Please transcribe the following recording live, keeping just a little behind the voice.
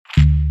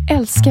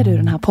Älskar du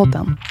den här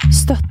podden?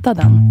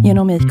 Stötta den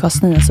genom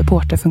IKAs nya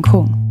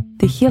supporterfunktion.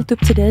 Det är helt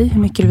upp till dig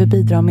hur mycket du vill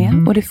bidra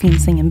med och det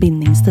finns ingen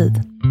bindningstid.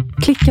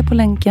 Klicka på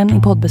länken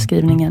i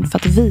poddbeskrivningen för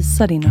att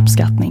visa din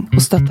uppskattning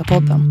och stötta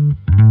podden.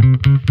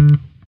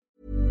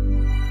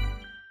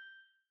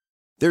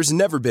 There's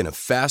never been a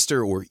faster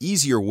or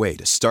easier way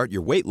to start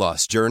your weight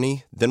loss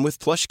journey than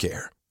with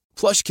PlushCare.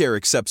 PlushCare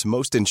accepts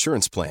most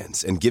insurance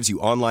plans and gives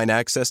you online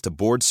access to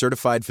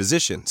board-certified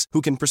physicians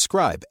who can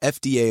prescribe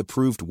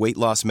FDA-approved weight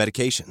loss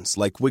medications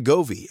like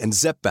Wegovy and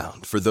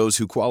Zepbound for those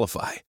who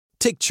qualify.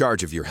 Take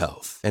charge of your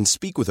health and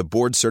speak with a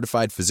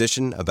board-certified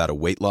physician about a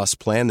weight loss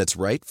plan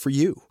that's right for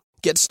you.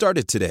 Get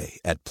started today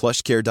at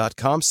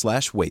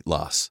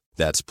plushcare.com/weightloss.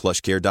 That's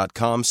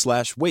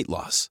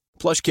plushcare.com/weightloss.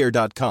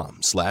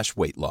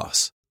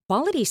 plushcare.com/weightloss.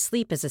 Quality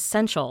sleep is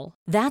essential.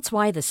 That's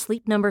why the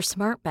Sleep Number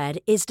Smart Bed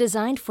is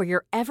designed for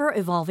your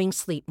ever-evolving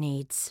sleep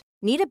needs.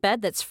 Need a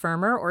bed that's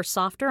firmer or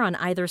softer on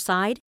either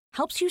side?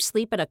 Helps you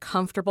sleep at a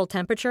comfortable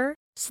temperature?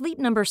 Sleep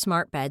Number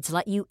Smart Beds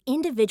let you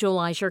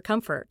individualize your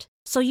comfort,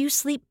 so you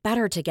sleep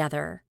better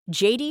together.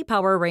 JD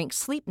Power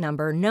ranks Sleep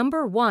Number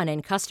 #1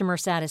 in customer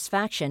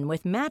satisfaction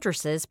with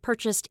mattresses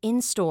purchased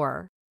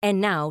in-store.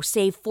 And now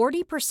save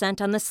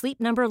 40% on the Sleep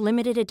Number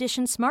Limited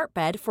Edition Smart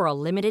Bed for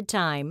a limited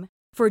time.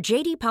 For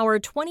JD Power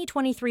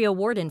 2023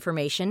 award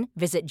information,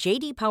 visit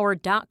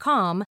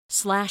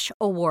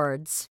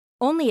jdpower.com/awards.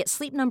 Only at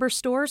Sleep Number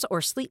stores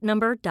or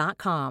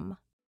sleepnumber.com.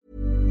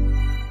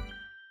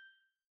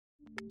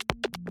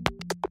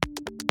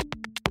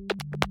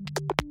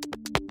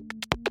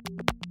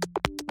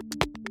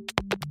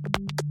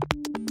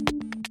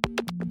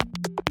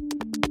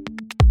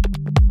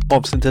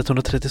 Avsnitt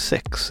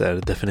 136 är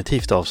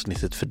definitivt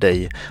avsnittet för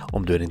dig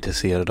om du är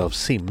intresserad av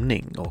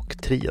simning och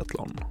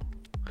triathlon.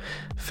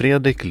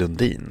 Fredrik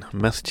Lundin,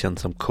 mest känd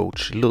som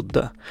coach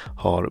Ludde,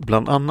 har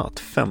bland annat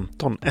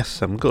 15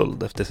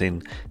 SM-guld efter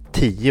sin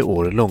 10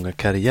 år långa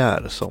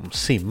karriär som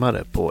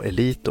simmare på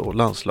elit- och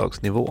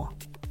landslagsnivå.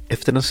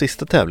 Efter den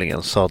sista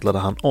tävlingen sadlade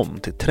han om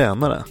till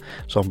tränare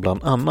som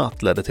bland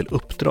annat ledde till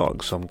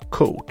uppdrag som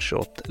coach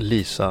åt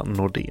Lisa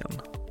Nordén.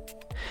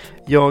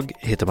 Jag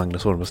heter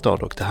Magnus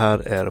Ormestad och det här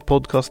är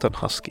podcasten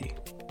Husky.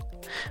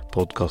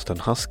 Podcasten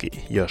Husky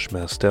görs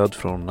med stöd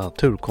från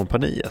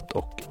Naturkompaniet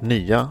och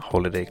nya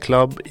Holiday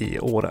Club i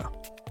Åre.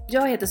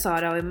 Jag heter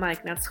Sara och är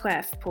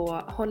marknadschef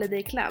på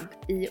Holiday Club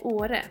i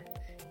Åre.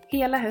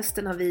 Hela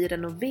hösten har vi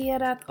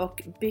renoverat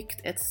och byggt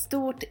ett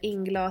stort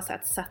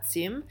inglasat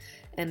satsgym,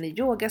 en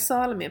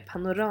yogasal med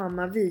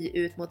panoramavy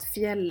ut mot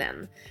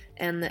fjällen,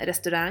 en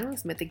restaurang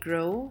som heter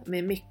Grow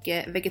med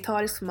mycket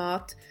vegetarisk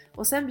mat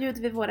och sen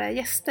bjuder vi våra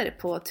gäster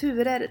på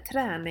turer,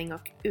 träning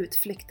och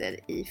utflykter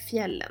i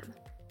fjällen.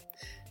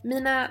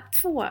 Mina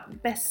 2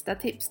 bästa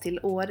tips till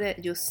Åre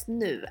just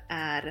nu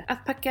är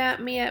att packa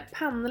med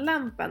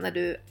pannlampa när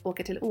du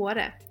åker till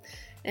Åre.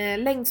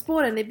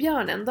 Längdspåren i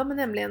Björnen, de är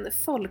nämligen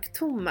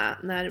folktomma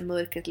när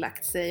mörkret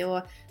lagt sig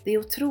och det är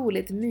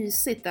otroligt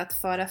mysigt att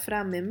fara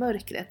fram i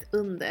mörkret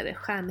under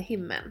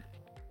stjärnhimmeln.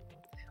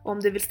 Om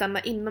du vill stanna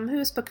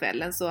inomhus på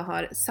kvällen så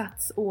har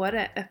Sats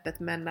Åre öppet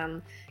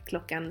mellan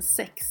klockan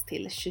 6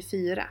 till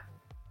 24.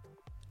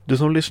 Du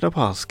som lyssnar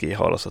på Husky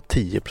har alltså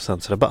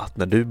 10% rabatt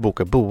när du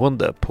bokar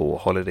boende på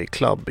Holiday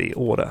Club i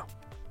Åre.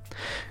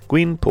 Gå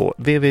in på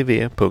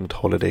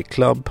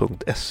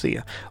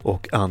www.holidayclub.se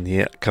och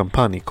ange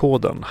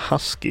kampanjkoden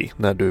Husky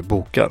när du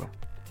bokar.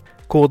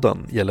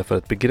 Koden gäller för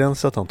ett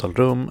begränsat antal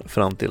rum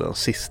fram till den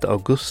sista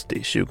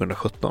augusti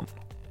 2017.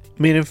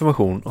 Mer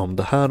information om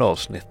det här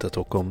avsnittet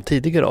och om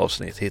tidigare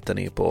avsnitt hittar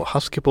ni på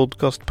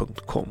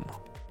huskypodcast.com.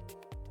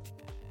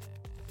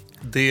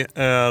 Det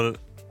är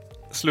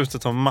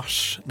slutet av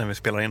mars när vi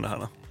spelar in det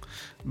här.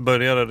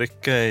 Börjar det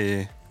rycka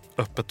i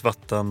öppet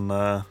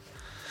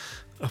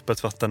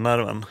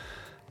vattennerven.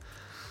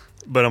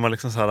 Börjar man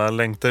liksom så här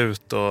längta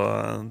ut och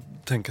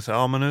tänka sig,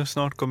 ja men nu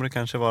snart kommer det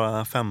kanske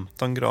vara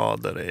 15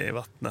 grader i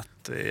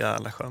vattnet i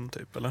Järlasjön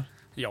typ, eller?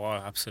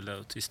 Ja,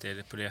 absolut. Visst är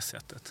det på det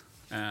sättet.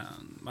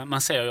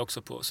 Man ser ju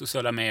också på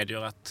sociala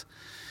medier att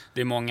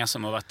det är många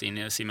som har varit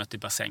inne och simmat i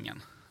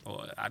bassängen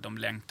och de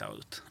längtar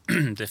ut.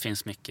 Det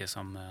finns mycket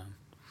som...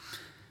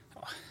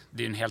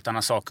 det är en helt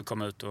annan sak att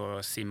komma ut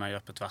och simma i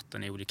öppet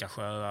vatten i olika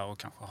sjöar och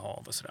kanske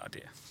hav och sådär. Det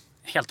är en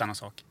helt annan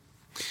sak.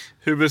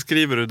 Hur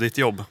beskriver du ditt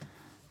jobb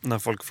när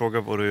folk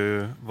frågar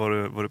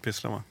vad du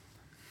pysslar med?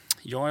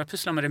 Ja, jag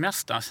pysslar med det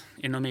mesta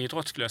inom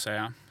idrott skulle jag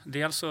säga.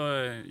 Dels så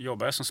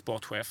jobbar jag som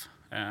sportchef,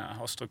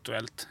 har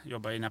strukturellt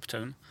jobbar i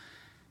Neptun.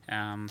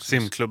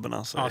 Simklubben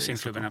alltså? Ja,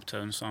 simklubben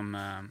Neptun som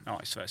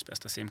är Sveriges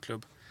bästa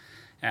simklubb.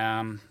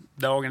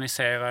 Där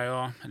organiserar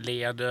jag,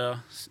 leder,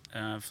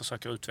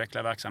 försöker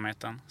utveckla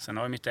verksamheten. Sen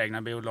har jag mitt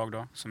egna bolag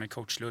då, som är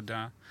Coach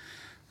Ludde.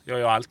 Jag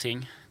gör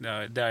allting.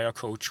 Där är jag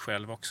coach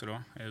själv också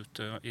då. Jag är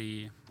ute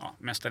i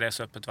mestadels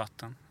öppet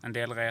vatten. En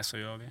del resor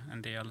gör vi,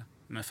 en del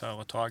med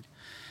företag.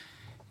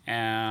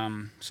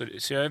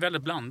 Så jag är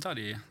väldigt blandad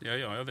i det jag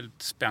gör. Jag har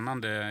väldigt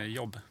spännande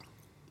jobb.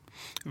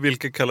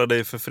 Vilka kallar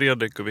dig för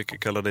Fredrik och vilka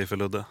kallar dig för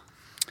Ludde?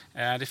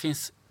 Det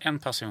finns en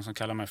person som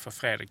kallar mig för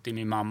Fredrik, det är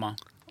min mamma.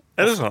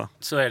 Är det så?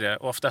 Så är det.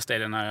 Oftast är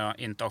det när jag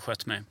inte har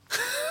skött mig.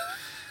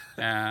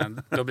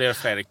 Då blir det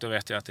Fredrik, då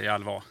vet jag att det är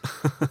allvar.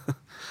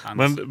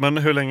 Men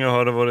hur länge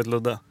har det varit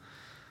Ludde?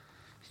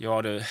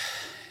 Ja du,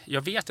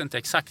 jag vet inte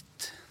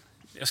exakt.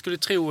 Jag skulle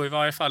tro i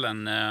varje fall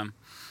en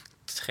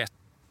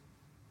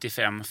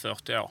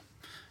 35-40 år.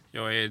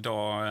 Jag är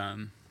idag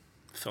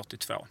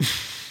 42.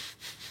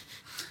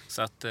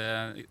 Så att,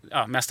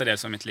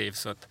 mestadels av mitt liv.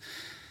 Så att,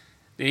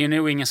 det är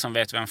nog ingen som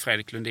vet vem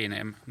Fredrik Lundin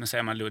är. Men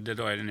säger man Ludde,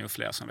 då är det nog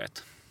fler som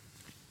vet.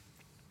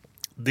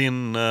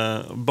 Din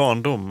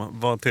barndom,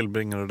 var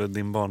tillbringade du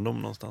din barndom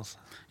någonstans?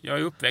 Jag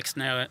är uppväxt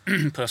nere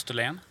på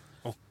Österlen.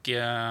 Och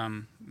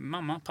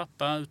mamma och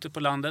pappa ute på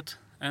landet.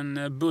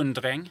 En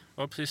bunddräng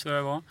var precis vad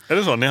jag var. Är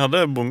det så? Ni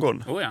hade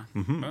bondgård? Oh ja.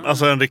 Mm-hmm.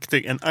 Alltså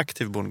en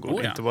aktiv bondgård?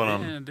 Oh ja. Inte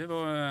bara det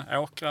var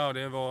åkrar och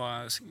det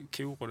var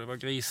kor och det var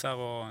grisar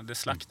och det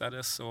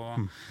slaktades. Och,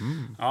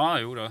 ja,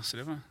 jo då. Så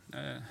det var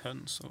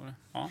höns och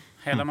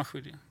hela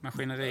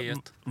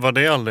maskineriet. Var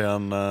det aldrig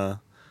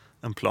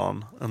en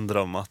plan, en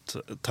dröm att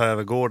ta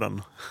över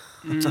gården?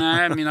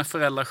 Nej, mina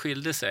föräldrar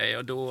skilde sig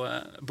och då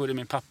bodde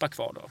min pappa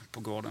kvar då på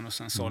gården och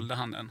sen sålde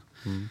han den.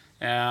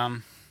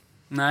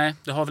 Nej,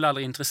 det har väl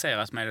aldrig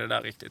intresserat mig det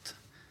där riktigt.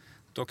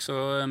 Dock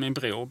så min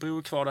bror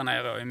bor kvar där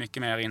nere och är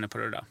mycket mer inne på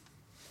det där.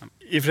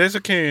 I och för sig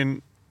så kan jag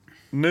ju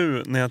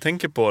nu när jag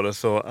tänker på det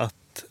så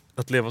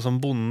att leva som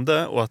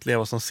bonde och att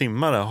leva som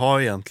simmare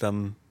har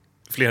egentligen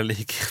fler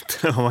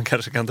likheter än vad man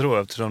kanske kan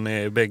tro, eftersom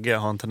ni bägge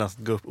har en tendens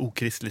att gå upp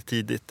okristligt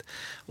tidigt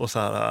och så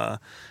här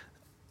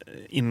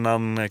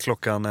innan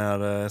klockan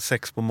är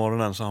 6 på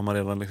morgonen så har man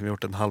redan liksom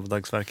gjort en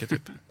halvdagsverke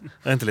typ. Är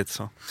det inte lite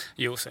så?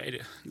 Jo, så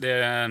är det.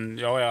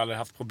 Jag har aldrig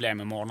haft problem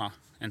med morgnar.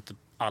 Inte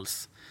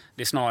alls.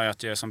 Det är snarare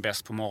att jag är som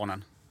bäst på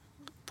morgonen.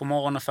 På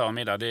morgon och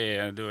förmiddag, då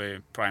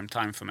är prime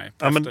time för mig.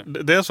 Ja, men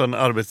det är så en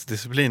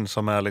arbetsdisciplin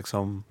som är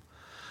liksom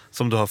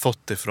som du har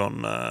fått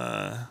ifrån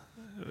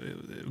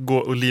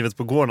och livet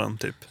på gården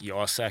typ.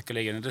 Ja,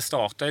 säkerligen. Det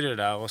startade det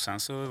där och sen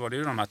så var det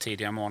ju de här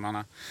tidiga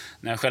morgnarna.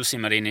 När jag själv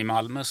simmade in i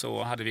Malmö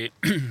så hade vi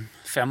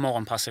 5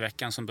 morgonpass i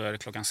veckan som började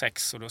klockan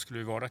 6 och då skulle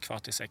vi vara där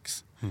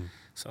 5:15.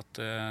 Så att,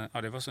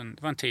 det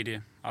var en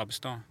tidig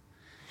arbetsdag.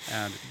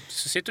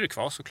 Så sitter du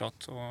kvar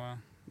såklart.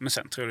 Men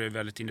sen tror jag det är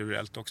väldigt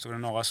individuellt också. Det är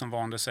några som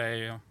vande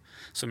sig,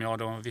 som jag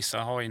då. Vissa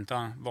har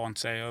inte vant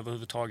sig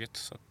överhuvudtaget.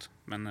 Så att,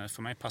 men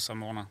för mig passar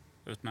morgonen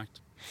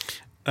utmärkt.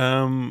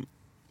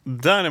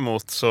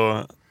 Däremot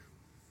så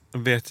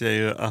vet jag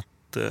ju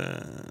att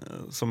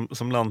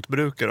som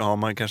lantbrukare har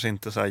man kanske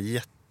inte så här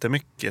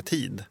jättemycket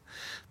tid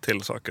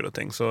till saker och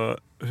ting. Så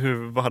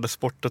vad hade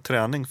sport och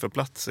träning för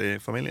plats i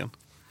familjen?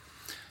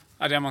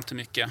 Ja, det var inte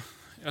mycket.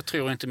 Jag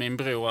tror inte min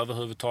bror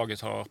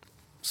överhuvudtaget har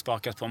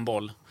sparkat på en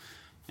boll.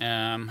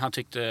 Han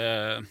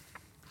tyckte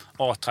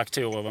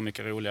A-traktorer var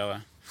mycket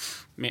roligare.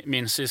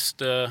 Min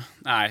syster,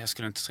 nej jag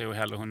skulle inte tro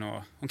heller.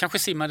 Hon kanske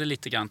simmade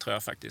lite grann tror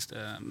jag faktiskt.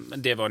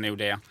 Det var nog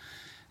det.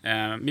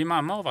 Min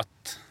mamma har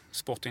varit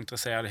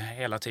sportintresserad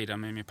hela tiden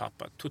med min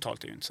pappa.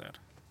 Totalt intresserad.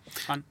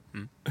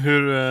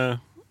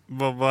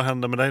 Vad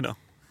hände med dig då?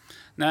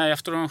 Nej,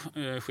 efter de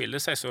skilde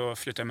sig så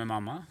flyttade jag med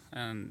mamma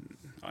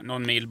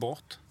någon mil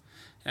bort.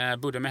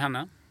 Bodde med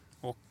henne.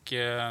 Och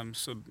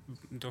så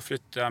då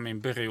flyttade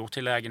min bror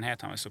till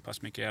lägenhet. Han var så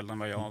pass mycket äldre än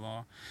vad jag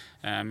var.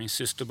 Min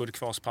syster bodde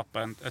kvar hos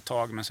pappa ett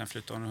tag. Men sen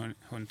flyttade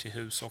hon till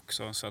hus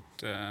också. Så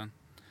att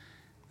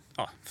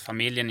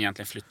familjen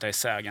egentligen flyttade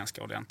isär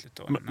ganska ordentligt.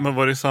 Men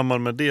var det i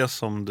samband med det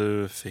som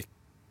du fick,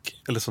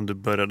 eller som du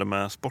började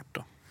med sport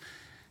då?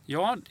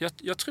 Ja,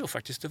 jag tror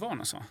faktiskt det var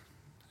något så.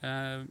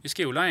 I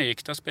skolan jag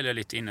gick, där spelade jag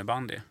lite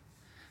innebandy.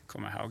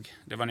 Kommer jag ihåg.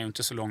 Det var nog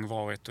inte så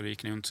långvarigt och det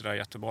gick nog inte så där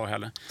jättebra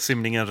heller.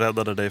 Simningen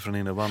räddade dig från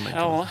innebandy?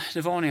 Ja,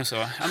 det var nog så.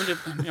 Ja,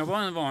 men jag var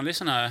en vanlig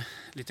sån här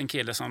liten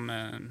kille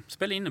som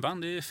spelade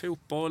innebandy,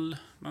 fotboll,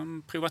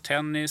 man provade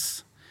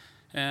tennis,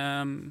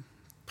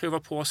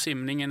 provade på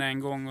simningen en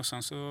gång och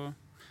sen så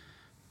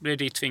blev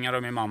dit tvingad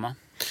av min mamma.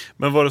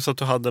 Men var det så att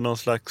du hade någon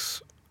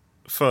slags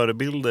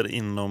förebilder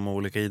inom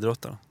olika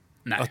idrotter?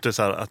 Nej.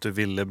 Att du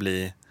ville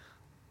bli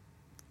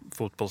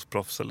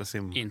fotbollsproffs eller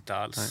sim? Inte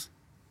alls. Nej.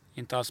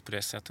 Inte alls på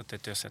det sättet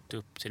att jag sett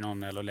upp till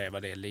någon eller leva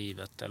det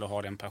livet eller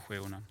ha den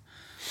passionen.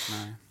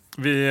 Nej.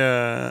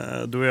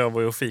 Du och jag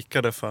var ju och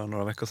fikade för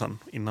några veckor sedan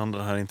innan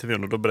den här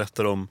intervjun och då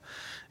berättade de om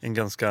en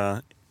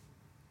ganska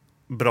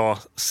bra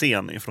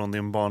scen ifrån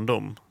din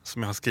barndom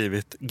som jag har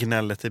skrivit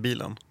Gnället i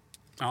bilen.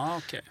 Ja,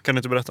 okej. Kan du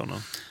inte berätta om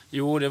den?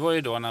 Jo, det var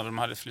ju då när de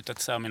hade flyttat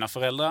isär mina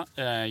föräldrar.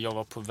 Jag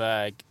var på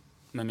väg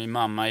med min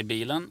mamma i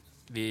bilen.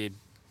 Vi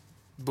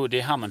bodde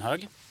i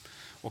Hammenhög.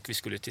 Och vi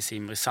skulle till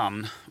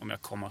Simrishamn, om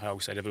jag kommer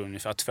ihåg så är det väl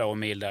ungefär 2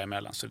 mil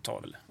däremellan. Så det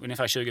tar väl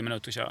ungefär 20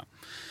 minuter att köra.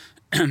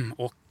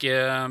 Och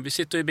vi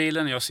sitter i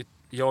bilen.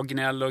 Jag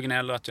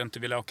gnäller att jag inte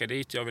vill åka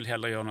dit. Jag vill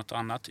hellre göra något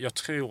annat. Jag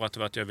tror att det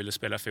var att jag ville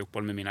spela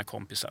fotboll med mina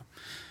kompisar.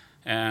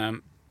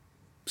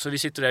 Så vi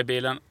sitter där i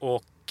bilen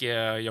och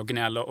jag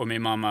gnäller och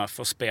min mamma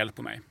får spel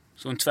på mig.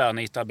 Så hon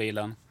tvärnitar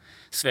bilen,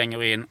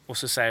 svänger in och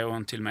så säger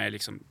hon till mig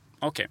liksom,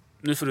 okej,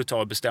 nu får du ta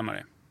och bestämma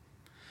dig.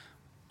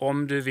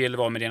 Om du vill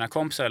vara med dina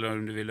kompisar eller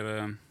om du vill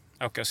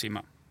åka och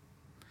simma.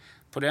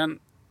 På den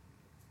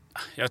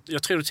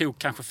Jag tror det tog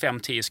kanske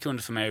 5-10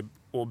 sekunder för mig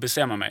att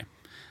bestämma mig.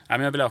 Ja,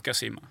 men jag vill åka och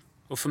simma.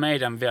 Och för mig är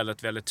den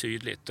väldigt, väldigt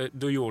tydligt.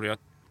 Då gjorde jag,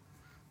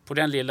 på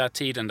den lilla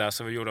tiden där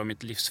så gjorde jag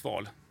mitt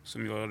livsval.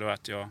 Som gjorde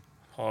att jag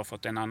har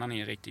fått en annan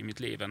inriktning i mitt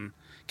liv än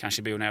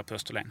kanske bo nere på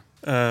Österlen.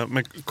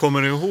 Men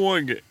kommer du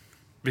ihåg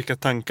vilka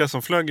tankar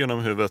som flög genom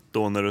huvudet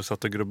då när du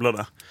satt och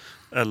grubblade?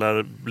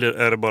 Eller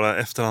är det bara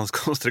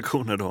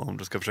efterhandskonstruktioner då, om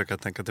du ska försöka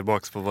tänka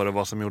tillbaka på vad det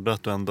var som gjorde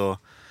att du ändå...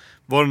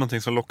 Var det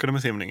någonting som lockade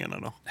med simningen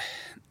då?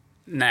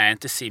 Nej,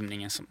 inte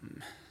simningen som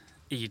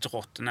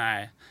idrott.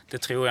 Nej, det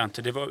tror jag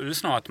inte. Det var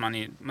snarare att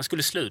man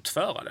skulle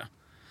slutföra det.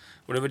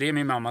 Och det var det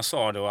min mamma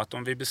sa då, att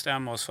om vi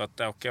bestämmer oss för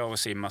att åka och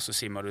simma så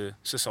simmar du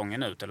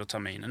säsongen ut eller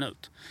terminen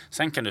ut.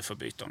 Sen kan du få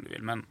byta om du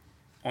vill, men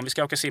om vi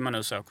ska åka simma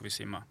nu så åker vi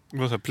simma. Det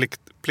var så här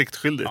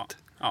pliktskyldigt.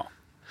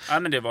 Ja,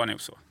 men det var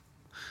nog så.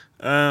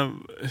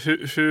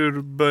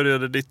 Hur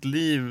började ditt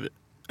liv,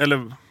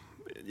 eller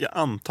jag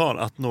antar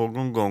att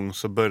någon gång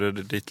så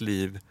började ditt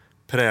liv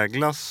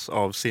präglas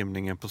av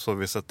simningen på så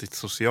vis att ditt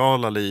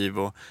sociala liv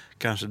och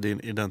kanske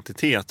din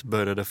identitet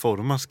började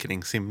formas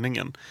kring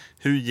simningen.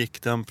 Hur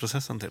gick den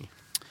processen till?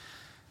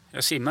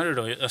 Jag simmade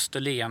då i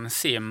Österlen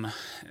sim.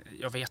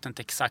 Jag vet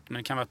inte exakt,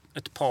 men det kan vara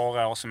ett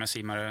par år som jag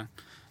simmade.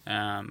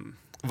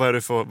 Vad är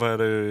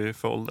det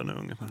för ålder nu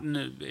ungefär?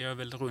 Nu är jag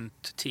väl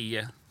runt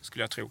 10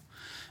 skulle jag tro.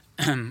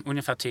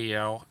 Ungefär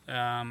 10 år.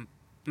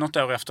 Något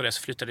år efter det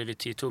så flyttade vi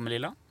till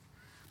Tomelilla.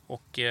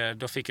 Och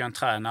då fick jag en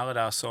tränare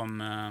där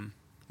som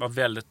var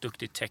väldigt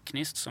duktig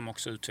tekniskt, som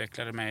också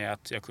utvecklade mig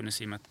att jag kunde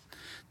simma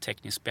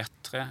tekniskt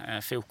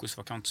bättre. Fokus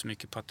var kanske inte så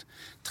mycket på att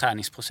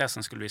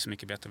träningsprocessen skulle bli så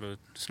mycket bättre,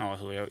 snarare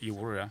hur jag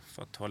gjorde det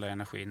för att hålla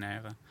energin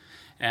nere.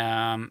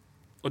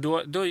 Och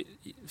då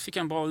fick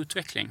jag en bra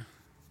utveckling.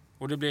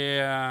 Och det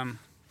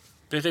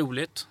blev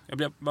roligt.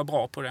 Jag var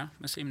bra på det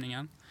med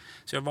simningen.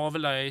 Så jag var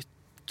väl där i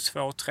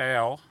 2-3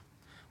 år.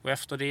 Och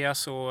efter det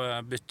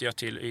så bytte jag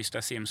till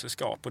Ystad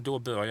simsällskap. Och då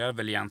började jag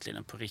väl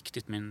egentligen på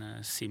riktigt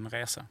min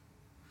simresa.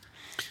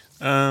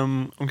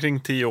 Omkring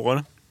 10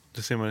 år,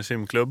 du simmar i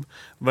simklubb.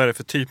 Vad är det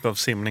för typ av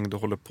simning du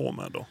håller på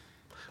med då?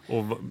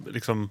 Och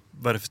liksom,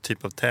 vad är det för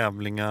typ av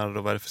tävlingar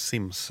och vad är det för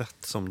simsätt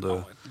som du...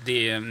 Ja,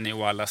 det är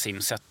nog alla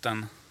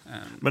simsätten.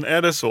 Men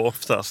är det så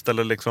oftast?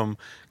 Eller liksom,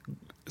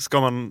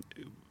 ska man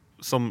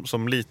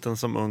som liten,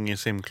 som ung i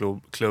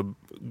simklubb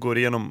går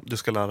igenom, du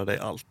ska lära dig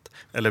allt?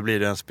 Eller blir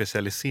det en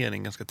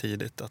specialisering ganska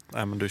tidigt? Att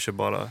men du kör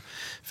bara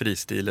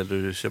fristil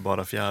eller du kör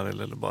bara fjäril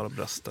eller bara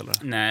bröst? Eller?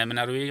 Nej, men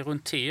när du är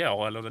runt 10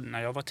 år, eller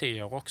när jag var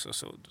 10 år också,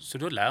 så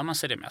då lär man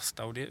sig det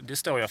mesta. Och det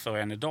står jag för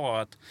än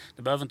idag, att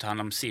det behöver inte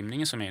handla om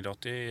simningen som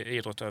idrott. Det är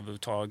idrott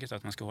överhuvudtaget,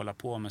 att man ska hålla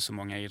på med så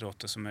många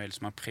idrotter som möjligt.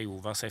 Så man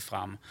provar sig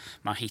fram,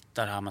 man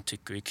hittar det här man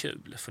tycker är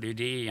kul. För det är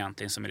det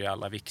egentligen som är det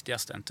allra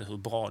viktigaste, inte hur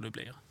bra du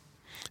blir.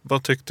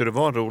 Vad tyckte du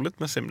var roligt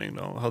med simning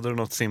då? Hade du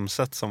något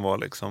simsätt som var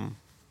liksom,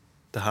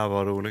 det här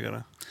var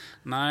roligare?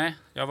 Nej,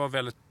 jag var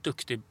väldigt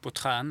duktig på att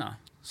träna.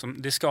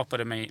 Det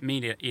skapade mig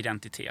min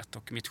identitet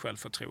och mitt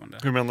självförtroende.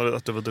 Hur menar du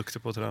att du var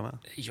duktig på att träna?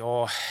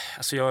 Ja,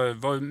 alltså jag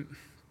var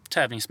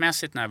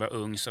tävlingsmässigt när jag var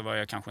ung så var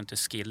jag kanske inte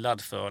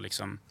skillad för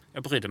liksom,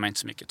 jag brydde mig inte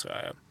så mycket tror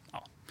jag.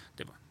 Ja,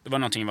 det var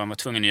någonting man var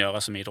tvungen att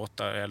göra som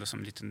idrottare eller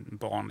som liten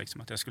barn,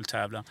 liksom, att jag skulle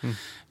tävla.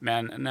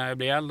 Men när jag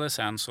blev äldre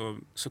sen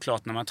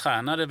såklart när man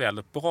tränade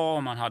väldigt bra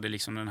och man hade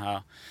liksom den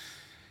här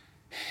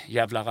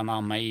jävlar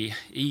anamma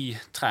i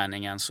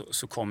träningen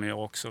så kommer ju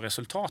också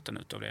resultaten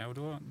ut av det.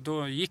 Och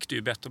då gick det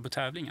ju bättre på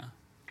tävlingar.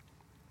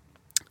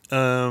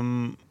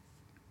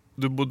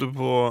 Du bodde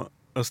på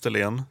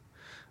Österlen.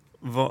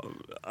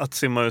 Att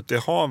simma ut i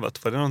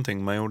havet, var det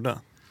någonting man gjorde?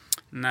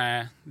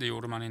 Nej, det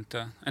gjorde man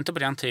inte. Inte på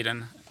den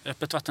tiden.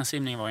 Öppet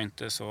vattensimning var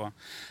inte så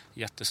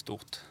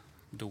jättestort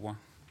då.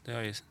 Det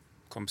har ju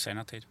kommit på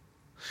senare tid.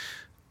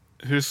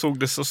 Hur såg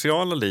det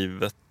sociala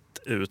livet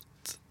ut?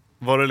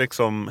 Var det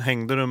liksom,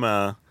 hängde du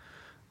med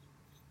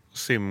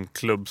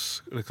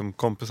simklubbs, liksom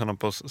kompisarna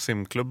på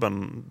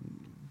simklubben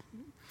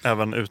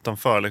även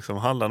utanför liksom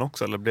hallen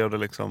också? Eller blev det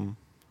liksom...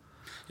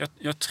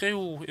 Jag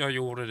tror jag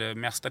gjorde det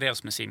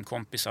mestadels med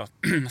simkompisar.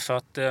 För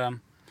att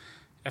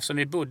eftersom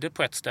vi bodde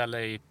på ett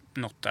ställe i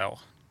något år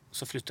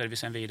så flyttade vi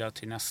sen vidare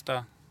till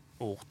nästa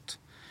ort.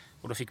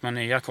 Och då fick man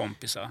nya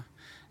kompisar.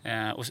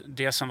 Och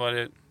det som var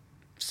det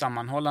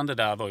sammanhållande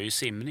där var ju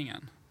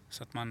simningen.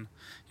 Så att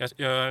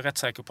jag är rätt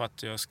säker på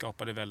att jag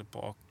skapade väldigt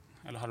bra,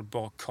 eller hade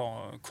bra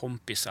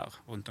kompisar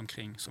runt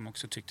omkring som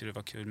också tyckte det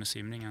var kul med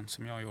simningen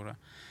som jag gjorde.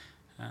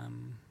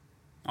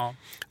 Ja.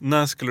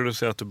 När skulle du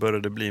säga att du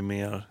började bli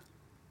mer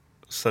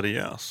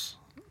seriös?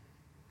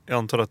 Jag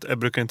antar att jag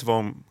brukar inte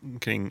vara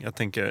omkring, jag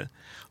tänker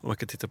om jag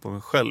kan titta på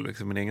mig själv,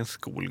 liksom, min egen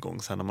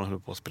skolgång sen när man höll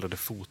på och spelade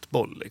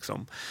fotboll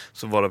liksom,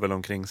 så var det väl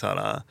omkring så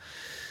här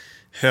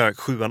hög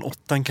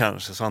 7-8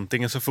 kanske, så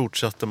antingen så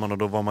fortsatte man och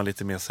då var man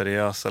lite mer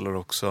seriös eller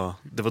också,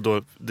 det var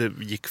då det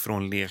gick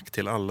från lek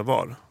till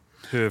allvar.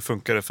 Hur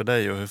funkar det för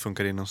dig och hur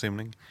funkar det inom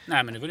simning?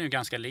 Nej, men det var ju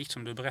ganska likt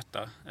som du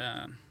berättar.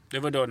 Det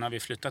var då när vi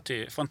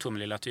flyttade från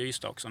Tomelilla till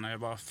Ystad också, när jag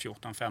var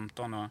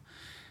 14-15 och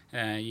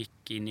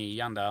gick i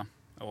 9 där.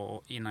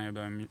 Och innan jag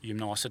började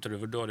gymnasiet, och det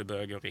var då det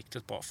började gå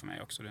riktigt bra för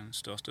mig också. Den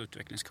största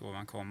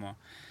utvecklingskurvan kom. Och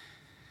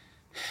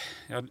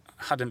jag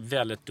hade en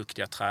väldigt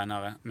duktiga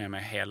tränare med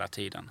mig hela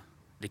tiden.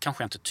 Det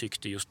kanske jag inte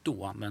tyckte just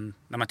då, men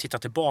när man tittar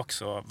tillbaka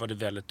så var det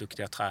väldigt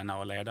duktiga tränare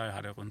och ledare jag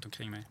hade runt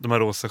omkring mig. De här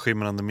rosa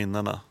skimrande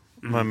minnena,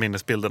 de här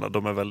minnesbilderna,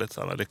 de är väldigt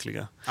så här,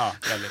 lyckliga. Ja,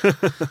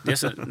 väldigt. Det är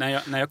så,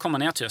 när jag kommer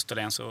ner till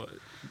Österlen så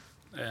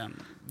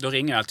då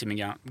ringer jag alltid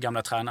min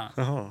gamla tränare.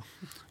 Jaha.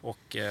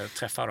 Och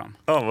träffar dem.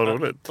 Ja, vad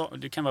roligt.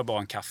 Det kan vara bara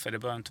en kaffe, det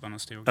behöver inte vara någon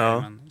stor ja.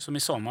 grej. Men som i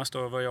somras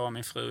då var jag och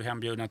min fru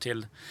hembjudna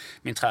till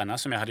min tränare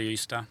som jag hade i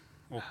Ystad.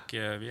 Och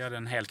vi hade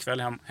en hel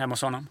kväll hemma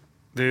hos honom.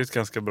 Det är ju ett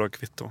ganska bra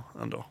kvitto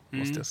ändå,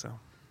 måste jag säga.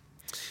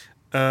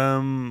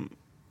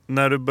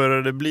 När du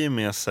började bli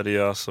mer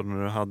seriös och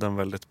när du hade en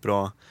väldigt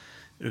bra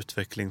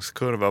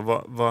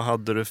utvecklingskurva, vad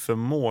hade du för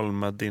mål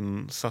med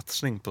din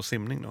satsning på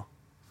simning då?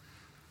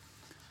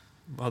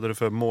 Vad hade du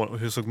för mål?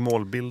 Hur såg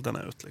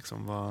målbilderna ut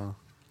liksom?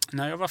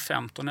 När jag var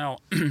 15 år,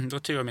 då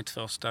tog jag mitt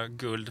första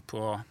guld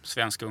på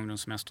Svenska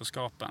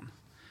ungdomsmästerskapen.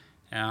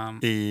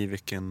 I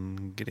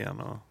vilken gren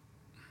då?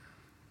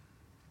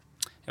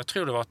 Jag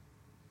tror det var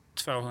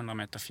 200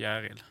 meter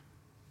fjäril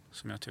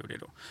som jag tog det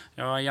då.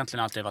 Jag har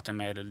egentligen alltid varit en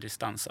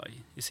medeldistansare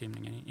i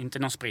simningen. Inte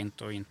någon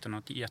sprint och inte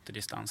något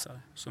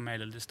jättedistansare. Så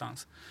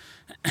medeldistans.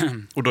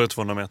 Och då är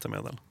 200 meter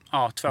medel?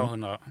 Ja,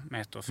 200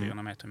 meter och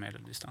 400 meter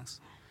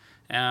medeldistans.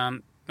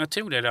 När jag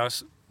tog det där,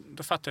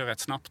 då fattade jag rätt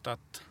snabbt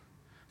att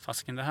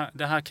fasken,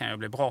 det här kan jag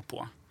bli bra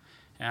på.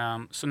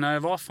 Så när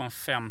jag var från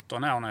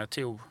 15 år, när jag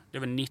tog, det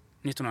var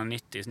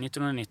 1990.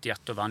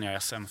 1991 då vann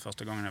jag SM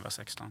första gången jag var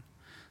 16.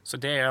 Så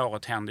det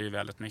året hände ju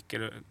väldigt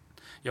mycket.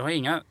 Jag har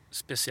inga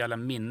speciella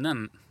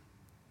minnen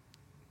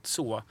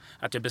så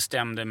att jag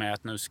bestämde mig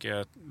att nu ska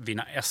jag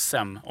vinna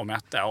SM om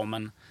ett år.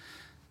 Men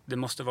det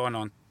måste vara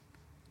någon...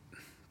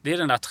 Det är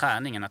den där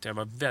träningen, att jag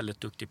var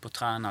väldigt duktig på att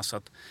träna. Så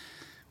att,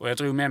 och jag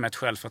drog med mig ett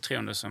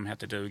självförtroende som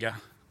hette duga.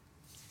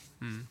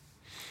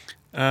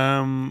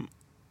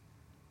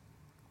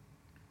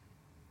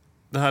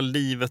 Det här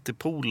livet i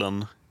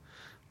poolen,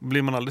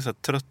 blir man aldrig så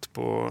trött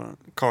på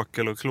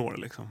kakel och klor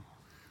liksom?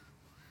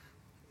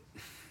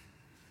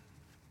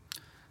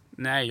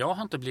 Nej, jag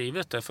har inte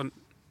blivit det. För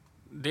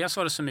dels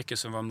var det så mycket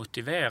som var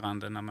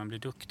motiverande när man blir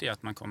duktig.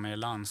 Att man kom med i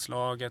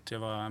landslaget. Jag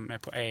var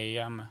med på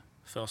EM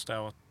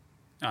första året,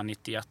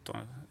 91 då,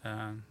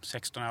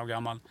 16 år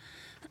gammal.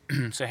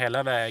 Så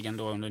hela vägen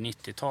då under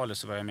 90-talet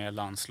så var jag med i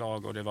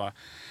landslag och det var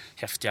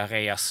häftiga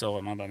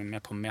resor. Man var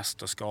med på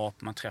mästerskap,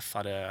 man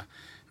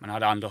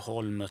hade Ander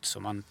Holmut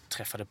och man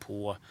träffade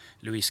på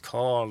Louise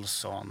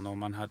Karlsson och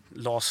man hade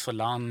Lars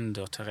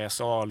Förlander,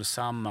 Therese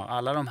Alshammar.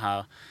 Alla de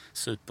här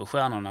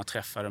superstjärnorna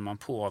träffade man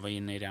på och var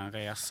inne i den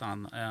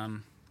resan.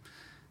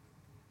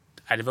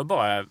 Det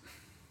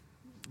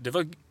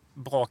var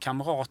bra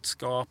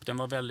kamratskap. Den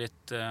var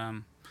väldigt...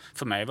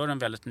 För mig var den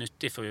väldigt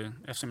nyttig, för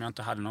eftersom jag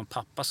inte hade någon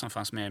pappa som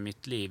fanns med i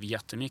mitt liv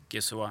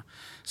jättemycket så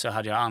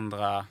hade jag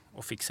andra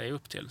att fixa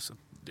upp till. Så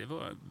det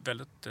var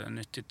väldigt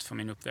nyttigt för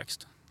min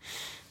uppväxt.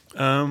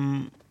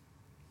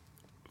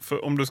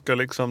 För om du ska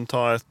liksom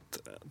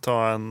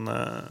ta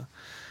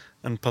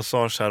en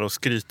passage här och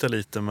skryta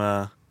lite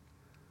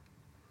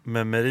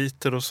med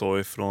meriter och så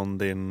ifrån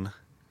din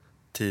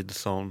tid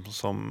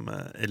som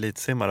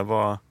elitsimmare,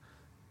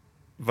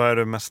 vad är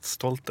du mest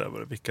stolt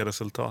över? Vilka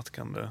resultat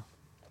kan du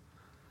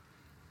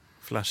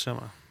flasha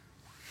med?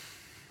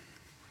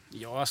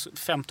 Ja, alltså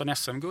 15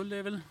 SM-guld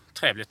är väl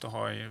trevligt att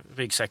ha i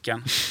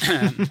ryggsäcken.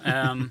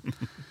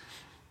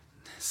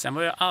 Sen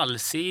var jag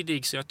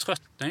allsidig så jag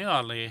tröttnade ju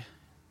aldrig.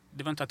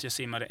 Det var inte att jag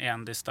simmade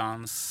en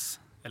distans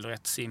eller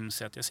ett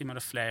simset. Jag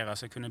simmade flera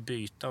så jag kunde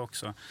byta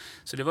också.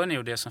 Så det var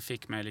nog det som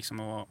fick mig liksom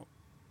att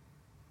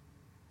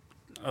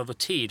över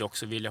tid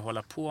också vilja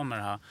hålla på med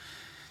det här.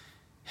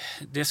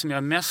 Det som jag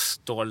är mest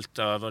stolt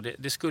över,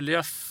 det skulle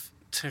jag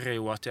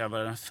tro att jag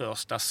var den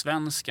första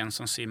svensken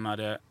som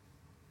simmade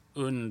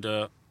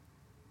under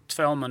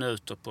 2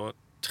 minuter på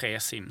 3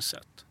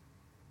 simset.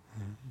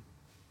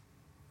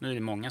 Nu är det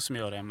många som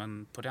gör det,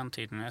 men på den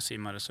tiden när jag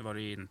simmade så var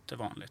det inte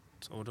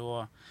vanligt. Och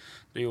då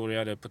gjorde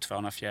jag det på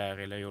 200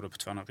 fjäril, jag gjorde det på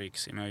 200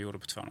 ryggsim, jag gjorde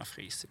det på 200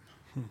 frisim.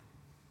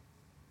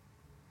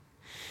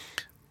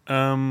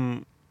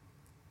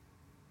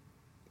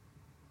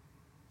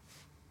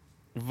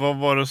 Vad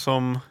var det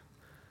som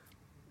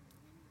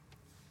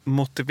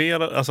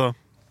motiverade, alltså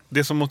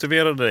det som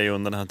motiverade dig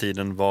under den här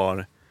tiden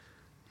var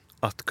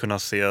att kunna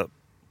se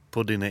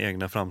på dina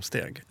egna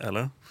framsteg,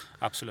 eller?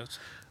 Absolut.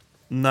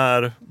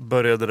 När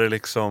började det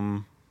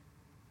liksom,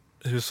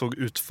 hur såg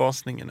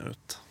utfasningen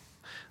ut?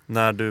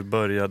 När du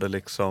började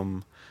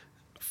liksom,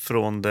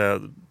 från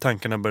det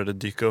tankarna började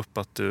dyka upp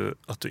att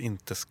du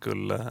inte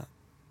skulle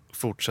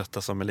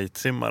fortsätta som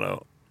elitsimmare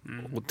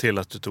och till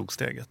att du tog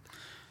steget?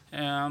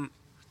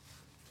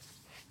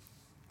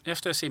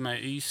 Efter jag simmade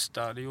i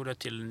Ystad, det gjorde jag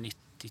till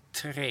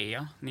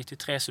 93.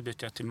 93 så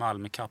bytte jag till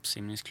Malmö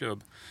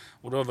kappsimningsklubb.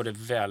 Och då var det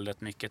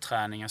väldigt mycket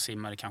träning. Jag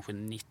simmade kanske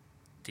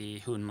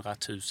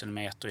 90-100 000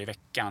 meter i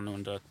veckan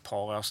under ett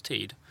par års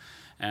tid.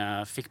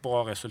 Fick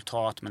bra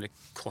resultat, men det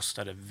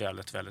kostade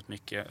väldigt, väldigt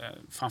mycket.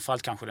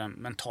 Framförallt kanske den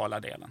mentala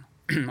delen.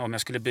 Om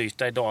jag skulle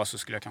byta idag så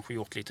skulle jag kanske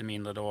gjort lite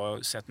mindre då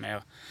och sett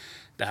mer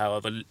det här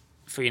över,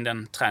 få in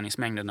den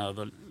träningsmängden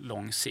över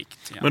lång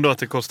sikt. Ja. Men då att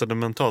det kostade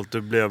mentalt,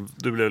 du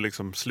blev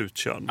liksom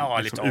slutkörd? Ja,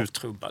 liksom lite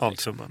avtrubbad.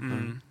 avtrubbad.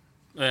 Mm.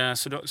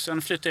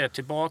 Sen flyttade jag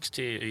tillbaka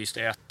till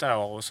Ystad 1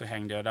 år och så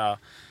hängde jag där.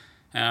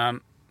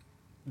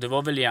 Det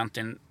var väl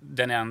egentligen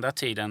den enda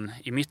tiden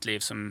i mitt liv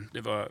som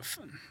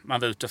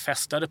man var ute och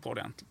festade på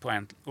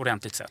ett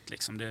ordentligt sätt.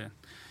 Liksom. Det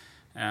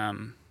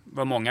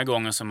var många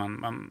gånger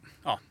som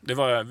det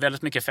var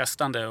väldigt mycket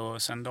festande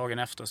och sen dagen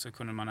efter så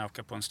kunde man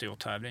åka på en stor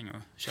tävling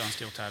och köra en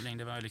stor tävling.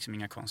 Det var liksom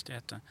inga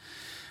konstigheter.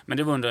 Men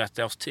det var under ett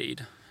års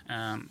tid.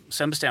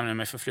 Sen bestämde jag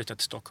mig för att flytta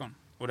till Stockholm.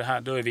 Och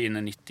då är vi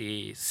inne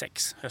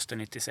hösten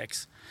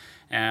 96.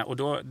 Och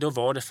då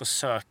var det för att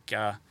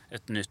söka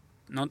ett nytt,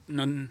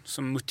 någon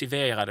som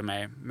motiverade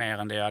mig mer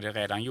än det jag hade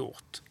redan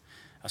gjort.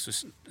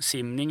 Alltså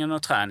simningen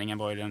och träningen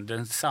var ju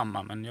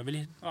densamma, men jag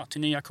ville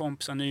till nya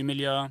kompisar, ny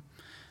miljö,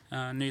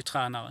 ny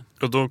tränare.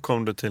 Och då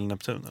kom du till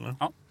Neptun, eller?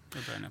 Ja, då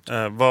började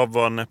Neptun. Vad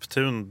var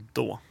Neptun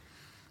då?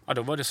 Ja,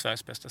 då var det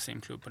Sveriges bästa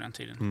simklubb på den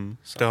tiden.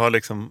 Det har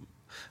liksom,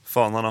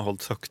 fanan har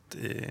hållit högt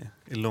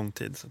i lång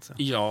tid, så att säga.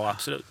 Ja,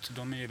 absolut.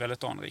 De är ju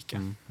väldigt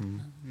anrika.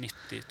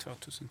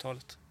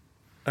 90-2000-talet.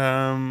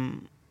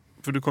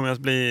 För du kommer ju att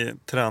bli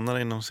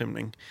tränare inom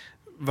simning.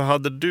 Vad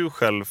hade du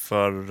själv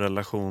för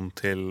relation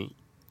till...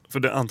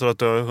 För jag antar att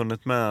du har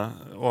hunnit med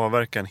och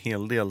avverka en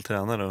hel del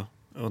tränare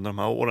under de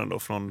här åren då,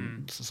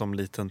 från som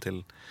liten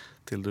till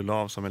du la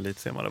av som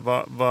elitsimmare.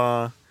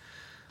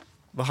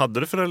 Vad hade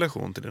du för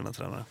relation till dina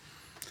tränare?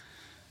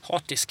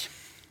 Hatisk.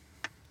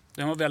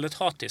 Den var väldigt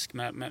hatisk,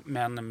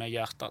 men med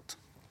hjärtat.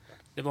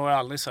 Det var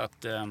aldrig så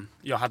att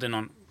jag hade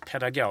någon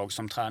pedagog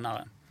som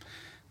tränare.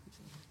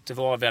 Det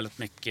var väldigt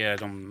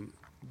mycket,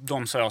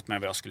 de sa åt mig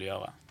vad jag skulle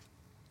göra.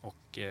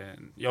 Och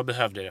jag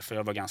behövde det, för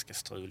jag var ganska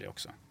strulig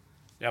också.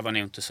 Jag var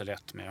nog inte så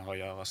lätt med att ha att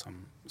göra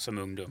som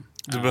ungdom.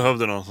 Du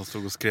behövde någon som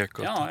stod och skrek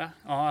åt dig?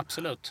 Ja,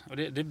 absolut. Och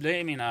det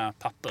blev mina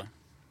papper.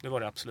 Det var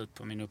det absolut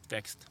på min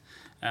uppväxt.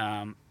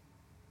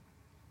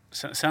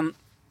 Sen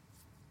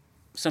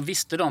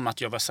visste de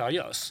att jag var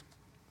seriös.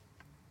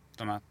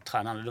 De här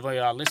tränarna. Det var ju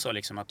aldrig så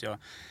liksom att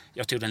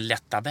jag tog den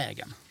lätta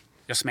vägen.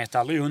 Jag smet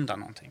aldrig undan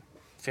någonting.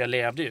 För jag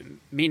levde ju.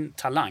 Min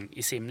talang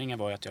i simningen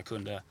var ju att jag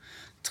kunde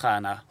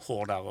träna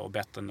hårdare och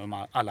bättre än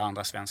alla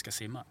andra svenska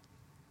simmare.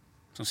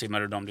 Som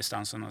simmade de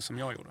distanserna som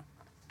jag gjorde.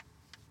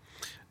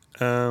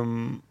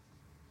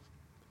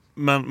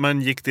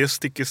 Men gick det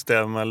stick i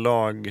stäv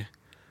med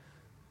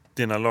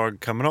dina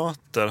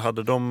lagkamrater?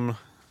 Hade de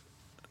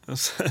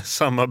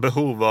samma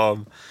behov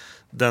av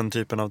den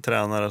typen av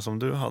tränare som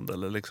du hade?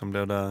 Eller liksom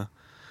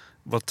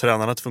var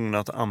tränarna tvungna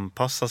att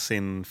anpassa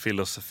sin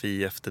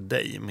filosofi efter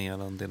dig mer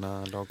än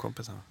dina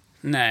lagkompisar?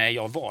 Nej,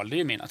 jag valde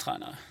ju mina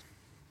tränare.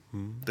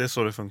 Det är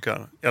så det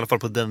funkar. I alla fall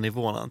på den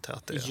nivån antar jag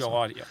att det är.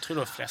 Ja, jag tror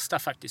de flesta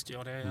faktiskt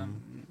gör det.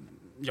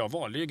 Jag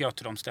valde ju att gå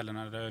till de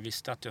ställena där jag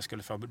visste att jag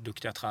skulle få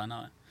duktiga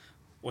tränare.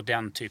 Och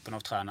den typen av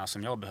tränare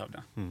som jag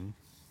behövde.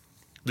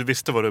 Du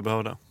visste vad du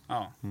behövde?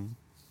 Ja.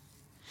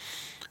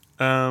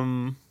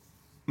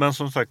 Men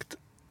som sagt,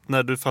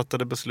 när du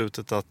fattade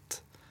beslutet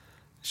att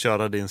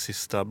köra din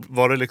sista,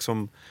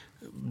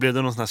 blev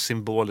det någon sån här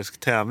symbolisk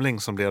tävling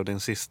som blev din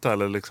sista,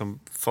 eller liksom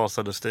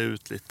fasades det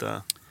ut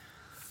lite?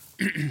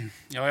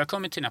 Ja, jag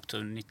kom till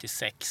Neptun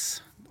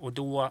 96 och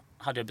då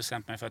hade jag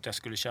bestämt mig för att jag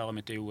skulle köra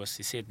mitt OS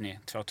i Sydney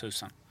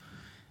 2000.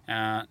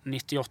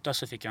 98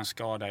 så fick jag en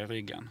skada i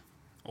ryggen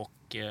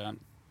och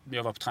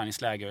jag var på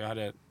träningsläger.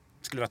 Jag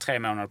skulle vara 3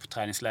 månader på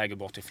träningsläger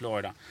bort i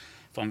Florida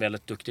för en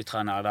väldigt duktig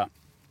tränare där.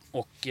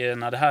 Och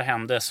när det här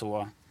hände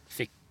så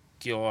fick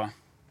jag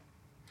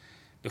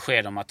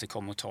besked om att det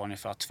kommer att ta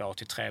ungefär 2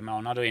 till 3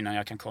 månader innan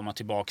jag kan komma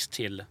tillbaks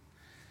till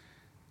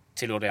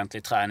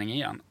ordentlig träning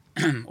igen.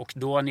 Och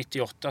då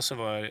 98 så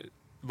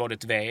var det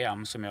ett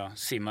VM som jag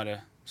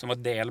simmade, som var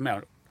del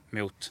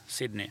mot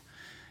Sydney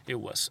i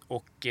OS.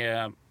 Och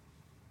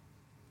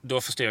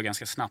då förstod jag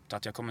ganska snabbt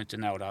att jag kommer inte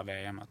nå det här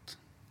VMet.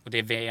 Och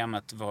det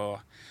VMet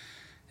var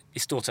i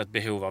stort sett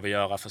behov av att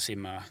göra för att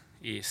simma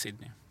i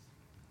Sydney.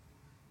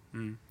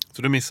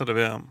 Så du missade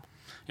VM?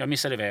 Jag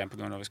missade VM på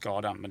grund av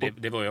skadan, men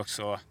det var ju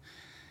också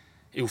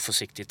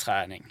oförsiktig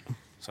träning.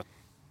 Så att,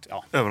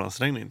 ja.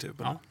 Överansträngning typ?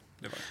 Eller? Ja,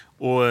 det var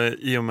det. Och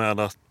i och med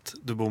att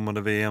du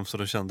bommade VM så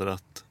då kände du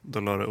att då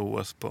la du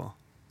OS på?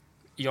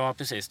 Ja,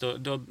 precis.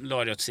 Då la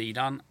jag åt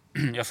sidan.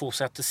 Jag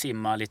fortsatte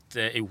simma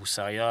lite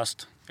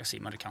oseriöst. Jag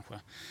simmade kanske,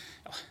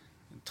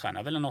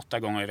 tränar väl 8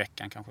 gånger i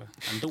veckan kanske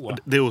ändå.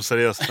 Det är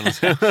oseriöst.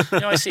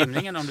 Ja, i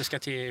simningen om du ska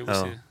till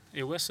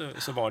OS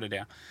så var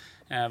det.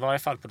 I varje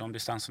fall på de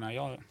distanserna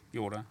jag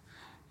gjorde.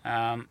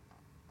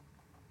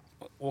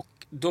 Och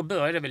då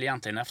började det väl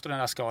egentligen efter den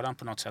där skadan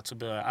på något sätt så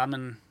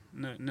började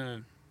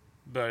nu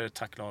började jag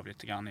tackla av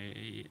lite grann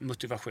i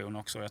motivation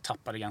också. Jag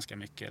tappade ganska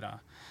mycket där.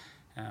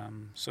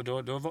 Så då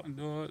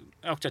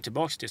åkte jag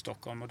tillbaka till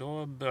Stockholm och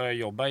då började jag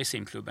jobba i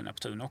simklubben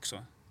Neptun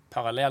också.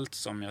 Parallellt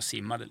som jag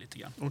simmade lite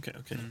grann. Okej.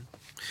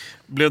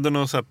 Blev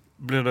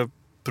det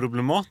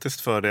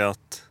problematiskt för dig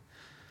att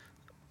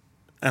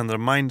ändra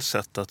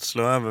mindset, att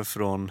slå över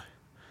från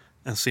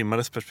en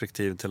simmares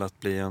perspektiv till att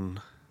bli en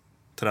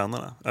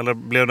tränare? Eller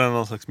blev det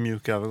någon slags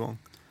mjuk övergång?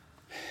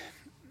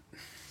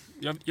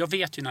 Jag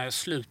vet ju när jag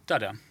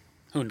slutade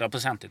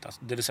 100%,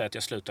 alltså, det vill säga att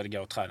jag slutade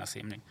gå och träna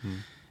simning.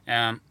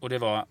 Och det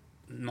var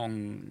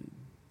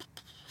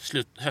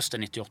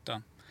hösten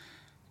 98.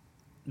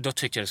 Då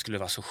tyckte jag det skulle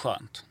vara så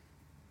skönt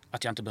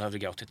att jag inte behövde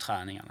gå till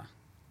träningarna.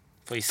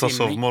 För i simning,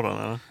 sovmorgon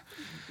eller?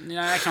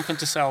 Nej, kanske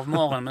inte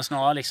sovmorgon, men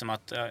snarare liksom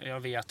att jag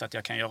vet att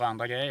jag kan göra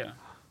andra grejer.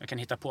 Jag kan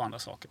hitta på andra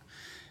saker.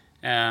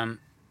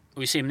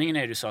 Och i simningen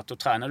är det så att då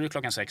tränar du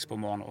klockan 6 på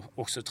morgonen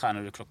och så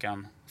tränar du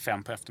klockan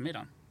 5 på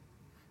eftermiddagen.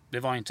 Det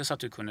var inte så att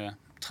du kunde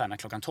träna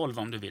klockan 12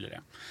 om du ville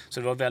det. Så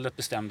det var väldigt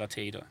bestämda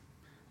tider.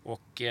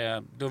 Och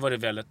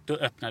då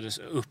öppnades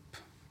upp,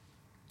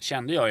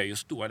 kände jag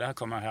just då, det här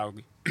kommer jag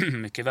ihåg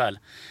mycket väl.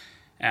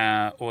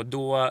 Och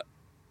då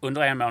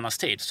under 1 månads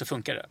tid så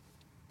funkade det.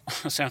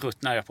 Och sen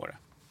ruttnade jag på det.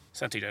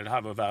 Sen tyckte jag det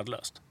här var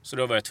värdelöst. Så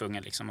då var jag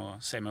tvungen liksom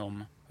att se mig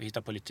om och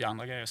hitta på lite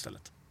andra grejer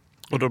istället.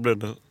 Och då blev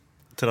det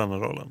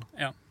tränarrollen?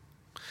 Ja.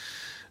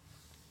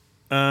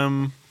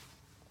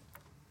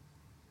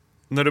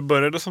 När du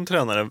började som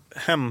tränare,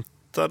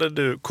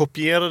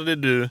 kopierade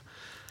du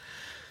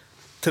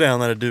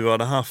tränare du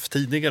hade haft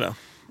tidigare?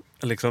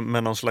 Liksom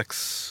med någon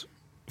slags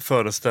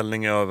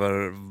föreställning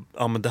över,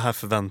 ja men det här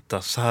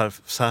förväntas,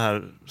 så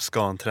här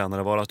ska en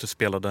tränare vara, att du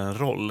spelade en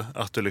roll,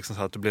 att du liksom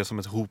så att du blev som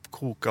ett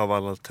hopkok av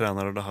alla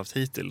tränare du har haft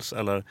hittills,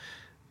 eller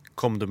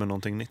kom du med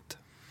någonting nytt?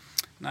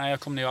 Nej, jag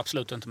kom ju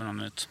absolut inte med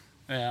något nytt.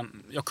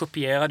 Jag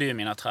kopierade ju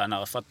mina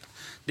tränare för att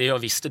det jag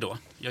visste då.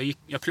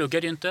 Jag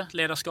pluggade ju inte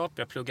ledarskap,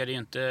 jag pluggade ju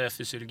inte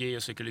fysiologi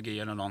och psykologi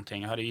eller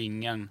någonting. Jag hade ju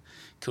ingen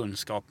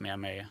kunskap med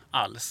mig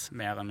alls,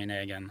 mer än min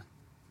egen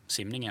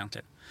simning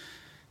egentligen.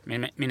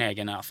 Min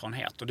egen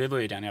erfarenhet, och det var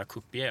ju den jag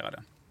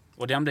kopierade.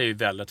 Och den blev ju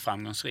väldigt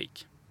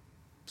framgångsrik.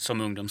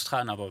 Som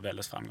ungdomstränare var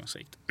väldigt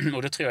framgångsrikt.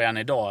 Och det tror jag än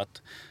idag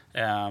att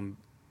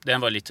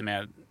den var lite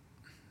mer,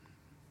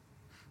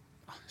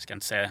 jag ska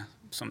inte säga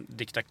som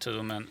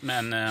diktatur,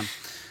 men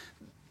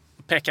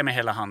peka med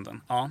hela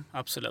handen. Ja,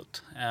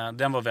 absolut.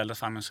 Den var väldigt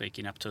framgångsrik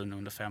i Neptun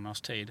under 5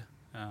 års tid.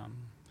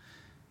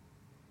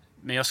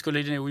 Men jag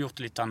skulle nog gjort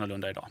det lite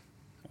annorlunda idag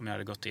om jag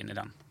hade gått in i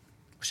den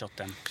och kört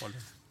den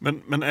rollen.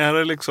 Men är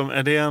det liksom,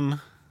 det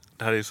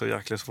här är ju så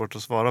jäkla svårt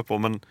att svara på,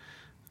 men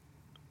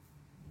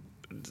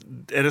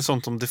är det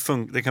sånt som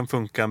det kan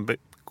funka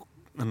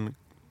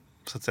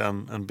så att säga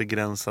en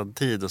begränsad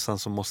tid och sen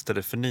så måste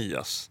det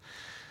förnyas?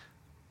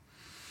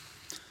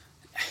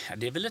 Ja,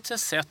 det är väl ett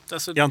sätt.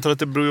 Alltså, jag antar att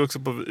det beror ju också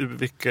på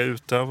vilka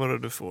utövare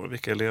du får,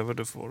 vilka elever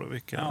du får och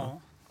vilka...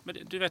 Ja, men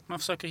du vet, man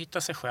försöker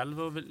hitta sig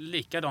själv, och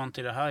likadant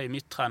i det här i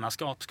mitt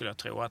tränarskap skulle jag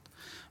tro, att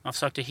man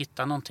försökte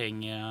hitta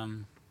någonting.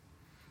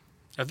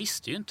 Jag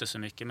visste ju inte så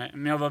mycket,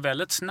 men jag var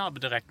väldigt snabb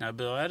direkt när jag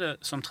började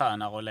som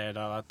tränare och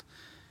ledare att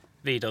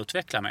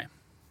vidareutveckla mig.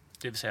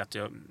 Det vill säga att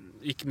jag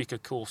gick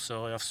mycket kurser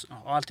och jag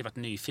har alltid varit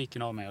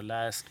nyfiken av mig och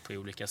läst på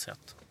olika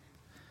sätt.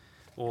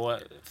 Och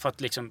för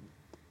att liksom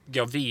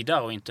gå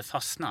vidare och inte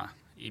fastna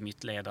i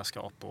mitt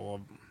ledarskap. Och,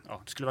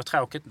 ja, det skulle vara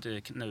tråkigt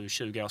nu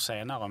 20 år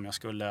senare om jag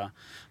skulle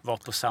vara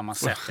på samma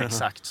sätt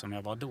exakt som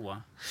jag var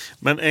då.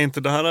 Men är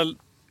inte det här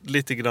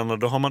lite grann,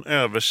 då har man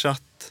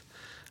översatt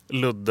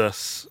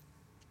Luddes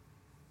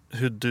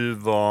hur du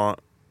var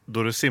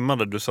då du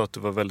simmade. Du sa att du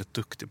var väldigt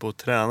duktig på att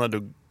träna.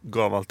 Du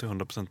gav alltid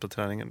 100% på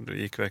träningen.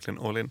 Du gick verkligen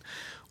all in.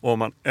 Och om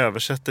man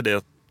översätter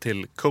det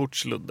till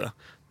coach Ludde,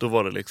 då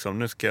var det liksom,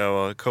 nu ska jag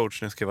vara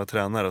coach, nu ska jag vara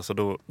tränare. Så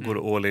då går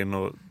du all in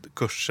och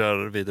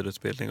kurser,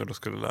 vidareutbildning, och då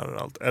ska du lära dig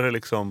allt. Är det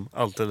liksom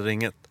allt eller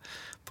inget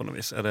på något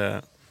vis? Är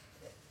det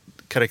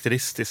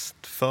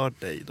karaktäristiskt för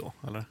dig då?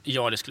 Eller?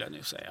 Ja, det skulle jag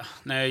nog säga.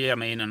 När jag ger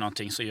mig in i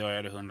någonting så gör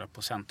jag det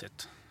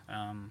 100%.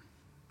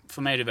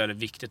 För mig är det väldigt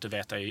viktigt att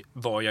veta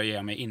vad jag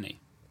ger mig in i.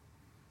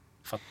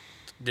 För att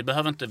det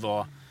behöver inte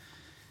vara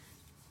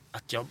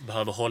att jag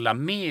behöver hålla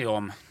med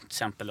om, till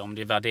exempel om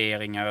det är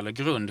värderingar eller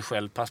grund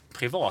själv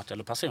privat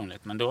eller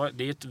personligt. Men då,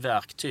 det är ett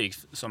verktyg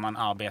som man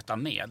arbetar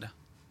med.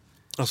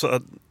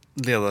 Alltså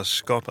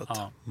ledarskapet?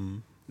 Ja.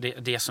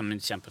 Det som till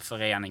exempel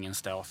föreningen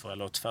står för,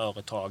 eller ett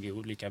företag i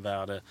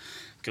olika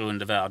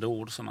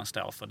grundvärdeord som man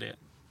står för.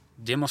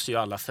 Det måste ju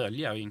alla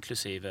följa,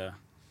 inklusive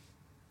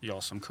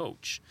jag som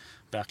coach.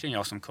 Verkligen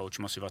jag som coach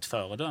måste ju vara ett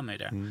föredöme i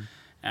det.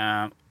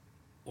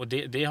 Och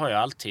det har jag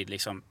alltid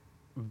liksom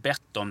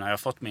bett om när jag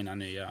fått mina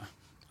nya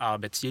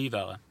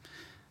arbetsgivare.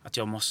 Att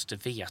jag måste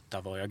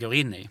veta vad jag går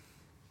in i.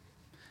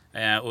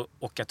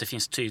 Och att det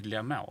finns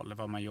tydliga mål,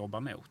 vad man jobbar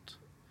mot.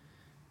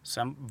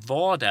 Sen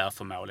vad det är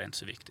för mål är inte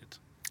så viktigt.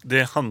 Det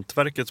är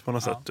hantverket på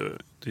något sätt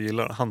du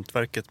gillar.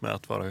 Hantverket med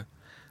att vara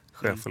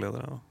chef och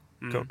ledare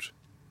och coach.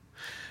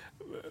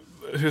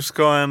 Hur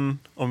ska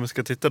om vi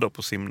ska titta då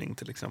på simning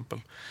till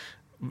exempel.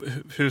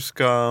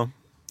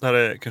 Det här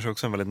är kanske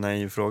också en väldigt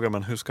naiv fråga,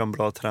 men hur ska en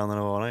bra tränare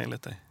vara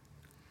enligt dig?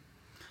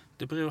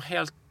 Det beror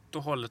helt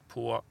och hållet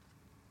på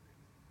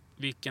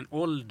vilken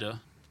ålder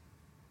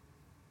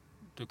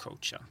du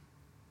coachar.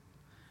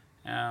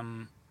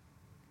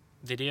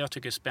 det är det jag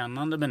tycker är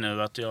spännande med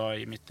nu, att jag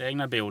i mitt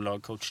egna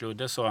bolag Coach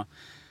Ludde så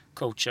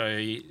coachar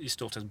jag i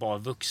stort sett bara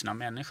vuxna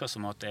människor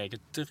som har ett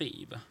eget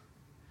driv.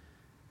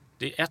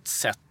 Det är ett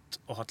sätt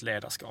att ha ett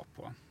ledarskap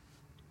på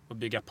och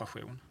bygga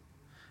passion.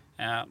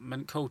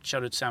 Men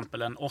coachar du till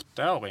exempel en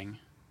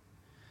 8-åring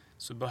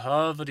så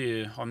behöver du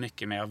ju ha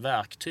mycket mer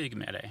verktyg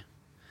med dig.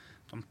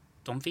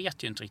 De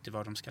vet ju inte riktigt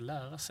vad de ska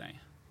lära sig.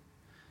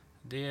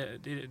 Det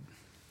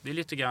är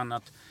lite grann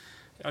att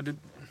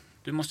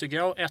du måste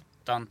gå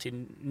 1:an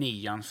till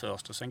 9:an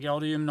först och sen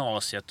går du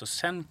gymnasiet och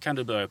sen kan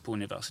du börja på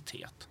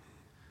universitet.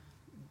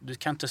 Du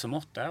kan inte som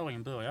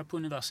 8-åring börja på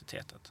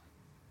universitetet.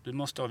 Du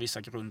måste ha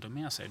vissa grunder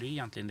med sig. Det är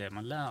egentligen det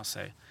man lär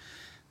sig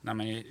när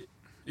man är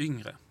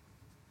yngre.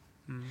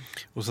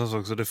 Och sen så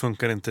också, det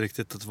funkar inte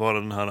riktigt att vara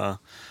den här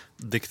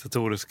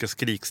diktatoriska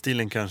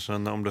skrikstilen kanske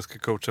om du ska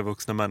coacha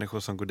vuxna människor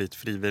som går dit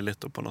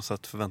frivilligt och på något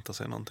sätt förväntar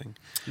sig någonting.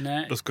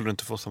 Nej. Då skulle du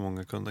inte få så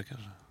många kunder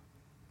kanske.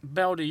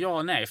 Både ja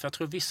och nej, för jag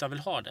tror vissa vill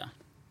ha det.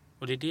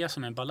 Och det är det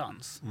som är en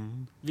balans.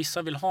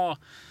 Vissa vill ha,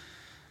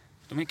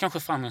 de är kanske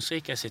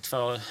framgångsrika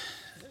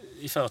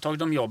i företag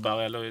de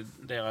jobbar eller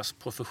deras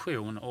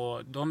profession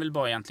och de vill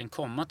bara egentligen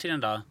komma till den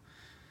där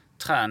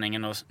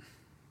träningen och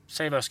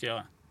säga vad jag ska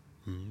göra.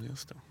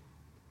 Just det.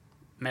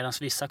 Medan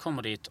vissa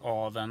kommer dit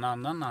av en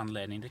annan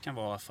anledning. Det kan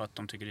vara för att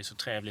de tycker det är så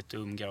trevligt att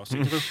umgås i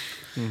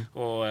grupp.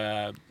 Och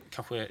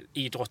kanske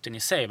idrotten i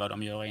sig, vad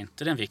de gör, är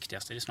inte den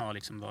viktigaste. Det är snarare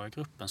liksom vara i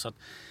gruppen. Så att,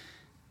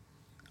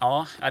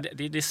 ja,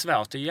 det är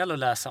svårt. Det gäller att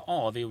läsa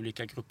av i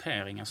olika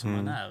grupperingar som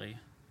man är i.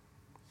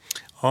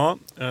 Ja,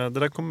 det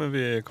där kommer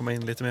vi komma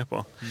in lite mer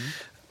på.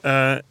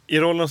 I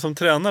rollen som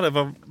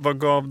tränare, vad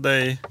gav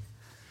dig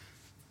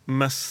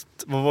mest,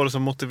 vad var det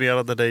som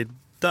motiverade dig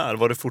där?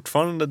 Var det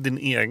fortfarande din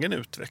egen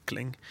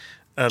utveckling?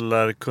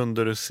 Eller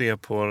kunde du se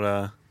på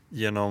det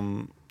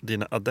genom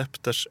dina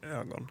adepters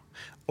ögon?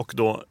 Och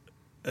då,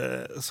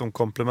 som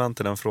komplement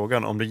till den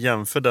frågan, om du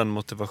jämför den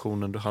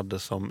motivationen du hade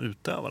som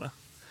utövare,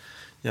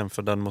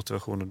 jämför den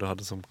motivationen du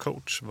hade som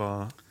coach,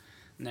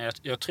 Nej,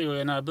 jag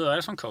tror när jag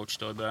började som coach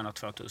då i början av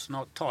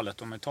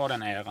 2000-talet, om jag tar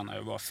den eran när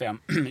jag var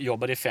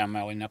jobbade i 5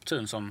 år i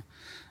Neptun som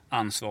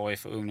ansvarig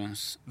för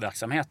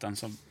ungdomsverksamheten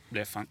som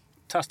blev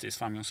fantastiskt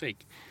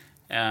framgångsrik.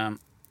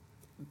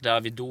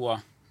 Där vi då,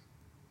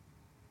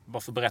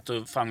 bara för att berätta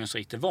hur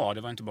framgångsrikt det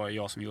var inte bara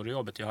jag som gjorde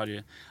jobbet, jag hade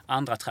ju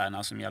andra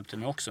tränare som hjälpte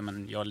mig också,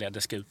 men jag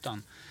ledde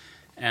skutan.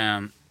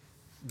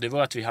 Det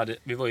var att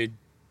vi var ju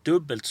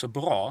dubbelt så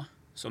bra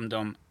som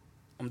de,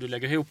 om du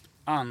lägger ihop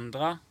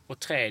andra och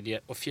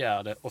tredje och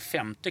fjärde och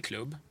femte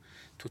klubb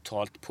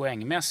totalt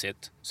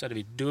poängmässigt, så hade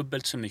vi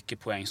dubbelt så mycket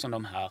poäng som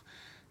de här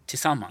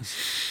tillsammans.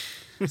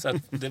 Så att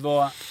det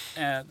var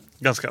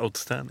ganska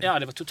outstanding. Ja,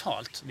 det var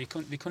totalt.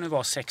 Vi kunde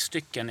vara 6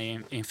 stycken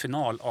i en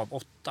final av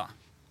 8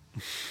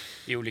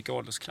 i olika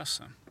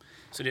åldersklasser.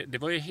 Så det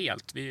var ju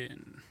helt...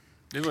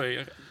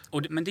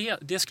 Men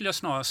det skulle jag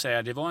snarare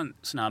säga, det var en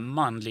sån här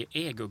manlig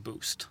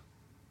ego-boost.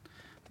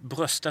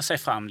 Brösta sig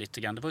fram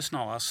lite grann, det var ju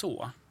snarare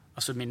så.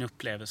 Alltså min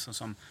upplevelse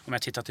som, om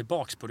jag tittar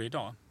tillbaks på det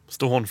idag.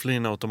 Stå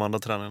hånflina åt de andra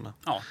tränarna.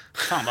 Ja,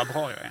 fan vad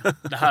bra jag är.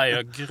 Det här är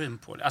jag grym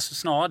på. Alltså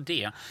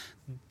snarare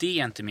det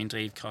är inte min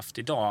drivkraft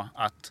idag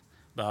att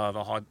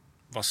behöva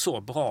vara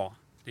så bra.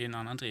 Det är en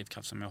annan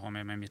drivkraft som jag har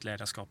med mig i mitt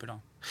ledarskap idag.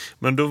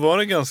 Men då var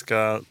det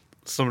ganska,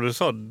 som du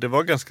sa, det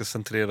var ganska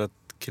centrerat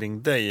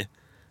kring dig.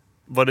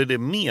 Var det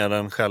mer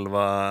än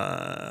själva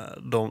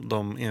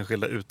de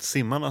enskilda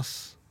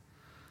utsimmarnas?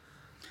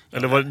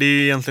 Eller det är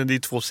ju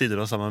egentligen 2 sidor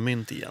av samma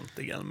mynt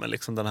egentligen. Men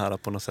liksom den här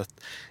på något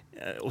sätt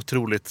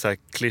otroligt så här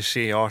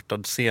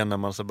klichéartad scen när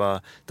man så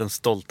bara, den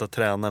stolta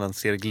tränaren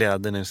ser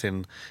glädjen i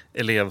sin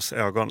elevs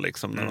ögon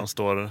liksom, när de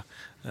står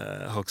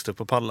högst upp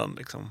på pallen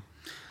liksom.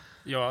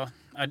 Ja,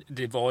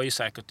 det var ju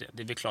säkert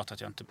det är väl klart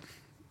att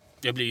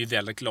jag blir ju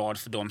väldigt glad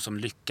för de som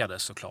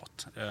lyckades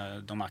såklart.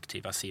 De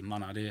aktiva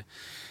simmarna.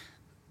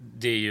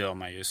 Det gör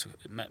man ju.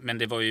 Men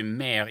det var ju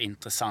mer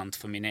intressant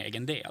för min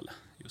egen del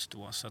just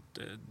då. Så att,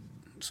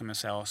 som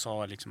jag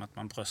sa liksom att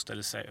man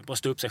bröstade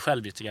upp sig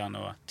själv lite grann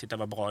och titta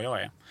vad bra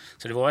jag är.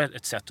 Så det var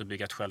ett sätt att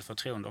bygga ett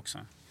självförtroende också.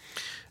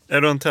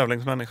 Är du en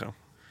tävlingsmänniska?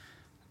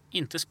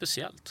 Inte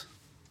speciellt,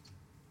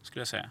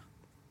 skulle jag säga.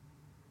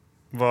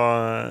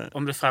 Vad...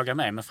 Om du frågar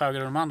mig, men frågar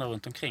du de andra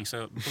runt omkring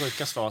så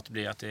brukar svaret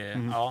bli att det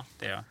är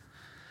jag.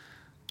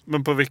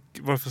 Men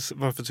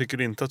varför tycker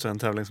du inte att du är en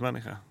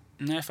tävlingsmänniska?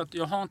 Nej, för att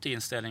jag har inte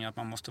inställningen att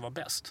man måste vara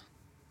bäst.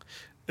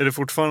 Är det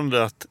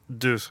fortfarande att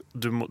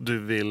du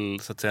vill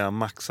så att säga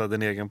maxa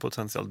din egen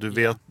potential?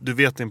 Du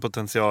vet din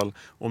potential,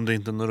 om du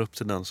inte når upp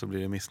till den så blir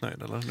du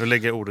missnöjd, eller? Nu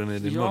lägger jag orden i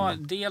din mun. Ja,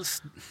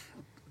 dels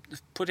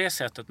på det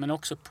sättet, men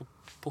också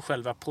på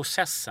själva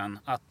processen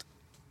att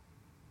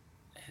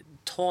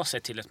ta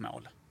sig till ett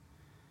mål.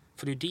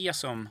 För det är det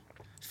som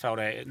får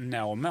dig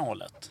nå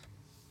målet.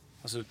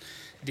 Alltså,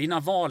 dina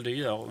val du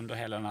gör under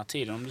hela den här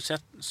tiden. Om du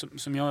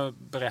som jag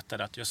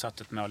berättade att jag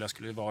satt ett mål, jag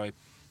skulle vara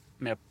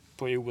med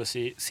på OS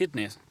i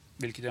Sydney,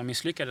 vilket jag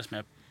misslyckades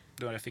med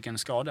då jag fick en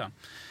skada.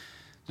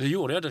 Då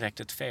gjorde jag direkt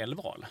ett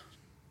felval.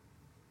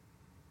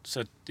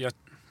 Så jag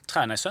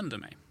tränade sönder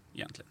mig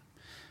egentligen.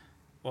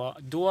 Och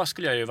då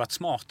skulle jag ju varit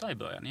smartare i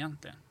början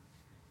egentligen.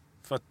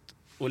 För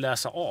att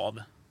läsa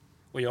av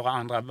och göra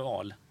andra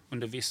val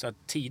under vissa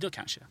tider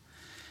kanske.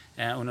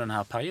 Under den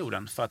här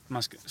perioden. För att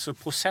så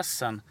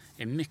processen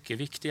är mycket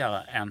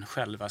viktigare än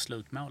själva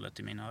slutmålet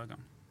i mina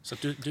ögon. Så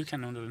att du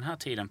kan under den här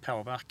tiden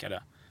påverka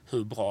det,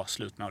 hur bra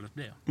slutmålet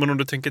blir. Men om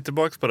du tänker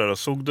tillbaka på det då,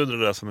 såg du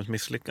det där som ett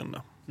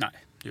misslyckande?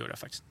 Nej, det gjorde jag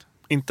faktiskt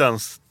inte.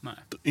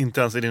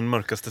 Inte ens i din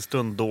mörkaste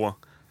stund då?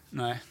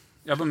 Nej,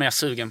 jag var mer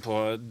sugen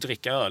på att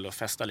dricka öl och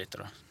festa lite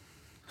då.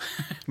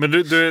 Men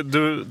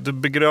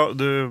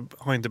du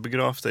har inte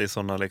begravt dig i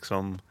sådana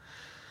liksom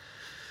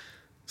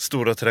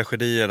stora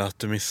tragedier att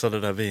du missade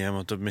det där VM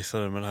och du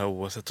missade med det här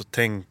OS:et, och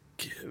tänk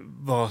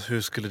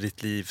hur skulle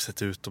ditt liv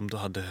sett ut om du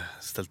hade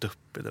ställt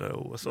upp i det där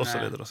OS och så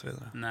vidare och så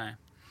vidare.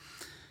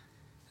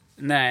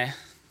 Nej.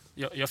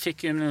 Jag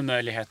fick ju nu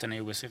möjligheten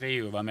i OS i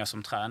Rio att vara med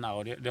som tränare,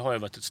 och det har ju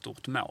varit ett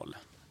stort mål.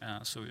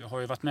 Så jag har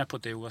ju varit med på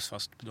ett OS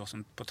fast då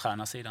som på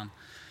tränarsidan.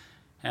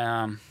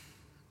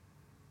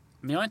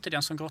 Men jag är inte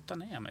den som grottar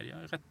ner mig. Jag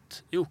är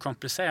rätt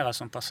okomplicerad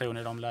som person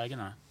i de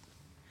lägena.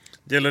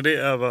 Gäller det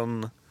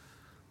även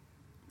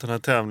den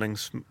här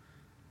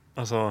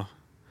alltså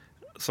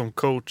som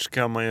coach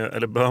kan man ju,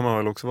 eller bör man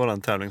väl också vara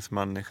en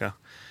tävlingsmänniska.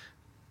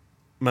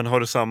 Men har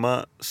du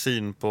samma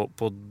syn på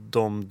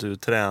de du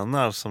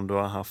tränar som du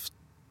har haft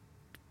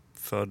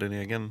för din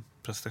egen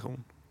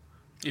prestation?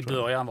 I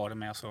början var det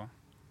mer så.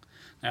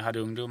 När jag hade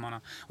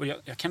ungdomarna. Och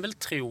jag kan väl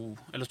tro,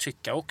 eller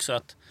tycka också,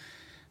 att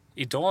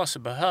idag så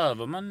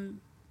behöver man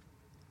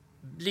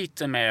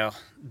lite mer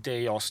det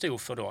jag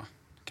stod för då.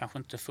 Kanske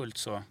inte fullt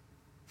så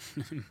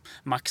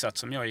maxat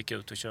som jag gick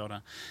ut och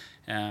körde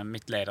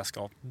mitt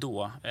ledarskap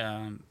då.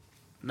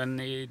 Men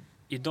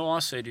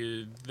idag så är det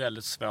ju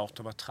väldigt svårt att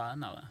vara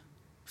tränare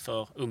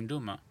för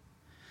ungdomar.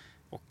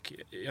 Och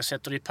jag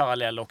sätter det i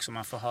parallell också,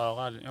 man får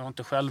höra, jag har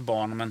inte själv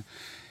barn, men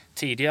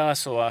tidigare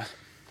så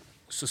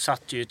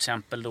satt ju till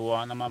exempel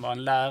då när man var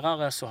en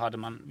lärare så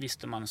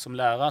visste man som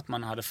lärare att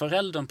man hade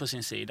föräldern på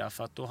sin sida,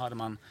 för att då hade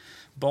man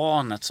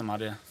barnet som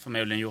hade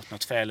förmodligen gjort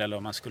något fel eller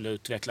man skulle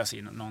utvecklas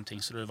i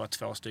någonting, så det var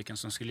 2 stycken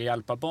som skulle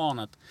hjälpa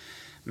barnet.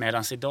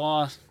 Medan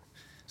idag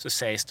så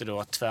sägs det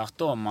då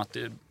tvärtom, att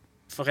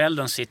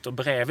föräldern sitter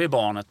bredvid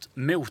barnet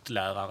mot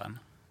läraren.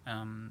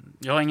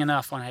 Jag har ingen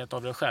erfarenhet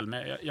av det själv,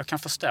 men jag kan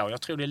förstå.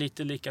 Jag tror det är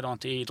lite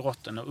likadant i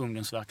idrotten och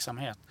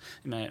ungdomsverksamhet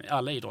med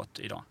alla idrott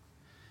idag.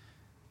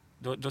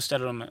 Då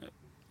ställer de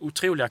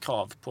otroliga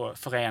krav på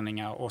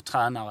föreningar och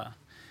tränare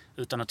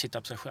utan att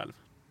titta på sig själv.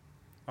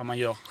 Vad man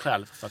gör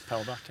själv för att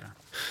påverka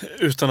det.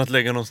 Utan att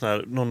lägga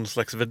någon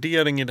slags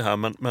värdering i det här,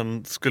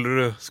 men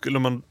skulle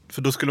man,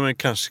 för då skulle man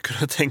kanske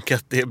kunna tänka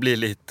att det blir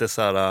lite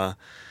så här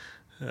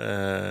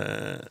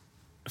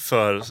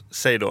för,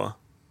 säg då,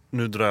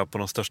 nu drar jag på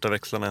de största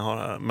växlarna jag har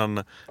här,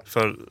 men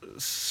för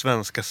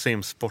svenska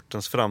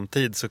simsportens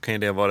framtid så kan ju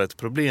det vara ett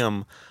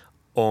problem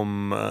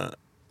om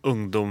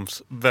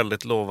ungdoms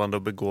väldigt lovande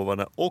och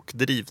begåvade och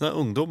drivna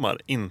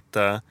ungdomar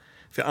inte,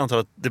 för jag antar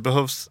att det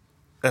behövs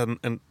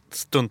en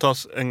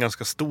stundtals en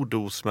ganska stor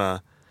dos med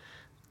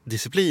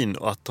disciplin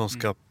och att de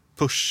ska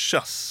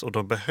pushas, och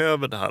de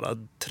behöver det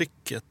här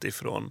trycket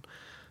ifrån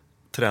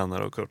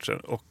tränare och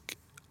coacher, och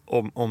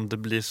om det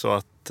blir så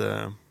att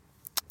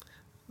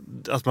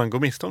man går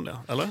miste om det,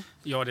 eller?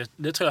 Ja,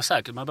 det tror jag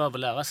säkert. Man behöver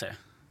lära sig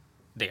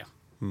det.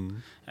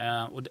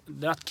 Och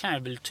det kan jag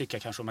väl tycka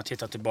kanske, om man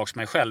tittar tillbaka på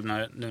mig själv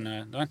det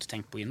har jag inte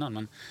tänkt på innan,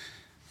 men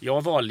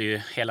jag valde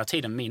ju hela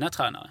tiden mina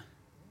tränare.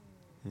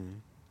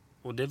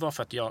 Och det var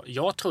för att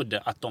jag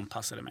trodde att de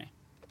passade mig.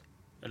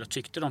 Eller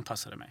tyckte de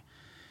passade mig.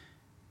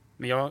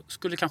 Men jag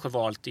skulle kanske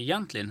valt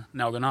egentligen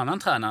någon annan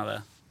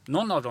tränare.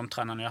 Någon av de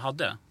tränarna jag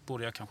hade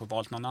borde jag kanske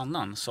valt någon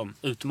annan som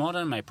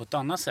utmanade mig på ett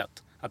annat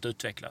sätt att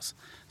utvecklas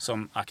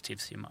som aktiv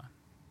simmare.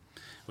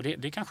 Och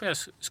det kanske jag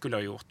skulle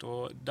ha gjort.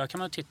 Och där kan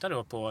man titta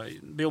då på,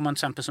 bor man till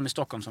exempel som i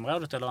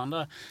Stockholmsområdet eller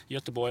andra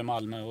Göteborg,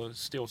 Malmö och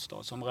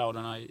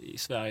storstadsområdena i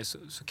Sverige,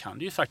 så kan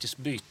du ju faktiskt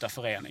byta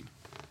förening.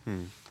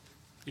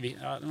 I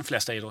de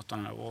flesta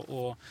idrotterna.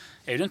 Och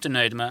är du inte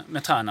nöjd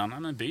med tränarna,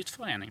 men byt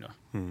förening då.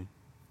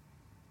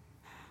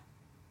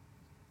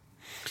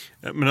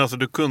 Men alltså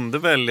du kunde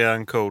välja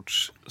en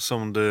coach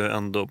som du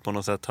ändå på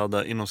något sätt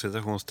hade inom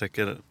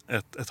citationstecken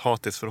ett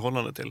hatiskt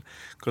förhållande till.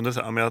 Kunde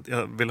säga att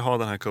jag vill ha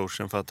den här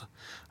coachen för att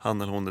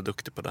han eller hon är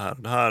duktig på det här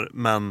och det här,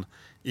 men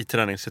i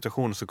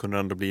träningssituationen så kunde du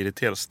ändå bli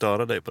irriterad,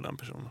 störa dig på den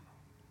personen.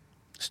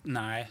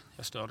 Nej,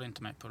 jag störde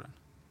inte mig på den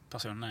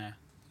personen. Nej,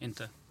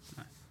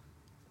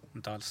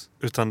 inte alls.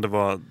 Utan det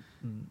var,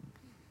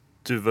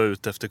 du var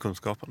ute efter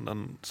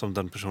kunskapen som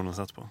den personen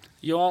satt på.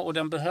 Ja, och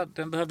den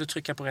behövde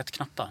trycka på rätt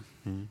knappar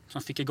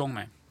som fick igång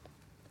mig.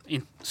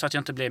 Så att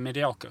jag inte blev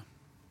medioker.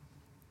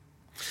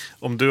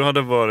 Om du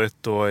hade varit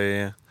då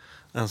i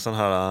en sån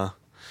här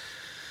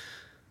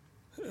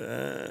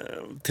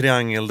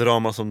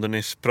triangeldrama som du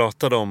nyss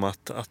pratade om,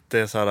 att det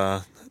är så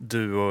här,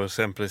 du och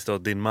exempelvis då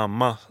din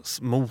mamma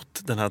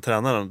mot den här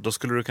tränaren, då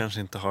skulle du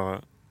kanske inte ha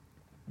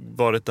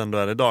varit den du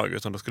är idag,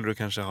 utan då skulle du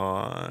kanske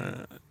ha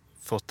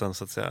fått en,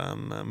 så att säga,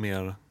 en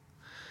mer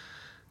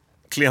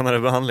klenare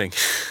behandling.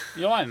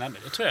 Ja, nej,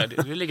 det tror jag.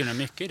 Det ligger nog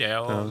mycket i det.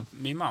 Och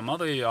min mamma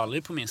var ju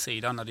aldrig på min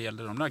sida när det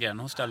gällde de där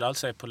grejerna. Hon ställde allt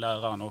sig på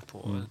läraren och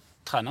på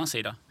tränarens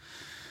sida.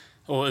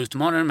 Och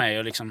utmanade mig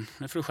och liksom,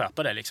 nu får du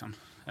skärpa dig liksom.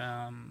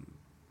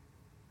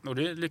 Och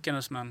det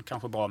lyckades man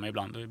kanske bra med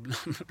ibland. Och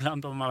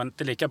ibland var man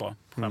inte lika bra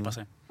på att skärpa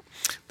sig.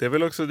 Det är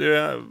väl också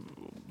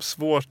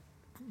svårt,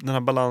 den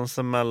här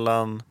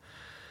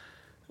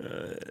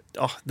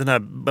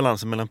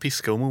balansen mellan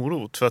piska och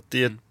morot. För att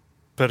i ett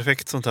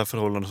perfekt sånt här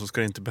förhållande så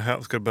ska det inte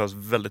behövas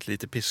väldigt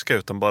lite piska,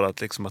 utan bara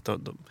att liksom att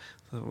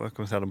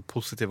den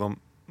positiva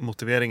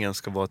motiveringen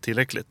ska vara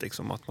tillräckligt,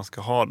 liksom, att man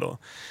ska ha då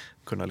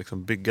kunna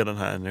liksom bygga den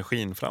här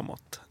energin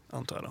framåt,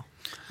 antar jag då.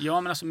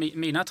 Ja, men alltså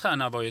mina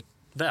tränare var ju ett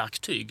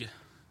verktyg,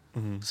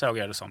 såg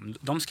jag det som.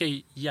 De ska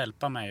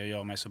hjälpa mig och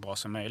göra mig så bra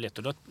som möjligt.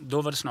 Och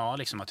då var det snarare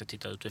liksom att jag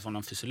tittar utifrån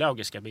de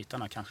fysiologiska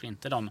bitarna, kanske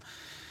inte de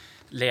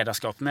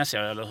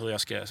ledarskapsmässiga eller hur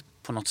jag ska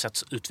på något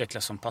sätt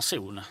utvecklas som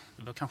person.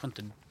 Det var kanske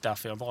inte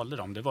därför jag valde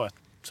dem. Det var att,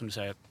 som du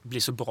säger, att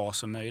bli så bra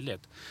som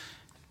möjligt.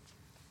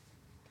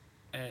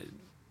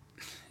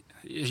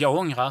 Jag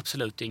ångrar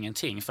absolut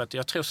ingenting, för att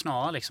jag tror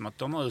snarare liksom att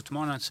de har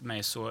utmanat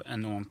mig så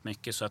enormt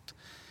mycket så att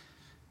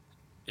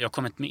jag har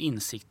kommit med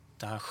insikt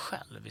där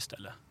själv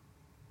istället.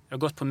 Jag har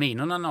gått på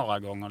minorna några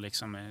gånger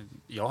liksom.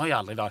 Jag har ju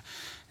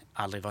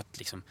aldrig varit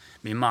liksom,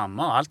 min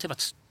mamma har alltid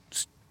varit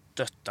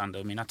stöttande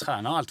och mina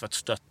tränare har alltid varit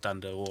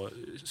stöttande och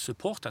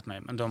supportat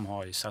mig, men de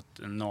har ju satt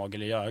en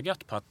nagel i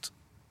ögat på att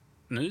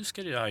nu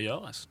ska det här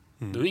göras.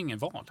 Du har ingen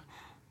val.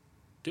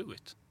 Do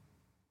it.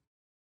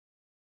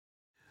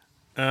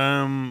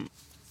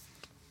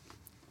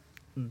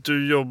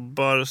 Du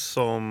jobbar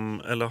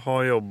som, eller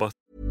har jobbat.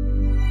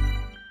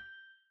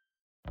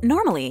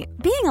 Normally,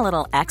 being a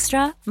little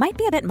extra might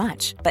be a bit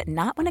much, but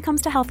not when it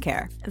comes to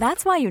healthcare.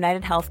 That's why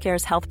United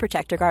Healthcare's Health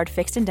Protector Guard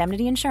fixed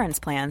indemnity insurance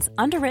plans,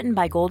 underwritten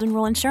by Golden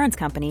Rule Insurance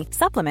Company,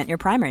 supplement your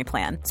primary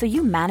plan so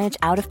you manage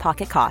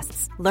out-of-pocket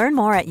costs. Learn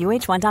more at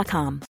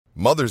uh1.com.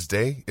 Mother's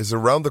Day is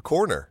around the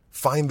corner.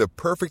 Find the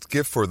perfect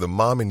gift for the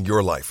mom in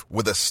your life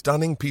with a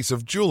stunning piece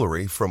of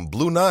jewelry from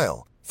Blue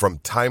Nile. From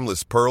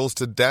timeless pearls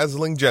to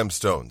dazzling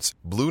gemstones,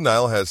 Blue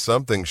Nile has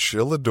something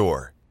she'll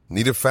adore.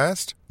 Need it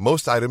fast?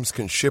 Most items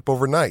can ship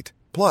overnight.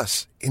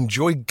 Plus,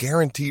 enjoy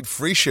guaranteed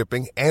free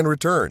shipping and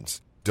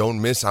returns. Don't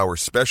miss our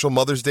special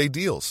Mother's Day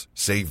deals.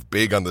 Save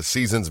big on the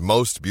season's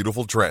most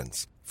beautiful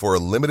trends. For a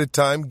limited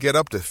time, get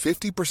up to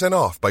 50%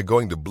 off by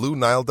going to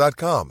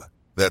BlueNile.com.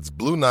 That's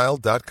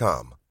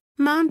BlueNile.com.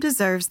 Mom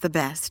deserves the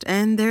best,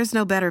 and there's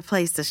no better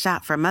place to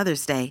shop for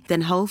Mother's Day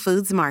than Whole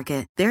Foods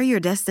Market. They're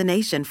your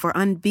destination for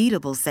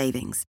unbeatable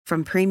savings,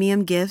 from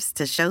premium gifts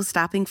to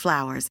show-stopping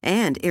flowers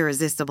and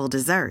irresistible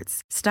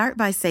desserts. Start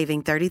by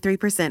saving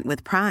 33%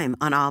 with Prime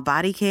on all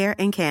body care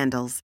and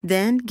candles.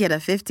 Then get a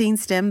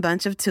 15-stem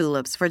bunch of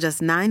tulips for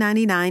just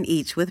 $9.99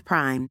 each with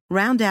Prime.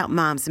 Round out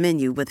Mom's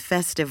menu with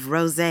festive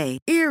rosé,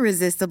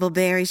 irresistible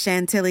berry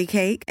chantilly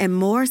cake, and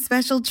more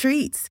special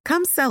treats.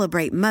 Come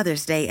celebrate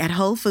Mother's Day at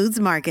Whole Foods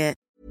Market.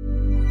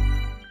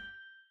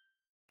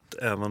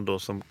 Även då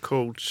som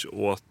coach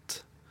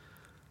åt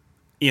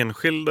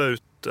enskilda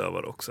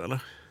utövare också,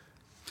 eller?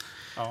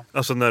 Ja.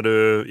 Alltså när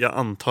jag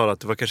antar att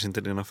det var kanske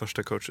inte dina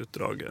första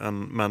coachuppdrag,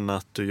 men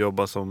att du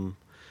jobbar som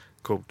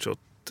coach åt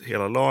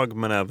hela lag,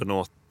 men även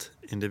åt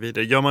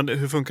individer.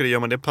 Hur funkar det? Gör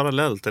man det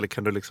parallellt, eller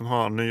kan du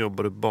liksom nu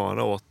jobbar du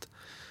bara åt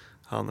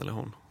han eller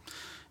hon?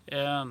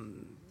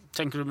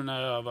 Tänker du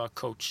när jag var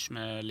coach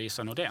med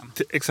Lisa Nordén?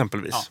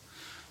 Exempelvis.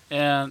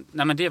 Ja.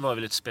 Nej, men det var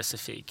väldigt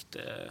specifikt.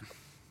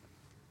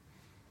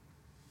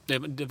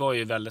 Det var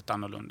ju väldigt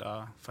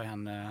annorlunda för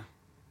henne.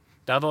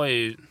 Där var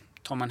ju,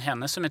 tar man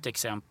henne som ett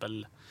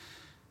exempel,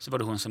 så var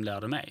det hon som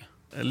lärde mig.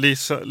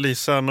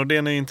 Lisa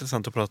Nordén är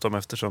intressant att prata om,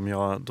 eftersom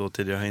jag då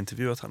tidigare har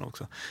intervjuat henne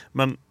också.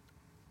 Men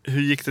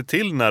hur gick det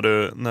till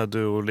när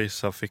du och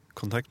Lisa fick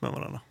kontakt med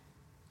varandra?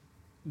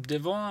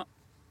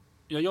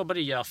 Jag jobbade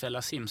i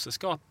Järfälla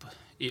simsällskap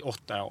i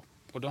 8 år.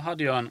 Och då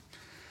hade jag en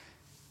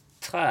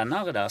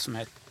tränare där som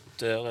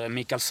heter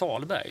Mikael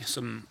Salberg,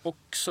 som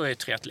också är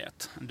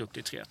triatlet, en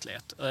duktig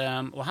triatlet.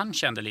 Och han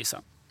kände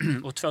Lisa.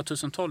 Och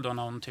 2012 då,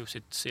 när hon tog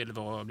sitt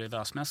silver och blev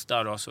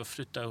världsmästare då, så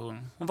flyttade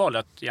hon valde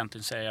att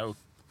egentligen säga upp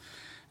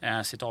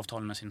sitt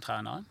avtal med sin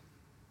tränare.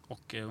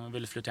 Och hon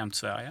ville flytta hem till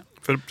Sverige.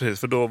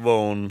 För då var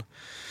hon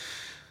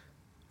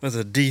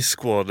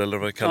D-squad, eller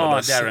vad det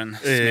kallades. Ja, Darren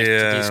Smith,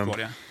 D-squad,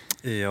 ja.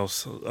 I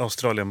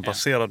Australien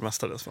baserad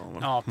mestadels.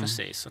 Ja,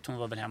 precis. Så hon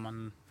var väl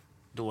hemma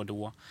då och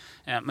då.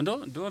 Men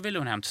då ville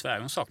hon hem till Sverige.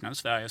 Hon saknade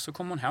Sverige. Så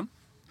kom hon hem.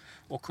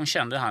 Och hon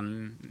kände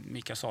han,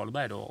 Mikael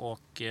Salberg då.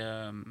 Och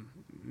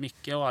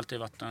Micke har alltid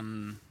varit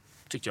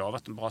tyckte jag har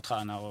varit en bra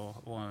tränare.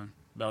 Och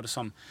både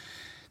som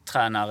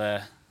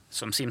tränare,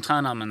 som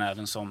simtränare, men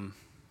även som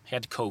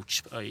head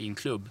coach i en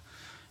klubb.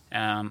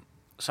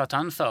 Så att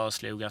han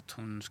föreslog att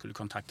hon skulle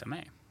kontakta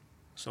mig.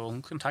 Så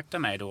hon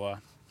kontaktade mig då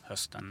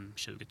hösten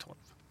 2012.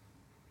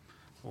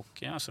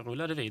 Och så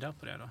rullade vidare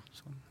på det då.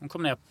 Så hon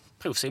kom ner,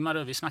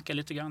 provsimmade, vi snackade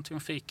lite grann till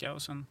en fika,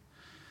 och sen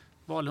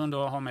valde hon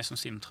då att ha mig som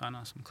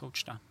simtränare, som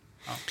coach där.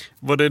 Ja.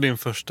 Var det din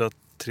första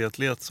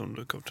triatlet som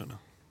du coachade?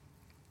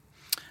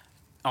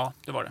 Ja,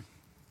 det var det.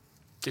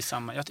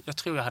 Jag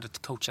tror jag hade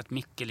coachat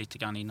Micke lite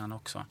grann innan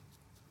också.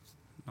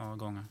 Några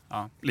gånger.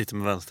 Ja. Lite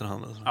med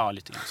vänsterhand alltså. Ja,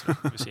 lite grann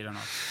så. Vid sidan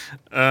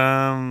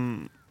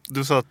av.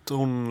 Du sa att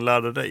hon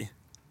lärde dig.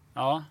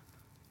 Ja.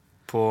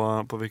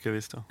 På vilka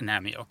vis då?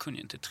 Nej, men jag kunde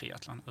ju inte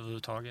triathlon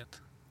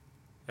överhuvudtaget.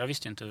 Jag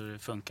visste inte hur det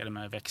funkade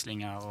med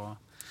växlingar och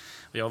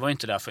jag var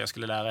inte där för jag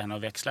skulle lära henne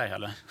att växla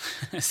heller.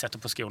 Sätta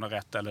på skorna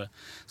rätt eller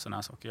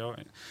sådana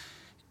saker.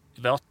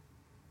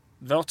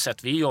 Vårt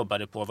sätt vi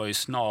jobbade på var ju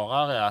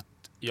snarare att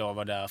jag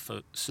var där för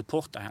att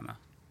supporta henne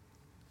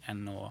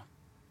än att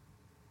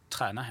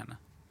träna henne.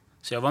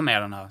 Så jag var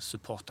med den här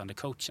supportande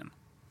coachen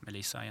med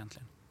Lisa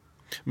egentligen.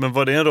 Men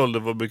var det en roll du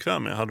var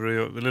bekväm med?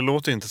 Det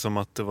låter inte som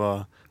att det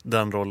var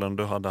den rollen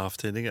du hade haft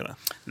tidigare.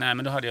 Nej,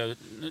 men då hade jag...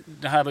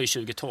 Det här var ju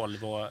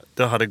 2012 och...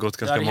 Det hade gått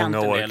ganska många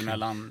år. Det hade hänt en del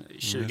mellan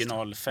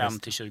 2005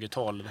 till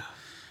 2012.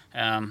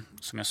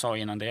 Som jag sa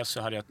innan det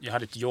så hade jag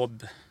hade ett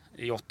jobb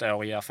i 8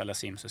 år i Järfälla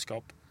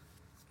simsällskap.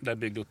 Där jag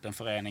byggde upp en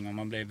förening och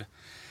man blev...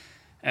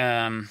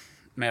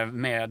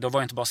 Då var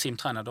jag inte bara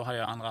simtränare, då hade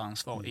jag andra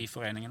ansvar i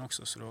föreningen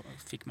också. Så då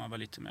fick man vara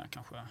lite mer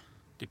kanske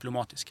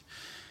diplomatisk.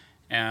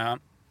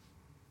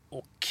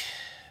 Och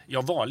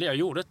jag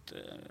gjorde ett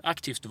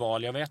aktivt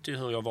val. Jag vet ju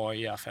hur jag var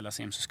i Järfälla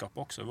simsällskap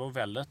också. Jag var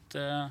väldigt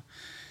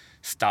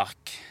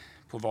stark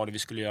på vad vi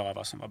skulle göra,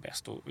 vad som var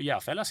bäst. Och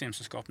Järfälla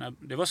simsällskap,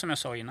 det var som jag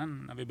sa innan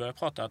när vi började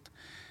prata att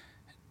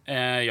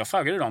jag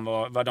frågade dem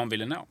vad de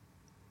ville nå.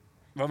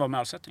 Vad var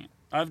målsättningen?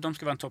 De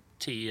ska vara en topp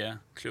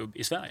 10-klubb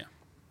i Sverige.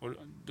 Och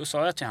då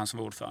sa jag till han som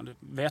var ordförande,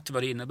 vet du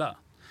vad det innebär?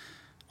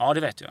 Ja,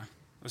 det vet jag.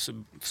 Och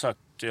så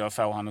försökte jag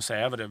få han att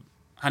säga vad det...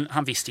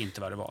 Han visste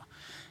inte vad det var.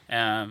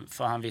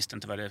 För han visste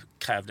inte vad det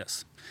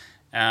krävdes.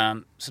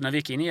 Så när vi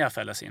gick in i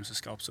Järfälla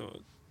simsällskap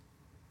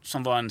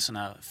som var en sån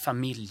här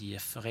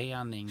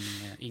familjeförening,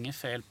 inget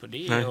fel på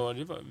det. Nej. Och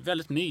det var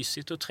väldigt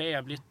mysigt och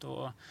trevligt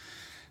och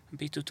en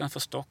bit utanför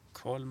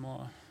Stockholm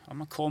och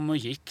man kom och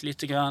gick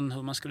lite grann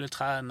hur man skulle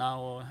träna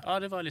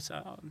och det var lite så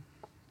här,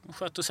 man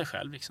skötte sig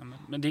själv liksom.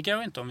 Men det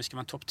går inte om vi ska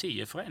vara en topp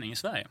 10-förening i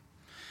Sverige.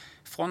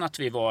 Från att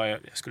vi var,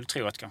 jag skulle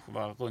tro att det kanske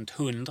var runt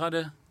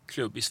 100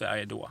 klubb i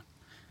Sverige då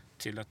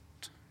till att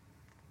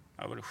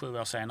var det 7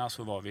 år senare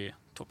så var vi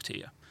topp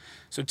 10.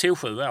 Så det tog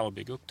 7 år att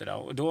bygga upp det där.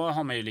 Och då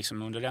har man ju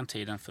liksom under den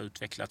tiden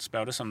utvecklats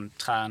både som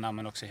tränare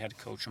men också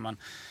headcoach.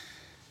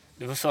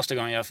 Det var första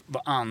gången jag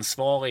var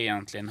ansvarig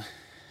egentligen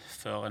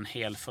för en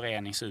hel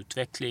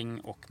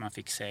föreningsutveckling och man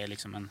fick se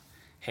liksom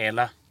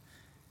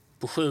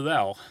på 7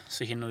 år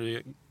så hinner det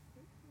ju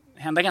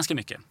hända ganska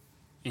mycket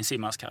i en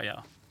simmares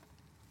karriär.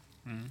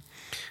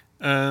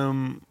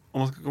 Om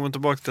man ska komma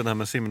tillbaka till det här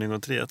med simning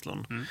och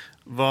triathlon.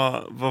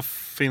 Vad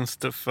finns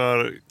det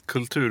för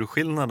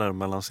kulturskillnader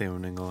mellan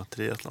simning och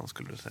triathlon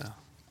skulle du säga?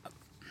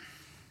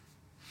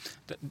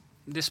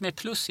 Det som är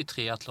plus i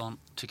triathlon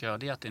tycker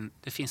jag är att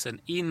det finns en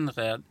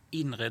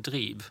inre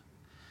driv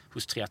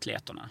hos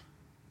triatleterna.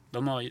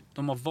 De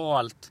har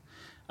valt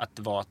att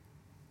vara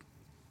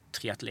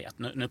triatlet.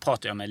 Nu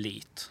pratar jag om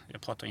elit.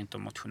 Jag pratar inte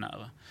om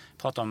motionärer. Jag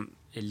pratar om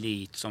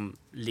elit som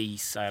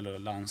Lisa eller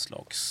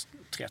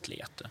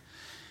landslagstriatleter.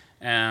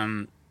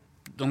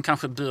 De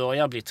kanske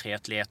börjar bli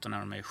triatleter när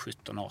de är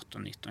 17,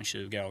 18, 19,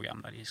 20 år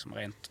gamla. Det är liksom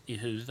rent i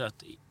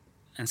huvudet.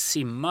 En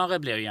simmare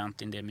blir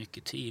egentligen det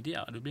mycket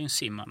tidigare. Du blir en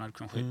simmare när du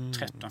kanske är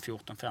 13,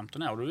 14,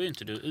 15 år. Då är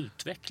inte du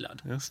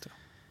utvecklad. Just det.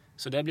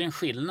 Så det blir en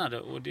skillnad.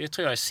 Och det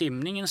tror jag är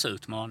simningens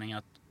utmaning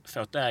att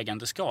få ett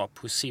ägandeskap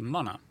hos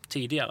simmarna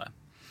tidigare.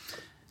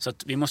 Så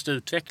att vi måste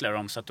utveckla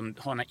dem så att de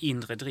har den här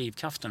inre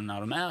drivkraften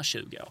när de är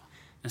 20 år.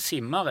 En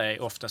simmare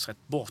är oftast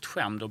rätt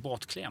bortskämd och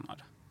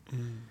bortklemad.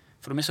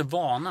 För de är så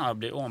vana att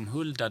bli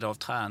omhuldade av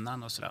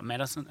tränaren och sådär.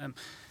 Medan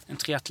en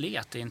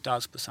triatlet är inte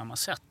alls på samma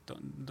sätt.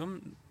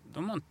 De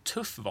har en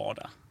tuff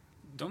vardag.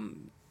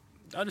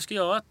 Du ska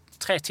göra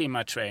 3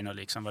 timmar trainer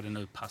liksom, vad det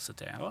nu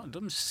passet är. Ja,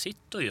 de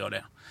sitter och gör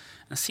det.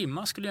 En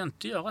simmare skulle ju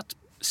inte göra ett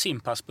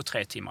simpass på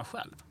 3 timmar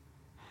själv.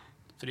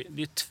 För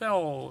det är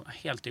 2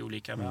 helt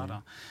olika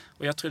världar.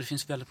 Och jag tror det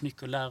finns väldigt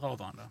mycket att lära av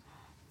varandra.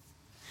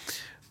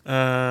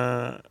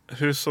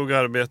 Hur såg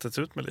arbetet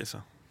ut med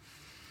Lisa?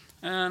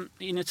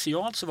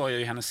 Initialt så var jag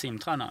ju hennes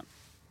simtränare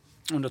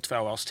under 2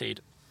 års tid.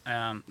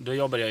 Då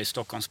jobbade jag i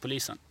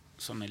Stockholmspolisen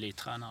som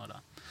elittränare där.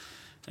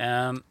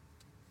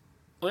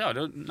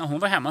 När hon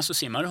var hemma så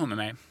simmade hon med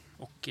mig.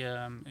 Och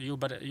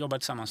jobbade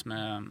tillsammans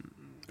med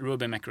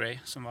Ruby McRae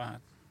som var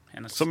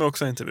hennes... Som jag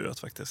också har intervjuat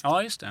faktiskt.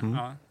 Ja, just det.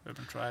 Ja,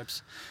 Urban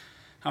Tribes.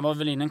 Han var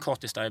väl inne en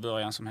kortis där i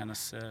början som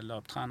hennes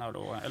löptränare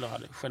då, eller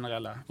hade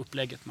generella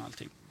upplägget med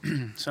allting.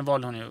 Sen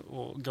valde hon ju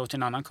att gå till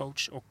en annan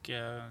coach och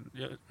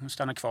hon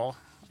stannade kvar.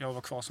 Jag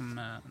var kvar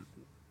som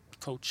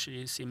coach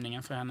i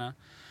simningen för henne.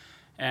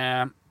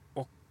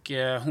 Och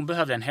hon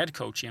behövde en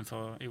headcoach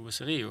inför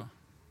OS i Rio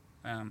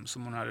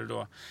som hon hade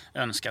då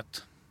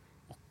önskat.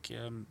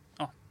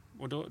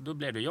 Och då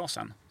blev det jag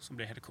sen som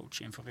blev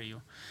headcoach inför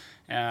Rio.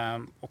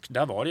 Och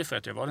där var det för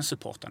att jag var den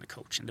supportande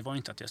coachen. Det var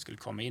inte att jag skulle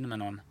komma in med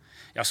någon...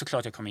 Ja,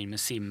 såklart jag kom in med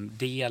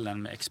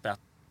simdelen, med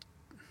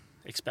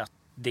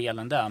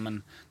expertdelen där.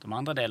 Men de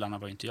andra delarna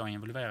var inte jag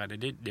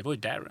involverad i. Det var ju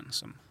Darren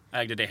som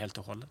ägde det helt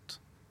och hållet.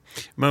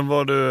 Men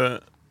var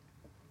du...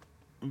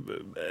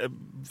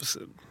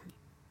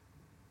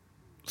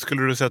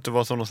 Skulle du säga att du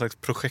var som någon slags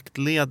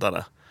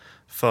projektledare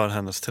för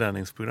hennes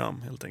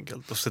träningsprogram helt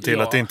enkelt? Och se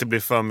till att det inte blir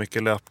för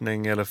mycket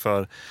löpning eller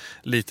för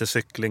lite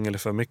cykling eller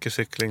för mycket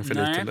cykling?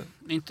 Nej,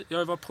 inte,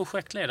 jag var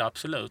projektledare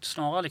absolut.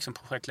 Snarare liksom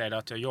projektledare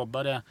att jag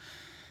jobbade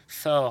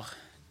för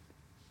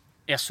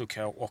SOK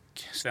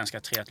och Svenska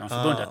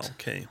Triathlonförbundet.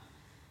 Okej.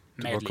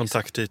 Det var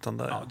kontaktytan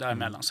där. Ja,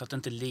 däremellan. Så att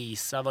inte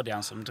Lisa var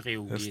den som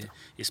drog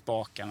i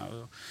spakarna.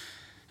 Och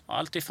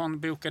allt ifrån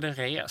bokade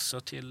resor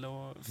till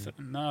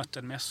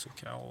möten med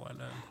SOK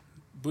eller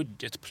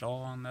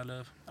budgetplan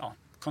eller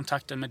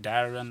kontakten med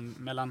Darren,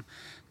 mellan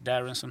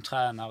Darren som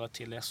tränare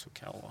till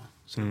SOK.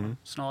 Så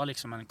snarare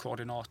liksom en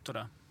koordinator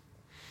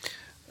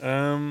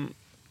där.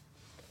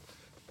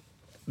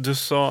 Du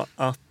sa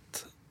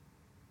att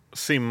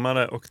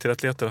simmare och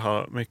triatleter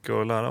har mycket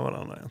att lära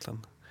varandra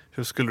egentligen.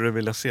 Hur skulle du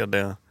vilja se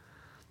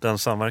den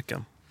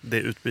samverkan, det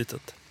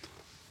utbytet?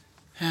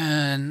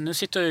 Nu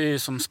sitter jag ju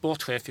som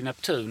sportchef i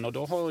Neptun och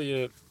då har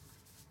ju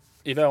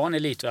i våran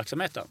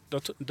elitverksamhet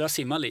där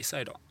simmar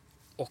Lisa idag.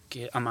 Och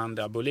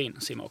Amanda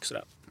Bolin simmar också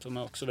där, som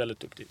är också väldigt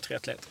duktig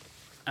triatlet.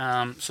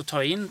 Så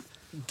ta in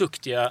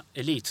duktiga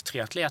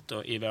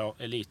elittriatleter i vår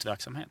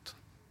elitverksamhet.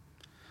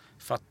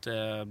 För att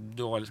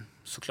då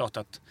såklart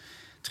att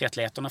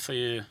triatleterna får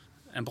ju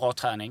en bra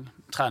träning,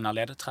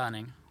 tränarledd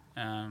träning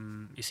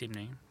i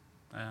simning.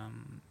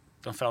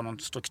 De får någon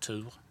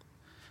struktur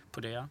på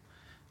det.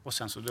 Och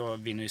sen så då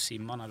vinner ju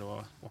simmarna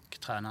då och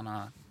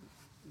tränarna,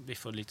 vi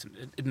får lite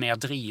ett mer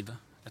driv,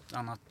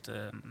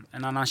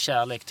 en annan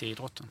kärlek till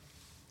idrotten.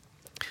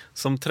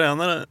 Som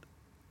tränare,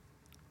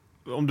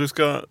 om du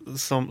ska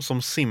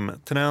som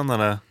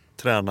simtränare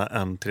träna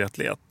en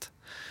triatlet.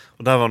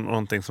 Och det här var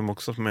någonting som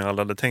också jag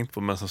aldrig hade tänkt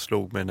på men som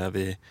slog mig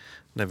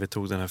när vi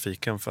tog den här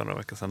fikan för några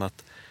veckor sedan.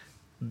 Att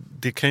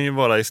det kan ju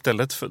vara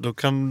istället för, då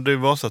kan det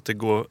vara så att det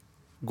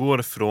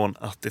går från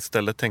att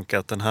istället tänka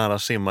att den här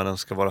simmaren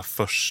ska vara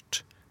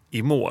först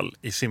i mål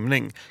i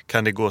simning,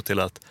 kan det gå till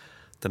att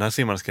den här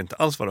simmaren ska inte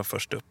alls vara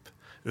först upp,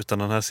 utan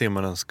den här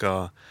simmaren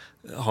ska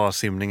ha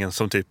simningen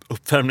som typ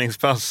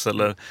uppvärmningspass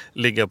eller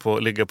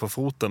ligga på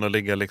foten och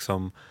ligga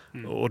liksom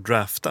och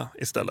drafta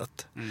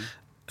istället.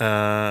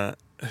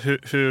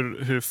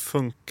 Hur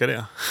funkar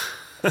det?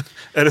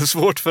 Är det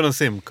svårt för en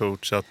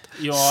simcoach att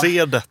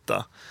se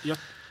detta?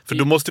 För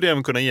då måste du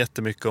även kunna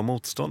jättemycket om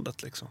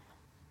motståndet liksom.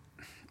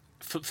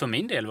 För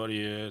min del var det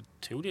ju,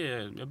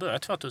 jag började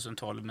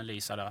 2012 med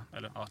Lisa där,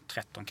 eller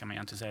 13 kan man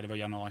egentligen säga, det var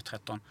januari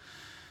 13.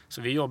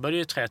 Så vi jobbade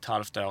ju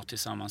 3,5 år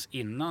tillsammans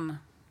innan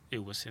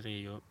OS i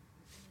Rio.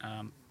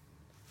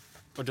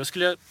 Och då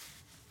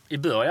i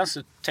början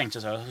så tänkte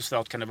jag så här, hur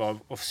svårt kan det vara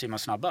att simma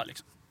snabbare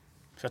liksom?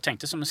 För jag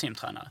tänkte som en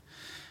simtränare.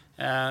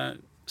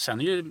 Sen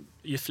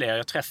ju fler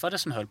jag träffade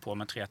som höll på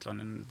med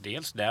triathlon,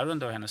 dels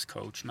Darren och hennes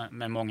coach,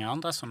 med många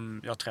andra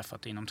som jag har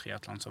träffat inom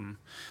triathlon som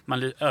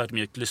man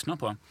ödmjukt lyssnar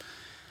på.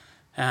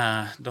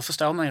 Då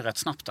förstår man ju rätt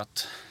snabbt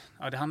att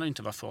det handlar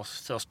inte om att vara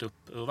först upp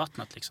ur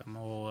vattnet liksom.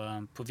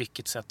 Och på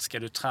vilket sätt ska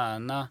du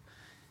träna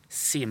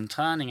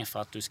simträningen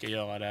för att du ska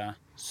göra det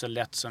så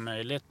lätt som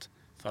möjligt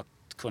för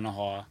att kunna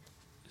ha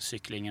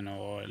cyklingen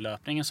och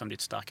löpningen som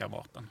ditt starka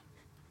vapen.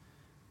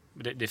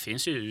 Det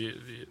finns ju,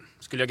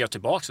 skulle jag gå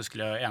tillbaka så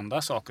skulle jag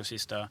ändra saker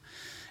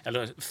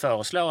eller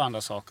föreslå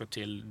andra saker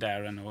till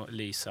Darren och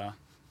Lisa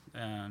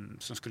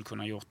som skulle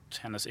kunna gjort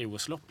hennes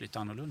OS-lopp lite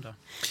annorlunda.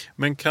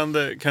 Men kan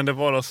det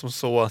vara som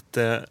så att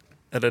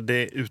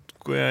det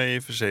utgår jag i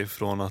och för sig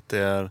från att det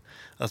är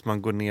att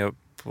man går ner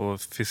på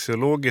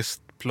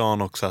fysiologiskt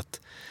plan också,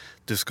 att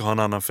du ska ha en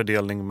annan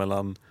fördelning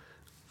mellan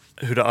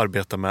hur du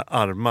arbetar med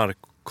armar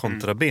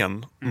kontra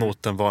ben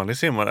mot en vanlig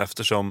simmare,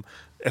 eftersom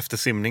efter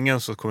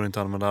simningen så kommer du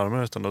inte använda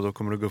armar utan då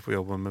kommer du gå upp och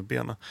jobba med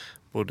benen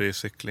både i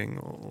cykling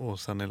och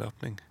sen i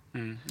löpning.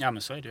 Ja,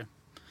 men så är det ju.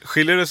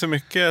 Skiljer det så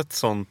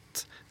mycket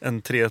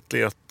en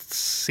triatlet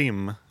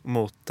sim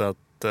mot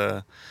att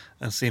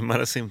en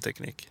simmare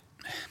simteknik?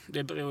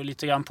 Det beror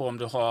lite grann på om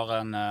du har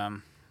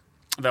en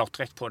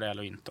våtdräkt på det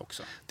eller inte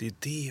också. Det är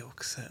det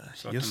också.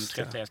 Så just att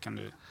en triatlet kan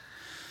du...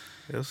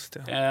 Just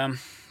det.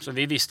 Så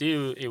vi visste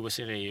ju i OS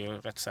i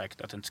Rio rätt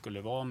säkert att det inte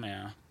skulle vara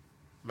med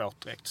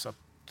våtdräkt, så att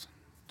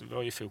det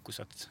var ju fokus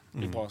att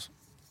bli bra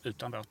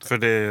utan våtdräkt. För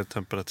det är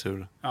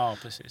temperatur. Ja,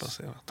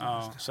 precis.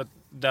 Ja, så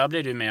där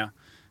blir det ju mer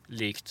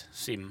likt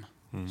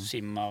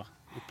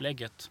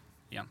simmarupplägget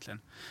egentligen.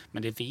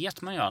 Men det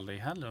vet man ju aldrig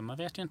heller. Man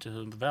vet ju inte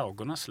hur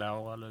vågorna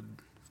slår eller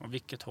om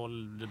vilket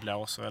håll det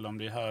blåser eller om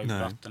det är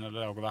högvatten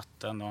eller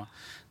lågvatten. Och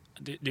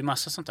det är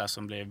massa sånt där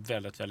som blir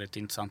väldigt, väldigt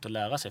intressant att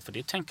lära sig. För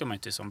det tänker man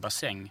inte som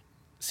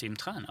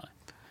bassäng-simtränare.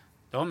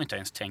 Då har man inte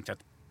ens tänkt att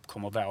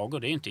komma vågor.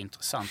 Det är ju inte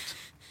intressant.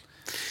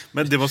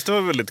 Men det måste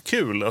vara väldigt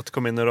kul att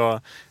komma in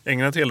och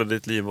ägna hela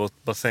ditt liv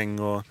åt bassäng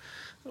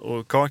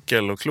och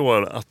kakel och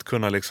klor. Att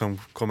kunna liksom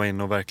komma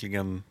in och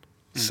verkligen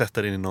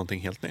sätta in i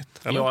någonting helt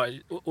nytt. Eller? Ja,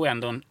 och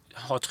ändå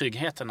ha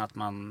tryggheten att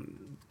man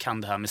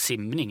kan det här med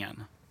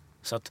simningen.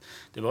 Så att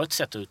det var ett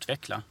sätt att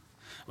utveckla.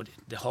 Och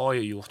det har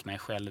ju gjort mig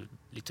själv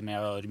lite mer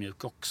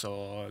ödmjuk också.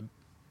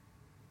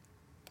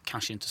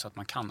 kanske inte så att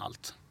man kan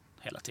allt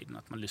hela tiden,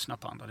 att man lyssnar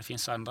på andra. Det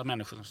finns andra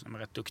människor som är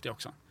rätt duktiga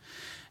också.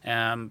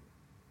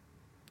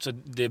 Så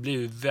det blir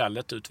ju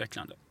väldigt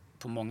utvecklande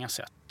på många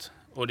sätt.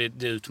 Och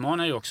det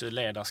utmanar ju också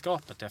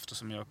ledarskapet,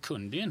 eftersom jag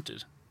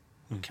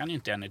kan ju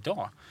inte än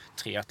idag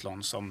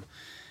triathlon som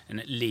en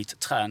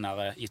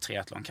elittränare i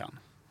triathlon kan.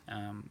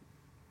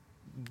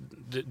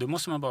 Då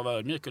måste man bara vara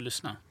ödmjuk och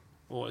lyssna.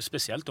 Och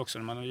speciellt också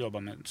när man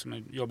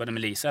jobbade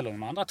med Lisa eller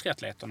de andra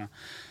triatleterna.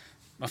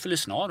 Man får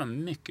lyssna av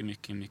dem mycket,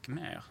 mycket, mycket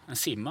mer. En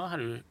simmare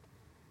hade du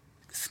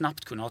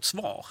snabbt kunnat ha ett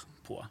svar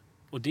på.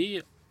 Och det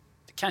är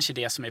kanske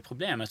det som är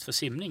problemet för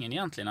simningen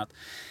egentligen. Att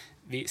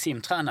vi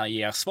simtränare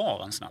ger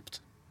svaren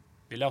snabbt.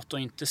 Vi låter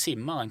inte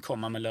simmaren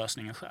komma med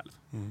lösningen själv.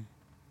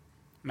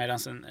 Medan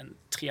en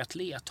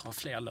triatlet har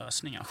fler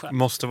lösningar själv.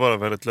 Måste vara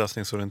väldigt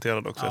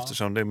lösningsorienterad också,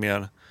 eftersom det är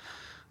mer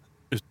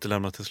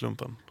utelämnat till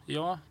slumpen.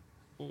 Ja,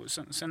 och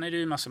sen är det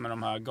ju massor med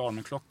de här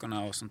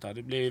Garmin-klockorna och sånt där.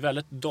 Det blir ju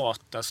väldigt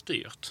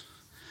datastyrt.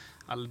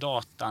 All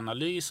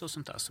dataanalys och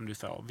sånt där som du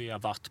får via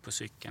watt på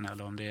cykeln,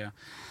 eller om det är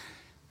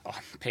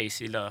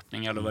pace i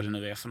löpning eller vad det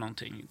nu är för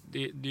någonting.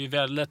 Det är ju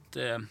väldigt...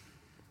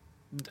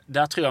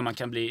 där tror jag man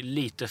kan bli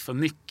lite för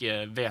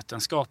mycket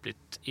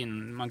vetenskapligt.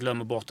 Man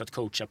glömmer bort att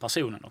coacha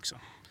personen också.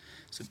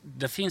 Så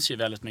det finns ju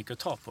väldigt mycket att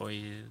ta på.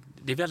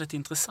 Det är väldigt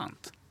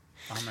intressant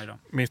att ha med dem.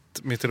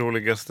 Mitt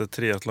roligaste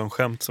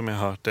triathlonskämt som jag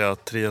har hört är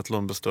att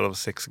triathlon består av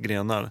 6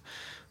 grenar.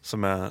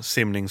 Som är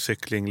simning,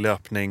 cykling,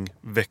 löpning,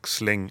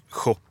 växling,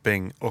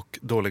 shopping och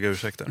dåliga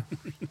ursäkter.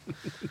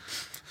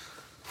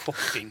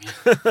 Shopping.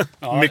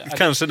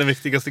 Kanske den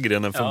viktigaste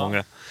grenen för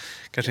många.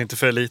 Kanske inte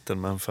för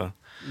eliten, men för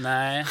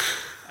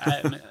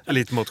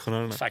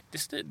elitmotionärerna.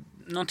 Faktiskt,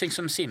 någonting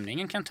som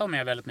simningen kan ta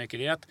med väldigt mycket,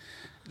 det är att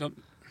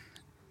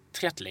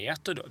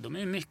triatleter de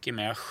är mycket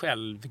mer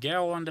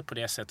självgående på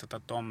det sättet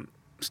att de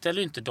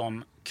ställer inte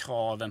de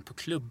kraven på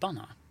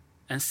klubbarna.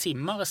 En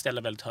simmare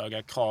ställer väldigt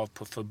höga krav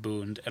på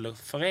förbund eller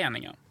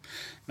föreningar.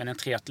 Men en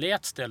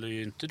triatlet ställer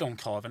ju inte de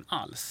kraven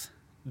alls.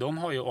 De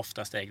har ju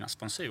oftast egna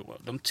sponsorer.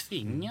 De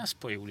tvingas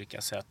på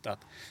olika sätt att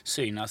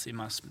synas i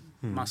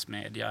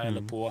massmedia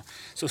eller på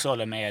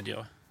sociala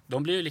medier.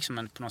 De blir ju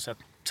liksom på något sätt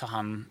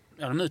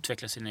de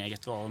utvecklar sin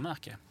eget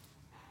varumärke.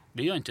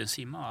 Det gör inte en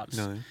simmare alls.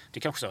 Nej. Det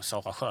kanske är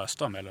Sara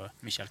Sjöström eller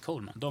Michelle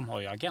Coleman. De har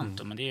ju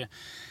agenter, men det är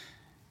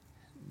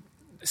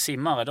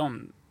simmare,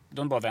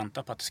 de bara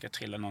väntar på att det ska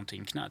trilla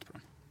någonting i knät på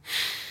dem.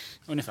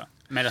 Ungefär.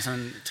 Medan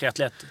en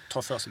triatlet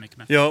tar för sig mycket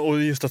mer. Ja,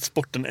 och just att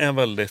sporten är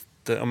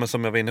väldigt,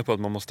 som jag var inne på, att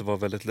man måste vara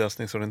väldigt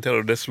lösningsorienterad.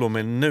 Och det slår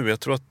mig nu. Jag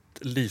tror att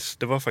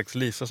det var faktiskt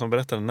Lisa som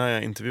berättade, när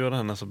jag intervjuade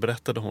henne så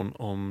berättade hon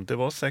om, det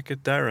var säkert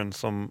Darren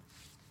som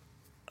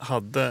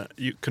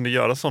kunde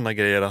göra sådana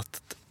grejer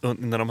att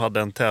när de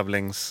hade en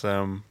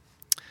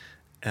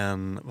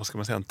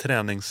en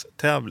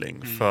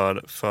träningstävling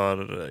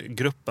för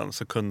gruppen,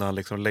 så kunde han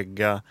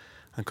liksom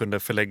han kunde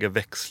förlägga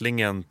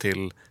växlingen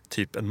till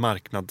typ en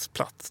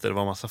marknadsplats där det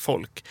var massa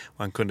folk. Och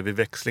han kunde vid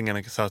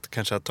växlingen så att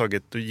kanske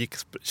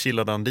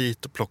kilade han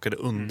dit och plockade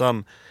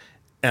undan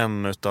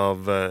en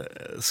av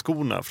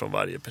skorna från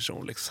varje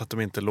person. Liksom, så att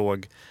de inte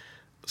låg,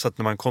 så att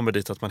när man kommer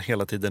dit att man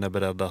hela tiden är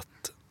beredd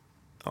att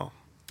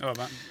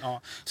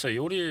så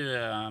gjorde ju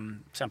till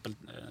exempel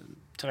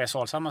Therese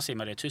Alshammar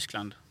simmade i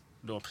Tyskland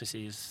då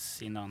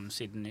precis innan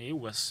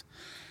Sydney-OS.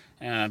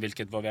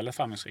 Vilket var väldigt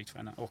framgångsrikt för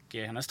henne. Och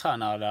hennes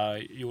tränare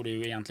gjorde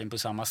ju egentligen på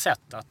samma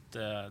sätt. Att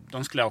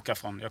de skulle åka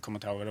från, jag kommer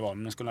inte ihåg vad det var,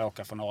 men de skulle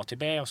åka från A till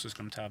B och så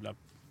skulle de tävla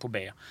på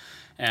B.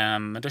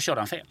 Men då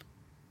körde han fel.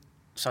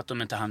 Så att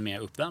de inte hann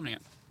med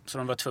uppvärmningen. Så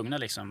de var tvungna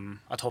liksom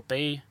att hoppa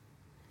i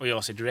och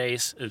göra sitt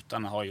race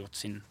utan att ha gjort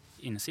sin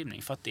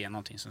insimning. För att det är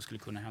någonting som skulle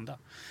kunna hända.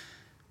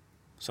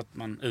 Så att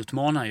man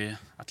utmanar ju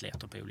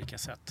atleter på olika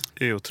sätt.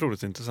 Det är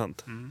otroligt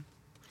intressant.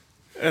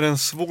 Är det en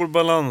svår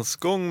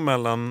balansgång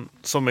mellan,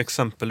 som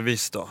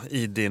exempelvis då,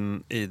 i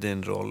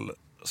din roll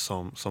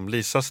som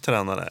Lisas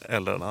tränare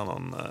eller en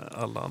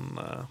annan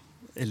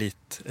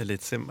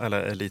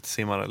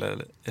elitsimmare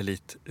eller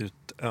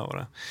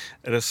elitutövare?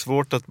 Är det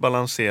svårt att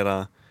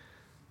balansera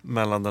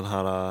mellan den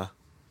här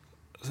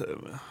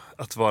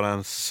att vara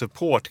en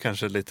support,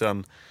 kanske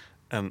lite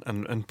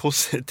en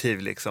positiv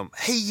liksom,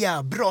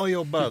 heja, bra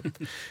jobbat,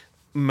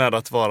 med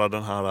att vara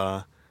den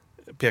här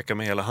peka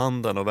med hela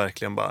handen och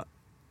verkligen bara,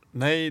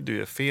 nej,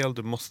 du är fel,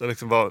 du måste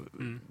liksom vara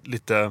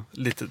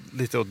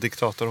lite åt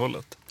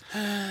diktatorhållet.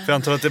 För jag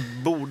antar att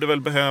det borde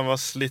väl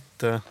behövas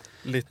lite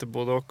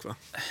både och, va?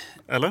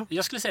 Eller?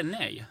 Jag skulle säga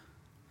nej.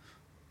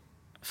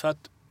 För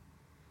att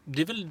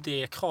det är väl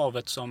det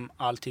kravet som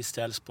alltid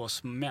ställs på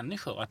oss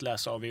människor, att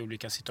läsa av i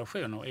olika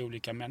situationer och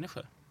olika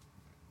människor.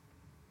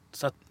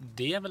 Så att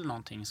det är väl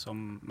någonting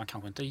som man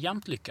kanske inte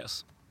jämt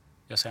lyckas.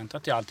 Jag säger inte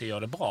att jag alltid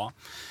gör det bra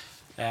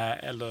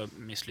eller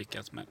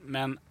misslyckas,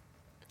 men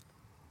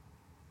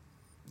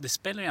det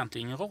spelar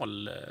egentligen ingen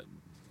roll.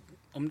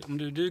 Om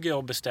du går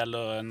och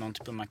beställer någon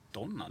typ av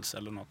McDonalds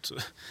eller något,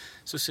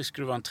 så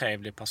ska du vara en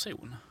trevlig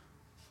person.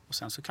 Och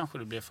sen så kanske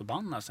du blir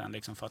förbannad sen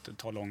liksom, för att det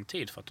tar lång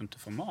tid för att du inte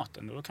får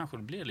maten. Och då kanske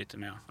det blir lite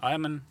mer,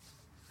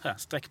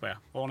 sträck på er,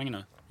 ordning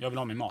nu, jag vill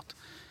ha min mat.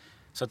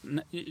 Så att,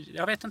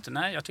 jag vet inte,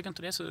 nej, jag tycker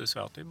inte det är så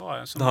svårt. Det är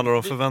bara det handlar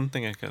om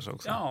förväntningar kanske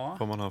också. Ja,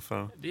 vad man har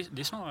för... det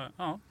är snarare,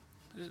 ja.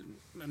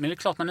 Men det är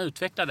klart man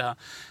utvecklar det här.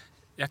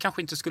 Jag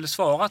kanske inte skulle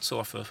svarat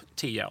så för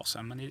 10 år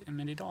sedan,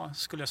 men idag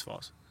skulle jag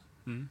svara så.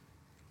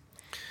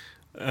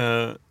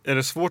 Är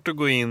det svårt att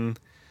gå in,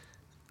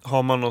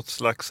 har man något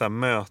slags här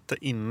möte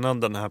innan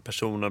den här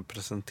personen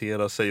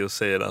presenterar sig och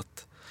säger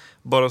att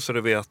bara så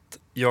du vet,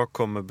 jag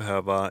kommer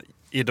behöva,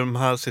 i de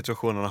här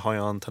situationerna har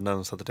jag en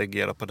tendens att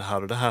reagera på det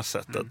här och det här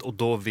sättet och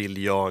då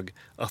vill jag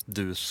att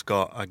du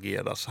ska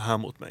agera så här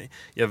mot mig.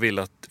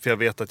 För jag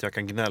vet att jag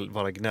kan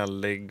vara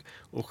gnällig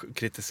och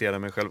kritisera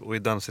mig själv och i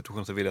den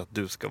situationen så vill jag att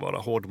du ska vara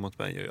hård mot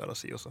mig och göra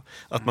så och så.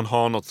 Att man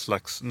har något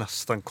slags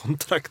nästan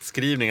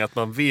kontraktskrivning, att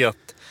man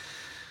vet.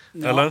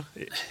 Ja, eller?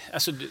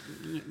 Alltså,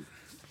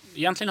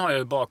 egentligen har jag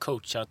ju bara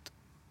coachat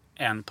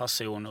en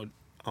person. Och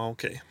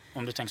okay.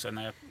 Om du tänker så,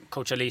 när jag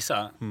coachade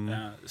Lisa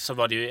så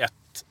var det ju ett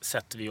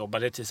sätt vi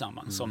jobbade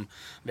tillsammans som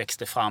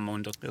växte fram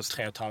under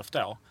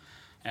 3,5 år.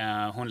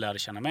 Hon lärde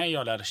känna mig,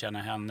 jag lärde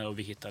känna henne och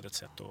vi hittade ett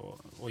sätt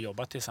att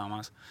jobba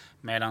tillsammans.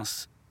 Medan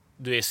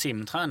du är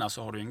simtränare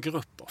så har du en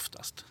grupp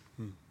oftast.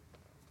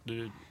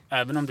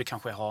 Även om du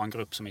kanske har en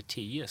grupp som är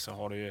 10 så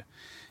har du ju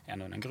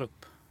ändå en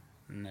grupp.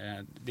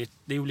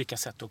 Det är olika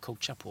sätt att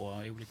coacha på.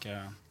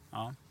 Olika,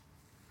 ja.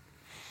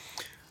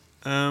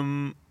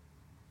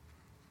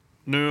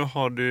 Nu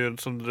har du,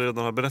 som du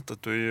redan har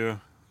berättat, du är ju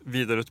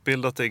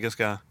vidareutbildat dig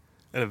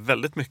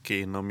väldigt mycket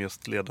inom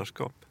just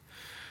ledarskap.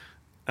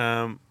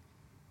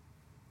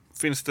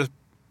 Finns det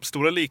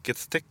stora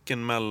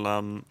likhetstecken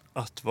mellan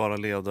att vara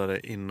ledare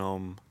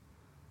inom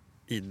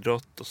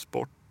idrott och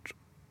sport,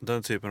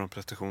 den typen av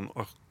prestation,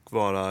 och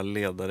vara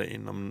ledare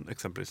inom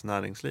exempelvis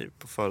näringsliv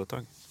på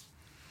företag?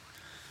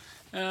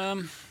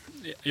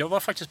 Jag var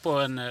faktiskt på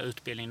en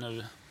utbildning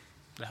nu,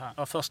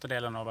 första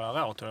delen av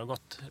året. Jag har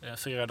gått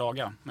 4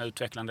 dagar med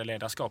utvecklande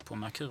ledarskap på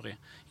Mercury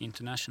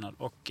International.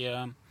 Och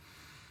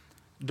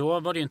då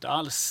var det ju inte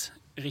alls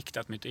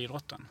riktat mot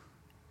idrotten.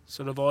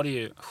 Så då var det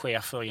ju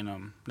chefer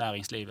inom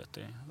näringslivet,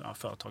 i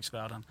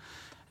företagsvärlden.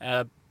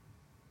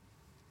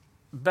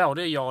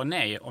 Både ja och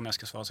nej, om jag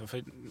ska svara så.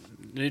 För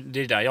det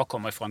är där jag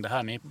kommer ifrån, det här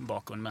är min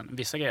bakgrund. Men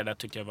vissa grejer där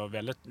tyckte jag var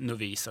väldigt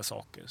novisa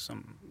saker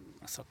som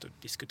jag satt och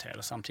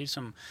diskuterade. Samtidigt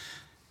som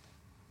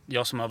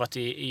jag som har varit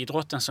i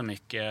idrotten så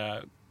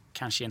mycket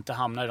kanske inte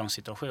hamnar i de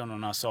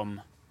situationerna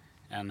som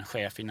en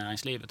chef i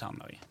näringslivet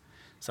hamnar i.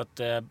 Så att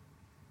det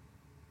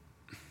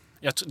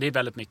är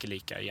väldigt mycket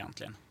lika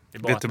egentligen.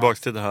 Det är tillbaka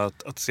till det här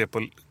att se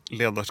på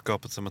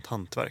ledarskapet som ett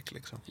hantverk.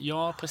 Liksom.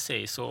 Ja,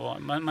 precis.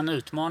 Och man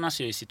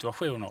utmanas ju i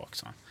situationer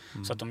också.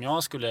 Så att om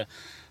jag skulle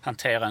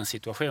hantera en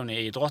situation i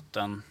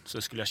idrotten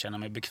så skulle jag känna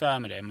mig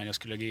bekväm med det. Men jag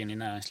skulle gå in i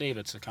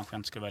näringslivet så kanske jag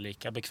inte skulle vara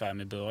lika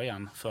bekväm i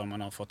början för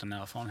man har fått en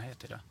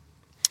erfarenhet i det.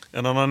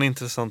 En annan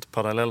intressant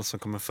parallell som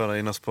kommer föra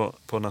in oss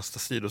på nästa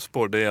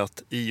sidospår, det är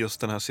att i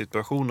just den här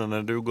situationen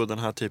när du går den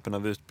här typen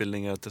av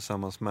utbildningar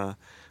tillsammans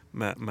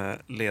med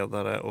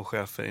ledare och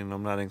chefer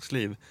inom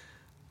näringsliv,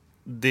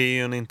 det är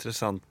ju en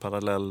intressant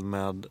parallell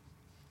med,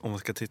 om man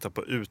ska titta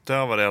på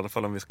utövare, i alla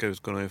fall om vi ska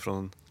utgå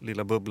ifrån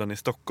lilla bubblan i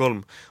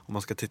Stockholm, om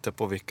man ska titta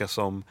på vilka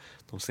som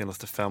de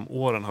senaste 5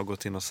 åren har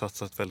gått in och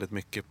satsat väldigt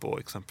mycket på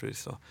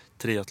exempelvis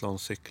triathlon,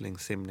 cykling,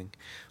 simning,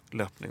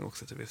 löpning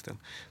också till viss del.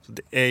 Så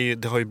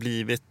det har ju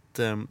blivit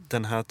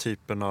den här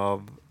typen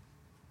av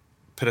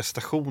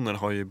prestationer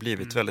har ju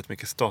blivit väldigt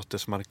mycket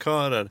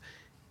statusmarkörer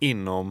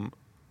inom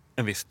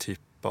en viss typ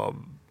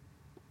av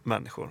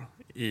människor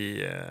i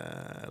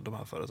de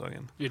här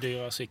företagen. Ju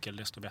dyrare cykel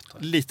desto bättre.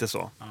 Lite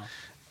så. Ja.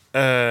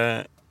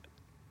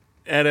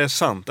 Är det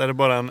sant? Är det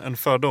bara en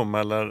fördom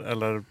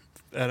eller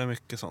är det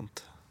mycket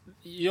sånt?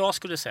 Jag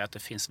skulle säga att det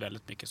finns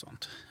väldigt mycket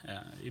sånt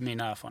i min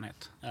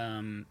erfarenhet.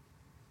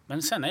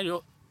 Men sen är det ju,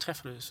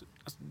 träffar du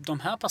de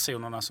här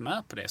personerna som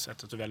är på det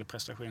sättet och väldigt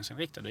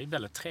prestationsinriktade, är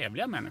väldigt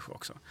trevliga människor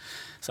också.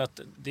 Så att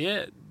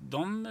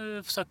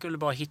de försöker väl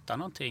bara hitta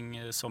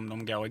någonting som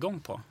de går igång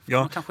på. Ja.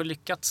 De har kanske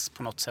lyckats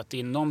på något sätt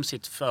inom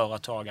sitt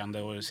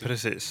företagande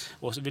Precis.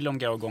 Och så vill de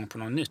gå igång på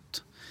något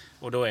nytt.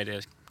 Och då är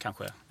det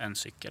kanske en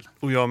cykel.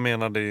 Och jag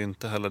menade ju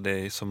inte heller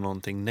det som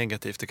någonting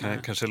negativt. Det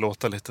kan kanske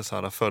låta lite så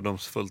här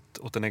fördomsfullt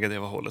åt det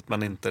negativa hållet,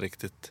 men inte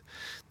riktigt.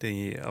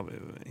 Det är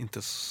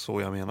inte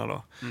så jag menar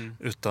då.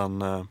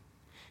 Utan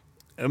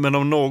men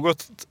om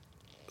något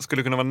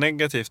skulle kunna vara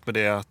negativt med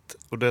det,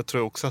 och det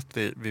tror jag också att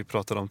vi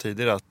pratade om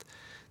tidigare, att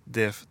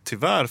det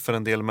tyvärr för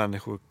en del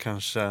människor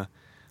kanske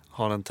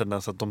har en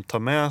tendens att de tar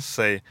med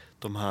sig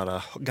de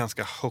här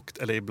ganska högt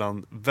eller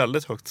ibland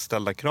väldigt högt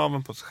ställda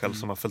kraven på sig själv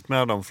som har följt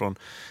med dem från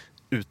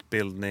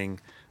utbildning,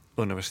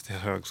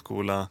 universitet,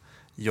 högskola,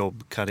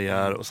 jobb,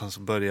 karriär, och sen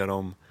så börjar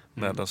de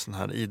med en sån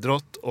här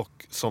idrott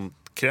och som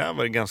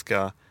kräver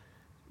ganska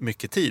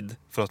mycket tid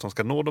för att de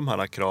ska nå de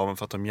här kraven,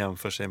 för att de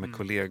jämför sig med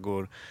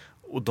kollegor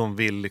och de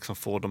vill liksom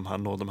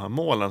nå de här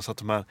målen, så att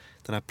den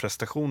här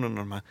prestationen och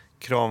de här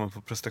kraven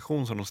på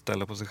prestation som de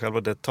ställer på sig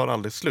själva, det tar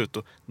aldrig slut.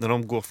 Och när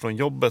de går från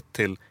jobbet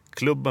till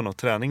klubben och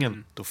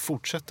träningen, då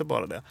fortsätter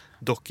bara det,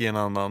 dock i en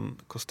annan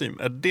kostym.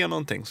 Är det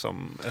någonting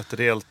som ett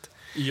reellt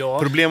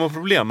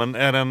problem, men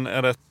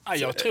är det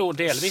jag tror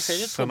delvis är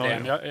det ett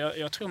problem.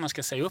 Jag tror man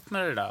ska se upp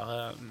med det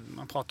där.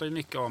 Man pratar ju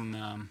mycket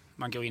om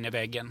man går in i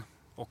väggen,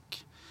 och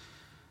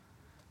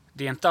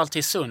det är inte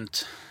alltid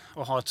sunt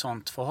att ha ett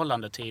sånt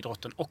förhållande till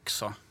idrotten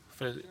också.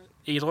 För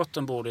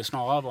idrotten borde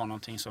snarare vara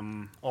någonting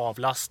som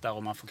avlastar,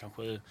 och man får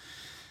kanske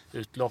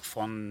utlopp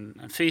från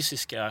den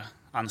fysiska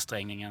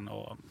ansträngningen,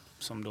 och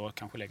som då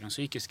kanske lägger den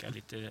psykiska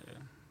lite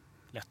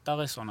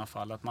lättare i sådana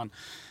fall. Att man...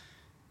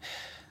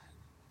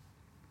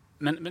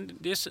 Men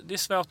det är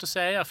svårt att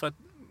säga, för att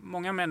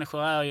många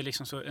människor är ju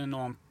liksom så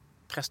enormt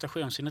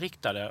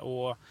prestationsinriktade,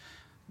 och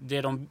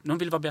de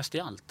vill vara bäst i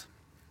allt.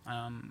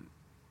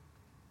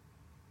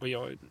 Och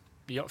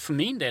för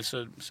min del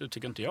så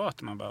tycker inte jag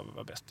att man behöver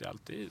vara bäst i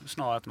allt. Det är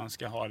snarare att man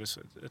ska ha ett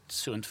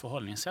sunt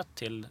förhållningssätt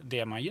till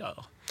det man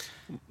gör.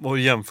 Och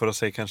jämföra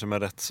sig kanske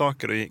med rätt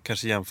saker, och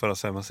kanske jämföra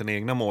sig med sina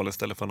egna mål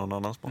istället för någon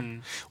annans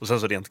mål. Och sen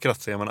så rent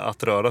krasst, jag menar,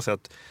 att röra sig,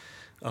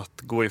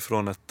 att gå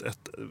ifrån ett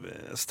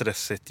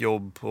stressigt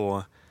jobb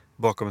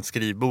bakom ett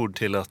skrivbord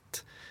till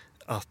att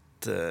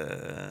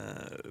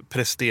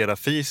prestera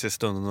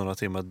fysiskt under några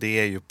timmar, det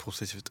är ju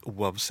positivt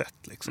oavsett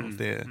liksom.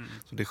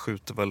 Så det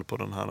skjuter väl på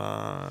den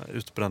här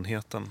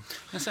utbrändheten.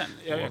 Men sen,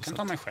 jag kan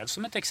ta mig själv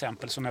som ett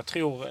exempel som jag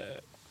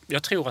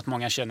tror att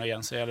många känner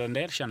igen sig, eller en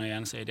del känner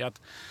igen sig. Det är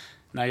att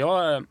när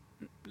jag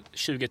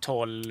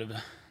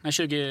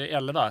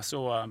 2011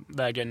 så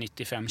vägde jag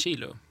 95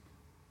 kilo,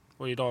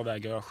 och idag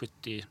väger jag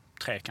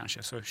 73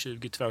 kanske, så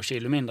 22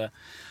 kilo mindre.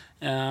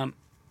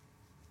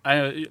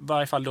 I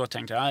varje fall då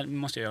tänkte jag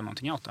måste jag göra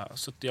någonting åt det här.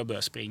 Så jag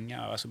började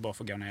springa, alltså bara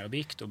för att gå ner i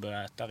vikt och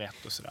börja äta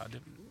rätt och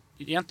sådär.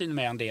 Egentligen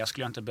mer än det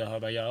skulle jag inte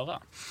behöva göra.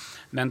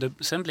 Men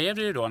sen blev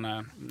det ju då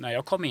när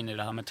jag kom in i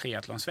det här med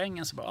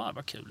triathlonsvängen, så bara,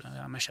 vad kul,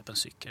 jag köper en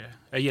cykel.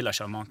 Jag gillar att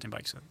köra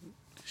mountainbike, så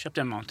jag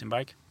köpte en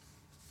mountainbike.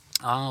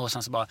 Och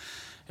sen så bara,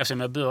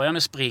 eftersom jag började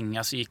med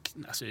springa så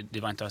det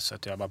var inte så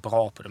att jag var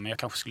bra på det, men jag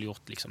kanske skulle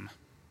gjort liksom,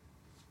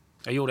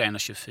 jag gjorde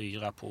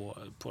 1,24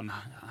 på en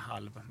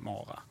halv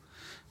mara.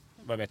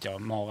 Vad vet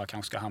jag, mara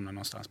kanske ska hamna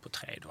någonstans på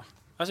 3 då.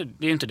 Alltså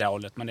det är ju inte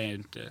dåligt, men det är ju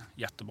inte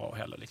jättebra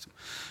heller liksom.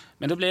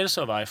 Men då blir det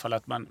så i varje fall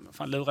att man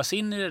luras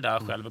in i det där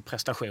själva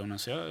prestationen.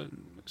 Så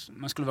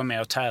man skulle vara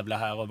med och tävla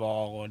här och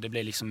var, och det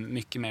blir liksom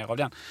mycket mer av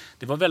den.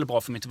 Det var väldigt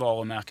bra för mitt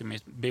varumärke,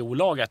 mitt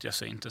bolag, att jag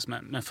syntes.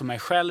 Men för mig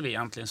själv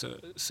egentligen så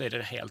är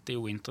det helt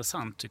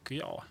ointressant, tycker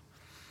jag.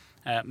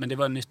 Men det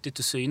var nyttigt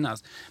att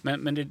synas.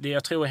 Men det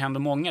jag tror händer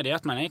många, det är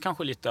att man är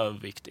kanske lite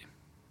överviktig.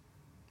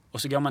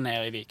 Och så går man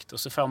ner i vikt, och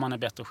så får man en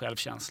bättre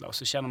självkänsla, och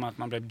så känner man att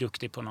man blev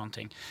duktig på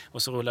någonting,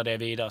 och så rullar det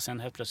vidare. Sen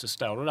helt plötsligt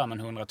står du där med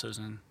en 100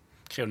 000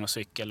 kronor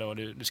cykel, och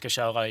du ska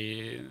köra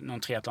i någon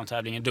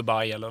triathlon-tävling i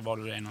Dubai eller var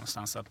du är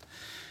någonstans.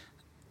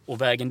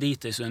 Och vägen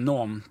dit är så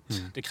enormt,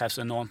 det krävs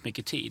enormt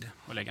mycket tid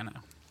att lägga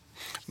ner.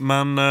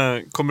 Men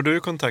kommer du i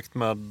kontakt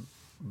med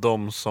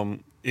de som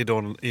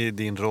i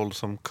din roll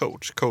som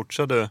coach?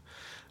 Coachar du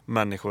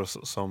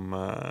människor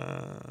som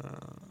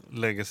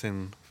lägger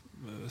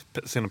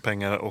sina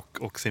pengar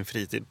och sin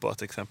fritid på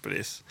att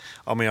exempelvis,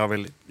 men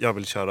jag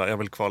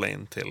vill kvala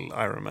in till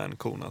Ironman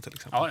Kona till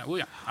exempel?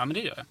 Ja, men det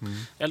gör jag.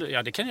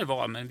 Eller det kan ju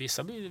vara, men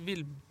vissa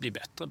vill bli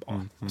bättre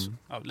bara. Alltså,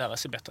 lära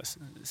sig bättre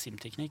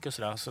simteknik och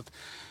sådär. Så att,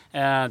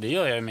 det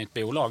gör jag i mitt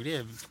bolag. Det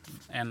är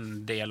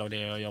en del av det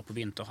jag gör på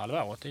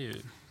vinterhalvåret. Det är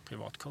ju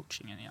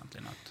privatcoachingen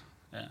egentligen.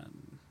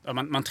 Att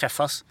man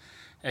träffas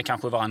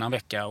kanske varannan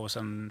vecka, och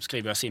sen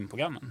skriver jag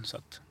simprogrammen, så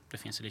att det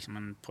finns liksom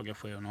en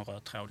progression och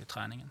röd tråd i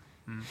träningen.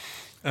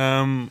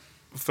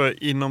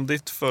 För inom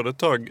ditt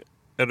företag,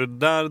 är du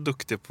där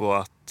duktig på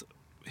att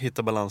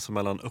hitta balansen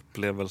mellan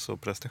upplevelse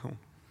och prestation?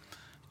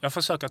 Jag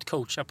försöker att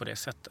coacha på det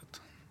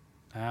sättet.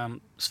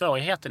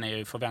 Svårigheten är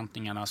ju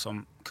förväntningarna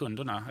som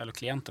kunderna eller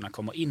klienterna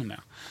kommer in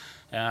med.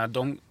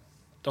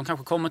 De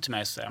kanske kommer till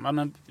mig och säger,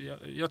 men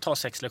jag tar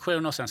 6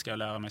 lektioner och sen ska jag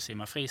lära mig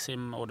simma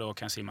frisim, och då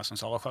kan jag simma som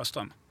Sara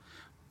Sjöström.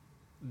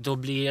 Det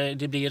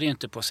blir det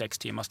inte på 6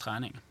 timmars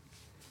träning.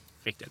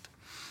 Riktigt.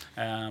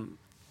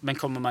 Men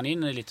kommer man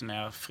in lite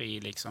mer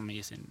fri liksom,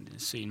 i sin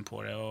syn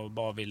på det, och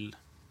bara vill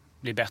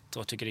bli bättre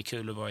och tycker det är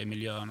kul att vara i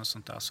miljön och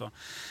sånt där, så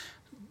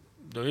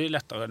då är det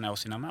lättare att nå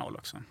sina mål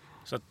också.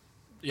 Så att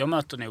jag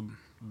möter nog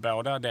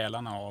båda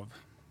delarna av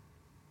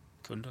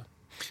kunder.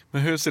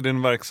 Men hur ser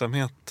din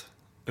verksamhet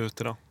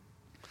ut idag?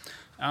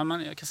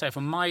 Jag kan säga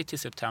från maj till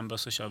september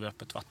så kör vi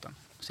öppet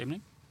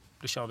vattensimning.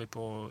 Då kör vi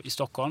i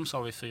Stockholm så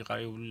har vi 4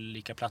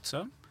 olika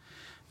platser.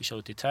 Vi kör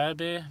ut i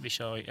Täby, vi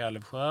kör i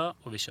Älvsjö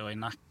och vi kör i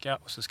Nacka,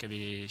 och så ska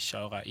vi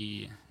köra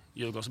i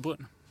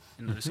Djurgårdsbrunn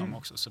innan det sommar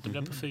också. Så det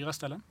blir på 4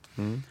 ställen.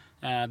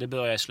 Det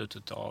börjar i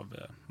slutet av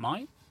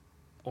maj,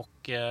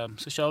 och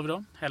så kör vi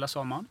då hela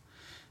sommaren.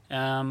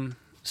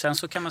 Sen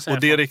så kan man säga...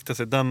 Och det riktar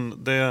sig,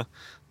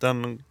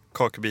 den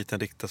kakebiten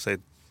riktar sig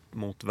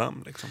mot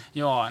vem liksom?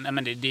 Ja,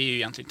 men det är ju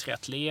egentligen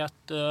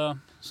triatleter,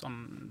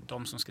 som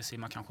de som ska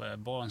simma kanske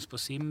brons på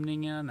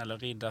simningen eller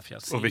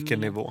Riddarfjärdssimningen. Och vilken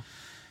nivå?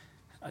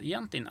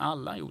 Egentligen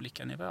alla i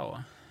olika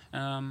nivåer.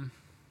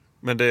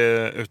 Men det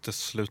är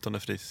uteslutande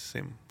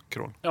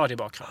frisimkrål? Ja, det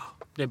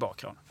är bara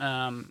krål.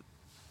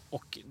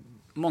 Och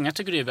många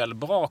tycker det är väldigt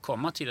bra att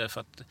komma till det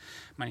för att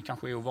man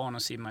kanske är ovan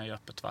att simma i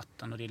öppet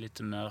vatten och det är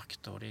lite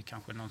mörkt och det är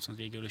kanske någon som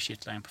ligger och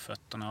kittlar in på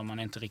fötterna och man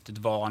är inte riktigt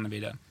van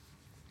vid det.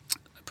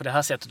 På det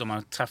här sättet om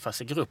man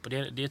träffas i grupp, och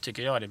det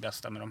tycker jag är det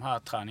bästa med de här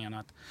träningarna,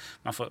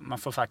 att man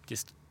får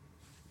faktiskt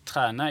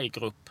träna i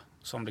grupp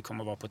som det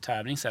kommer att vara på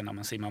tävling sen när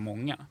man simmar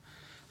många.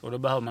 Och då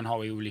behöver man ha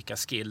olika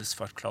skills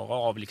för att klara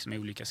av liksom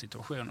olika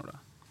situationer där.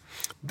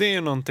 Det är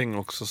ju någonting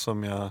också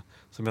som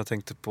jag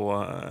tänkte på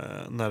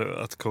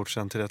att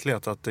coacha en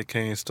triatlet, att det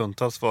kan ju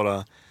stundtals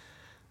vara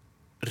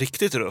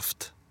riktigt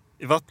rufft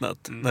i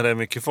vattnet när det är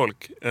mycket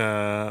folk.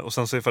 Och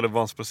sen så ifall det är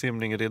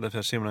Vansbrosimning,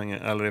 Riddarfjärdssimning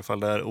eller ifall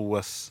det är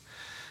OS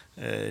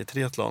i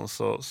triathlon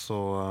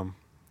så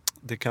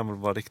det kan väl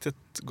vara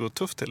riktigt gå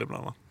tufft till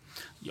ibland, va?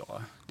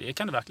 Ja, det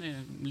kan det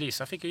verkligen.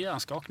 Lisa fick ju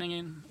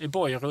hjärnskakning i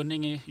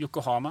bojrunning i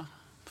Yokohama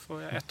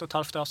för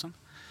 1,5 år sedan.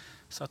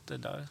 Så att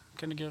där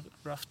kan det gå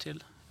rough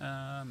till.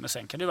 Men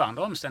sen kan det vara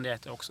andra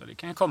omständigheter också. Det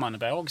kan ju komma en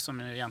våg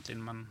som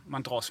egentligen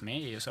man dras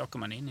med i och så åker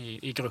man in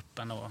i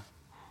gruppen och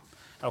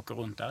åker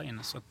runt där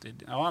inne. Så att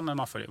men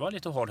man får ju vara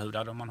lite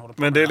hårdhudad om man håller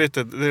på. Men det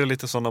är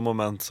lite sådana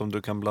moment som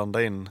du kan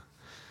blanda in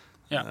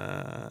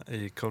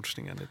i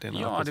coachningen i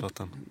dina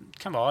öppetvatten. Det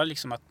kan vara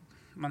liksom att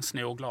man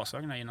snor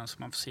glasögonen innan så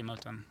man får simma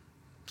utan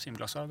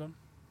simglasögon.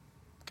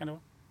 Kan det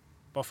vara.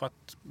 Bara för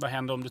att, vad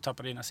händer om du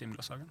tappar dina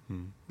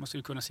simglasögon? Måste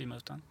du kunna simma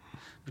utan.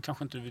 Du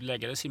kanske inte vill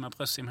lägga dig simma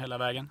bröstsim hela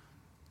vägen.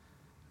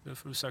 Då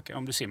får du söka,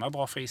 om du simmar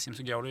bra frisim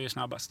så går du ju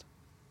snabbast.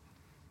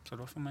 Så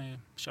då får man ju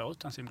köra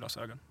utan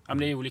simglasögon. Ja, men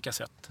det är olika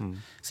sätt.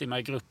 Simma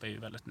i grupp är ju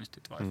väldigt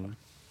nyttigt i varje fall.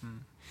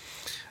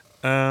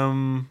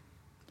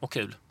 Och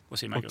kul att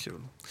simma i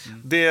grupp.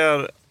 Det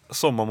är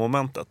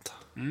sommarmomentet.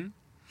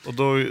 Och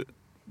då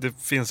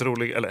det finns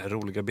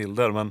roliga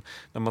bilder, men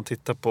när man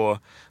tittar på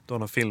då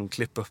några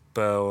filmklipp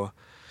uppe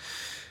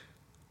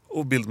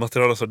och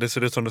bildmaterial och så, det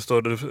ser ut som du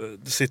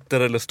sitter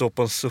eller står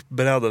på en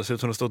SUP-bräda, det ser ut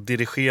som du står och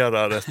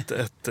dirigerar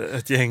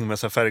ett gäng med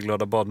så här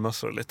färgglada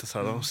badmössor och lite så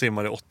här, och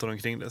simmar i 8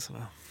 omkring det. Så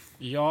där.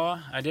 Ja,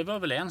 det var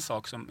väl en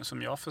sak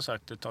som jag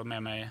försökte ta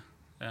med mig.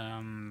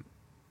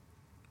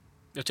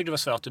 Jag tyckte det var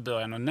svårt i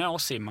början att nå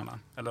simmarna,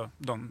 eller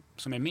de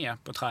som är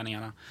med på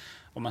träningarna,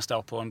 om man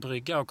står på en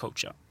brygga och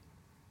coachar.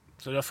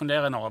 Så jag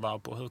funderade några varv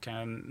på hur kan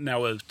jag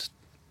nå ut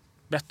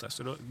bättre.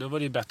 Så då var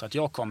det ju bättre att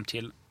jag kom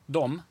till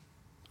de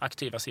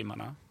aktiva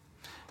simmarna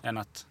än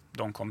att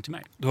de kom till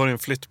mig. Du har en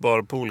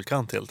flyttbar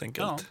poolkant helt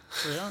enkelt. Ja,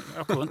 så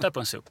jag åker runt där på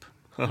en SUP.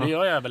 Det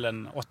gör jag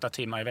väl 8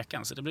 timmar i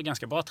veckan, så det blir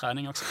ganska bra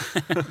träning också.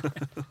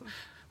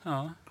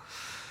 Ja.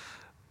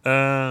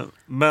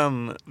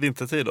 Men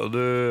vintertid då?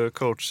 Du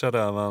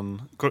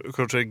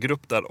coachar i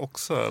grupp där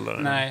också? Eller?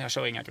 Nej, jag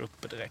kör inga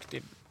grupper direkt.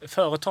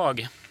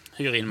 Företag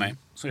hyr in mig,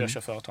 så jag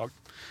kör företag.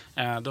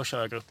 Då kör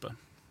jag grupper.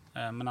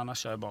 Men annars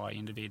kör jag bara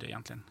individer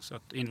egentligen. Så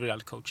att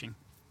individuell coaching.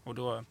 Och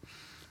då,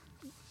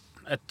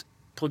 ett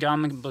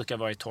program brukar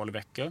vara i 12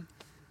 veckor.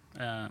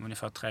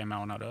 Ungefär 3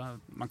 månader.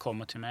 Man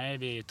kommer till mig,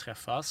 vi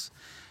träffas.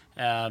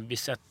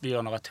 Vi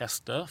gör några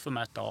tester för att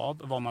mäta av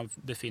var man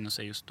befinner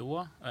sig just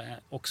då.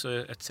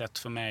 Också ett sätt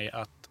för mig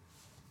att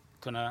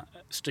kunna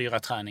styra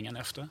träningen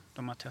efter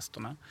de här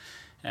testerna.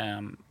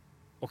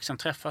 Och sen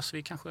träffas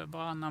vi kanske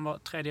var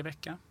 3:e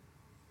vecka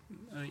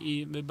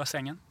i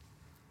bassängen.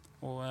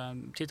 Och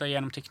tittar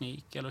igenom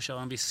teknik eller kör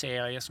en viss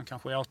serie som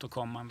kanske är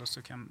återkommande,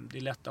 så kan det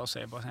bli lättare att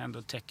se vad som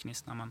händer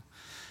tekniskt när man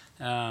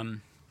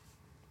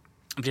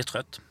blir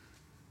trött.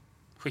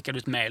 Skickar du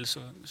ett mejl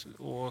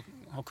och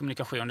har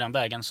kommunikation den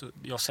vägen, så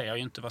jag ser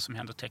ju inte vad som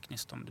händer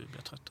tekniskt om du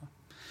blir trött.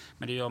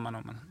 Men det gör man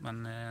om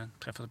man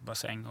träffas på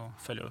bassäng och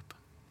följer upp.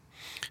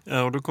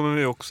 Ja, och då kommer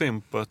vi också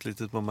in på ett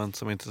litet moment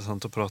som är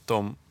intressant att prata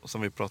om, och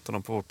som vi pratade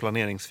om på vår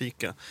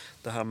planeringsfika.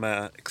 Det här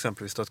med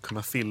exempelvis att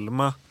kunna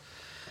filma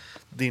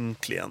din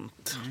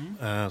klient.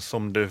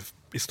 Som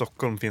i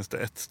Stockholm finns det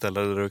ett ställe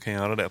där du kan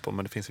göra det på,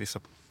 men det finns vissa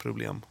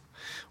problem.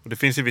 Och det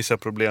finns ju vissa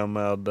problem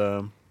med,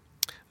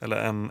 eller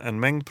en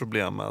mängd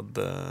problem med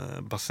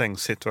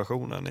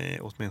bassängsituationen i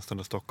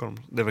åtminstone Stockholm.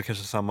 Det är väl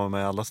kanske samma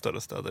med alla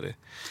större städer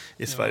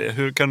i Sverige.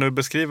 Hur kan du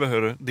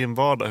beskriva din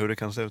vardag, hur det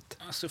kan se ut?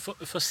 Alltså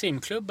för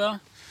simklubbar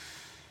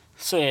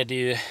så är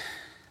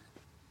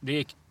det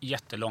är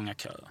jättelånga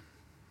köer.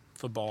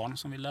 För barn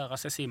som vill lära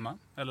sig simma,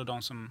 eller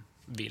de som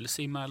vill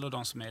simma, eller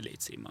de som är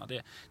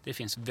elitsimmare. Det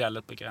finns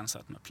väldigt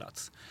begränsat med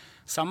plats.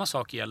 Samma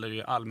sak gäller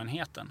ju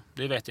allmänheten.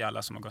 Det vet ju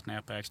alla som har gått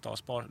ner på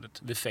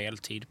Eriksdalsbadet vid fel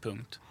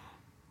tidpunkt.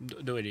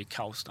 Då är det ju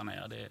kaos där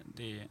nere.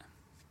 Det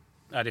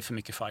är för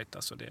mycket fight.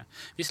 Alltså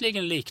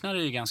visserligen liknar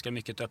det ju ganska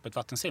mycket ett öppet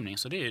vattensimning,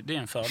 så det är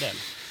en fördel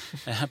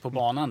på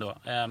banan då.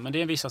 Men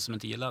det är vissa som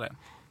inte gillar det.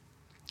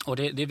 Och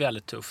det är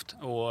väldigt tufft.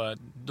 Och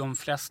de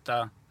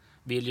flesta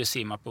vill ju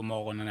simma på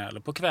morgonen eller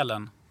på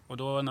kvällen. Och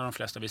då när de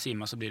flesta vill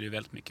simma så blir det ju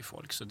väldigt mycket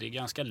folk. Så det är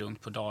ganska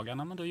lugnt på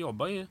dagarna, men då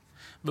jobbar ju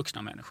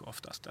vuxna människor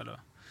oftast.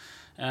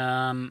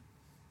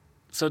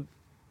 Så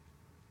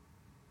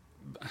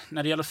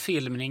när det gäller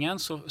filmningen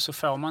så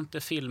får man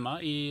inte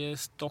filma i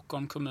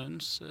Stockholm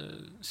kommuns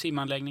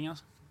simanläggningar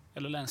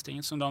eller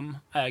länstinget som de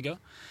äger.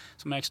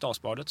 Som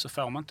Eriksdalsbadet, så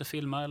får man inte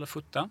filma eller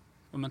fota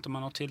om inte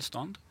man har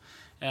tillstånd.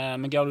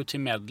 Men går du till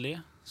Medley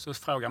så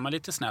frågar man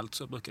lite snällt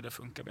så brukar det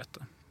funka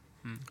bättre.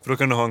 För då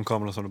kan du ha en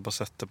kamera som du bara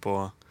sätter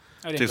på,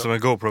 typ som en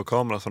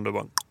GoPro-kamera som du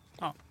bara...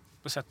 Ja,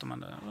 då sätter man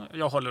det.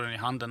 Jag håller den i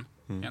handen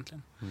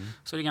egentligen.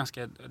 Så det är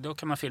ganska, då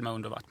kan man filma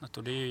under vattnet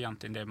och det är ju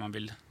egentligen det man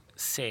vill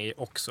se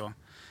också.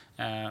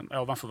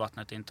 Ovanför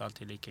vattnet är inte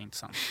alltid lika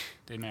intressant.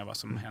 Det är mer vad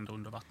som händer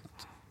under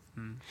vattnet.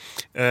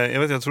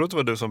 Jag tror att det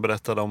var du som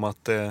berättade om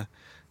att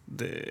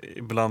det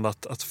ibland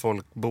att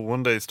folk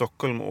boende i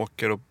Stockholm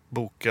åker och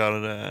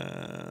bokar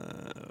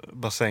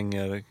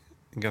bassänger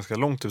ganska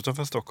långt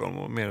utanför Stockholm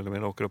och mer eller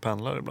mindre åker och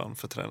pendlar ibland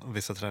för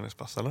vissa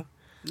träningspass, eller?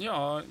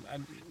 Ja,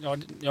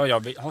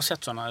 jag har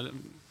sett sådana.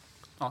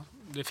 Ja,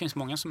 det finns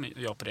många som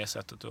gör på det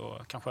sättet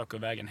och kanske åker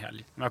iväg en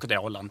helg. Jag åker till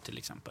Åland till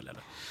exempel,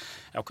 eller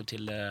jag åker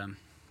till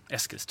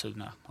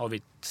Eskilstuna, har vi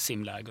ett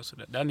simläger och så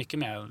det är mycket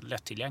mer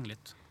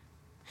lättillgängligt.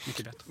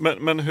 Mycket bättre.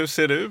 Men hur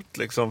ser det ut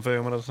liksom? För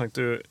jag menar, sagt,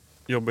 du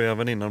jobbar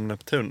även inom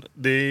Neptun.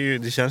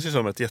 Det känns ju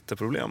som ett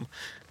jätteproblem.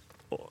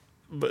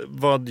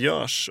 Vad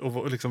görs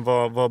och liksom,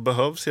 vad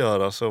behövs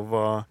göras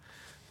och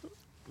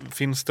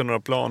finns det några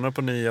planer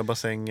på nya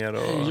bassänger?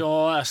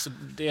 Ja, alltså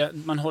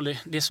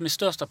det som är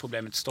största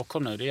problemet i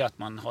Stockholm nu, det är att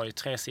man har ju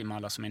 3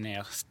 simhallar som är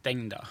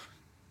nedstängda.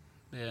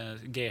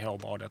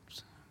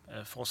 GH-badet,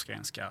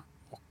 Forsgrenska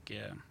och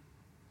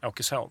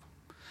Åkeshov.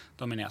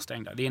 De är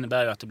nedstängda. Det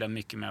innebär ju att det blir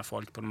mycket mer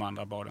folk på de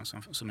andra baden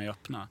som är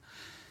öppna.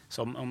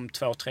 Så om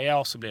 2-3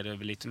 år så blir det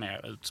väl lite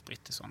mer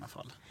utspritt i sådana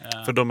fall.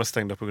 För de är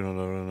stängda på grund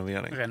av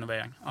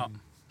renovering? Ja.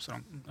 Så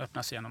de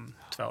öppnas igen om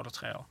 2 eller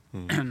 3 år.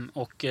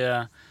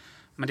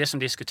 Men det som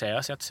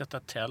diskuteras är att sätta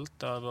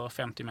tält över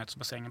 50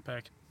 meters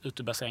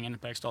utebassängen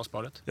på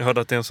Eriksdalsbadet. Jag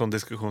hörde att det är en sån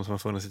diskussion som har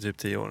funnits i typ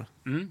 10 år.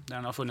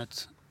 Den har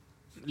funnits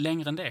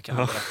längre än det kan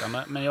jag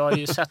berätta. Men jag har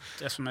ju sett,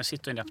 eftersom jag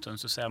sitter i Neptun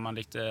så ser man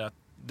lite att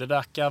det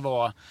verkar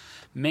vara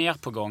mer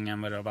på gång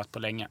än vad det har varit på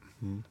länge.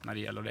 När det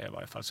gäller det i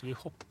varje fall. Så vi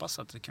hoppas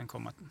att det kan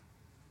komma.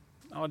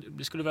 Ja,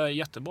 det skulle vara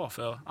jättebra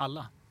för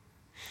alla.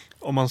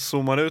 Om man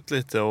zoomar ut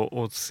lite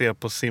och ser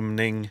på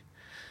simning.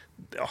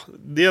 Ja,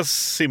 dels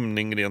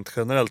simning rent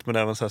generellt men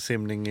även så här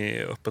simning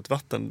i öppet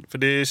vatten. För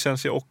det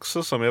känns ju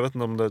också som, jag vet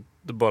inte om det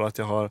är bara att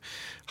jag har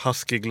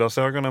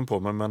husky-glasögonen på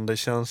mig, men det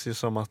känns ju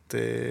som att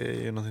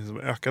det är något som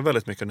ökar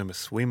väldigt mycket nu med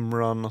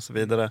swimrun och så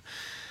vidare.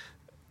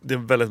 Det är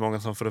väldigt många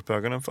som får upp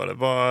ögonen för det.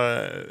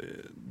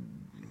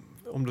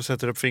 Om du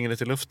sätter upp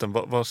fingret i luften,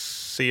 vad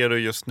ser du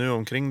just nu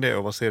omkring det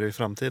och vad ser du i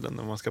framtiden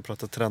om man ska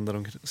prata trender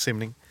om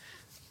simning?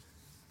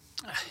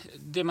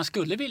 Det man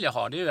skulle vilja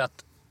ha, det är ju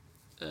att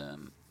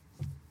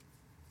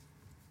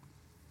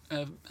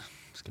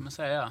ska man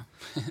säga,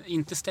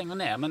 inte stänga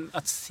ner, men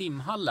att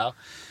simhallar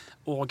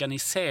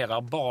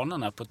organiserar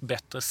banorna på ett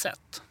bättre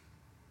sätt.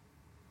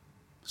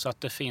 Så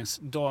att det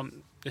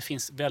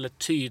finns väldigt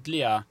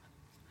tydliga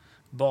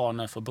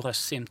banor för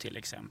bröstsim till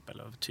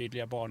exempel, och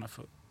tydliga banor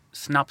för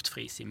snabbt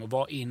frisim. Och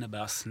vad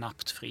innebär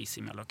snabbt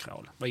frisim eller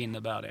crawl? Vad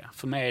innebär det?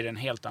 För mig är det en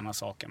helt annan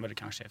sak än vad det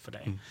kanske är för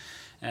dig.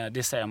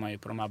 Det ser man ju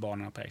på de här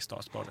banorna på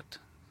Eriksdalsbadet.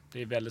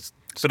 Det är väldigt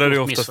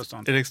stort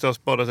missförstånd. I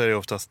Eriksdalsbadet är det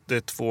oftast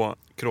 2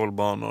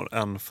 crawlbanor,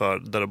 en för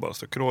där det bara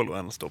står crawl och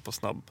en står på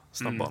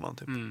snabbbanan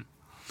typ.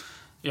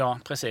 Ja,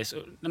 precis.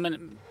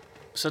 Men,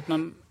 så att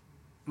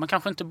man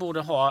kanske inte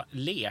borde ha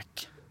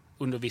lek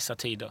under vissa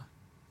tider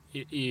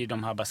i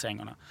de här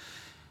bassängerna.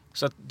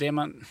 Så att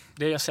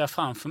det jag ser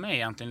framför mig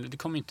egentligen, det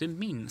kommer inte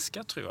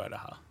minska, tror jag, det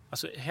här.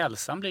 Alltså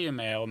hälsan blir ju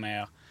mer och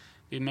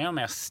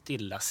mer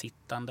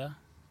stillasittande.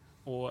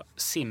 Och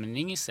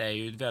simning i sig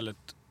är ju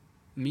väldigt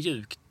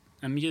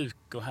en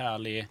mjuk och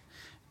härlig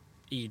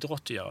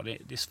idrott att göra.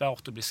 Det är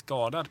svårt att bli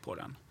skadad på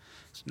den.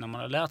 Så när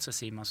man har lärt sig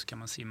simma så kan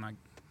man simma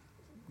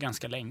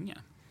ganska länge.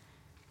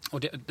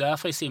 Och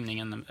därför är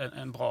simningen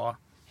en bra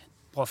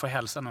för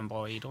hälsan och en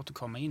bra idrott att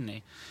komma in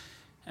i.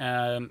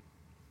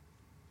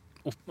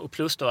 Och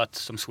plus då att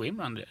som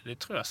swimrun, det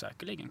tror jag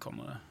säkerligen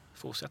kommer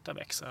fortsätta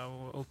växa,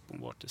 och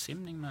open water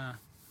simning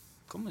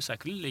kommer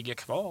säkert ligga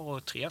kvar,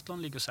 och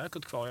triathlon ligger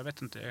säkert kvar. Jag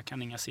vet inte, jag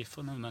kan inga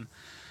siffror nu, men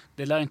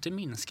det lär inte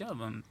minska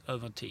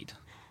över tid.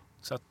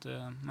 Så att,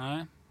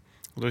 nej.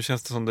 Och då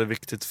känns det som det är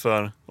viktigt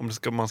för, om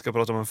man ska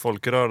prata om en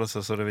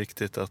folkrörelse, så är det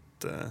viktigt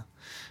att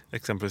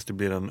exempelvis det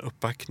blir en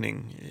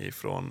uppbackning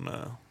ifrån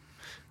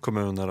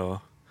kommuner och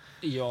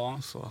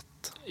så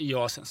att...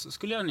 Ja, sen så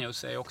skulle jag nog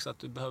säga också att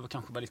du behöver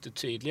kanske vara lite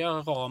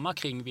tydligare ramar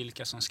kring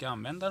vilka som ska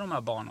använda de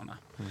här banorna.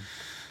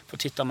 För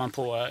tittar man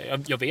på,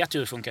 jag vet ju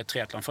hur det funkar i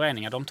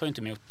triathlonföreningar, de tar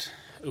inte emot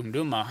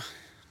ungdomar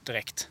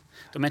direkt.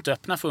 De är inte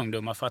öppna för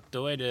ungdomar, för att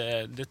då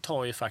det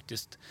tar ju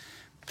faktiskt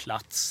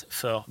plats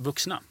för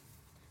vuxna.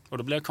 Och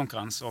då blir det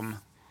konkurrens om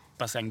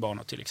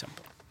bassängbanor till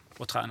exempel,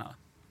 och tränare.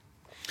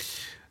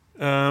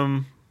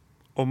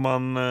 Om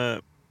man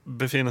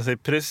befinner sig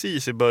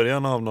precis i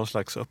början av någon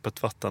slags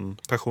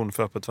passion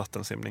för öppet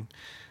vattensimning,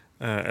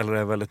 eller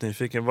är väldigt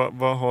nyfiken,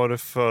 vad har du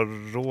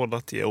för råd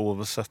att ge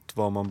oavsett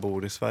var man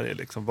bor i Sverige?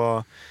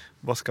 Liksom?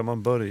 Vad ska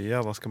man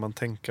börja? Vad ska man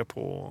tänka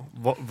på?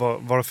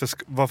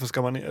 Varför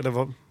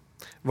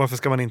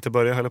ska man inte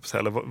börja,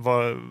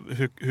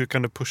 eller hur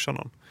kan du pusha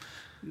någon?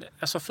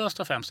 Alltså först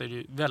och främst är det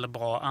ju väldigt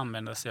bra att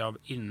använda sig av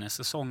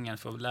innesäsongen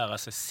för att lära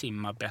sig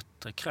simma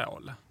bättre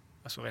crawl.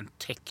 Alltså rent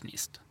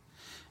tekniskt.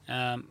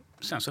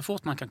 Sen så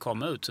fort man kan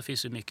komma ut så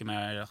finns det mycket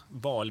mer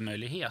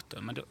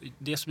valmöjligheter. Men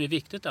det som är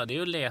viktigt där, det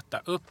är att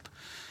leta upp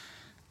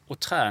och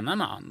träna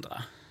med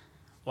andra.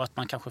 Och att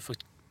man kanske får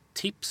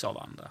tips av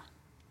andra.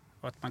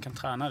 Och att man kan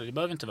träna det. Det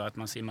behöver inte vara att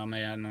man simmar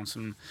med någon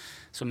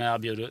som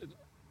erbjuder.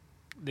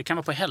 Det kan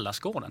vara på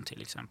Hellasgården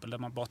till exempel. Där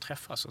man bara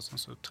träffas och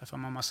så träffar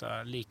man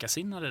massa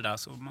likasinnade där.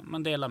 Så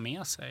man delar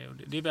med sig. Och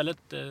det är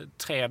väldigt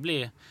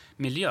trevlig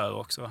miljö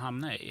också att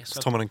hamna i.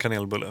 Så tar man en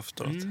kanelbulle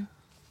efteråt.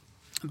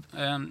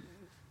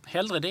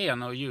 Hellre det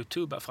än att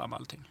YouTuba fram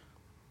allting.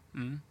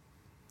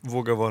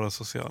 Våga vara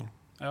social.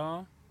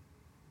 Ja.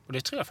 Och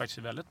det tror jag faktiskt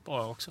är väldigt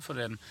bra också för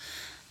den.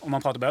 Om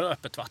man pratar både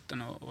öppet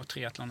vatten och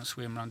triathlon och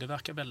swimrun. Det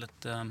verkar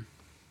väldigt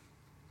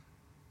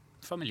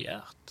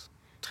familjärt.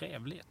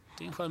 Trevligt.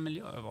 Det är en skön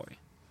miljö att vara i.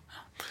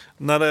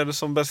 När är det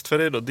som bäst för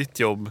dig då? Ditt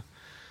jobb?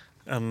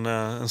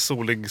 En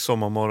solig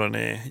sommarmorgon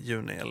i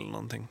juni eller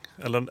någonting?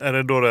 Eller är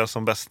det då det är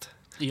som bäst?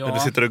 Ja. När du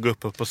sitter och går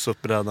upp på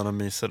SUP-brädan och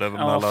myser över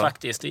Ja, alla...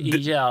 faktiskt. I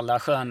Järla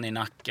sjön i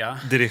Nacka.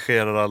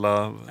 Dirigerar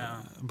alla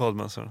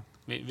badmössor.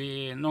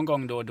 Någon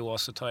gång då och då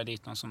så tar jag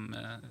dit någon som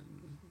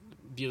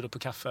bjuder på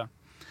kaffe.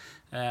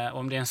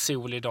 Om det är en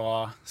solig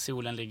dag,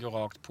 solen ligger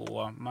rakt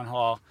på.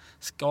 Man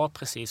ska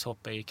precis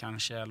hoppa i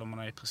kanske, eller man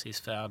är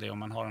precis färdig och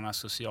man har den här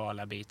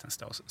sociala biten,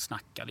 stå och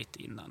snacka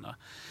lite innan. Då.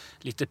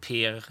 Lite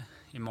pirr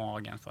i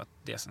magen för att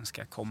det som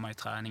ska komma i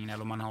träningen,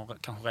 eller man har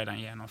kanske redan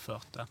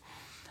genomfört det.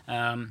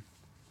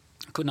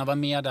 Kunna vara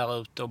med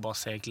där ute och bara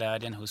se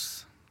glädjen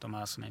hos de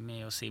här som är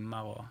med och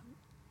simmar. Och,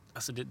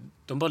 alltså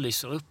de bara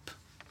lyser upp.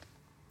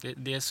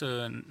 Det är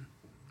så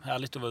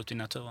härligt att vara ute i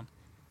naturen.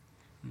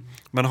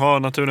 Men har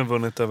naturen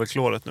vunnit över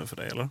kloret nu för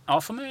dig, eller?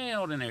 Ja, för mig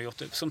har det nog gjort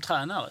det. Som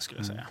tränare skulle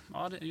jag säga.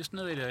 Ja, just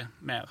nu är det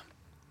mer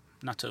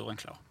naturen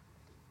klar.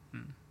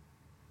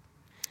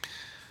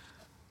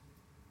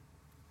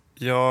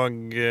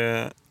 Jag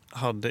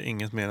hade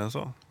inget mer än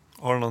så.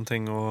 Har du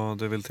någonting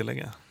du vill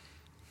tillägga?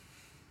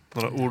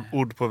 Några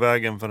ord på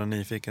vägen för en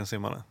nyfiken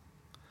simmare?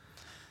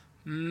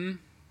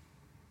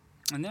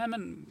 Nej,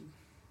 men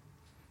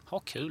ha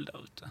kul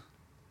där ute.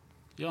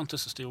 Gör inte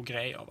så stor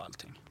grej av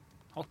allting.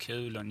 Ha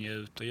kul och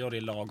njut och gör det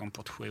i lagom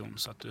portion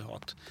så att du har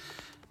ett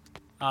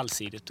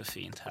allsidigt och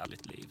fint,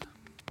 härligt liv.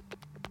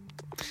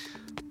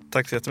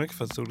 Tack så jättemycket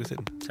för att du tog dig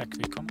tid. Tack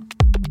för att vi kom.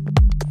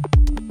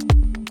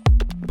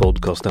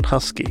 Podcasten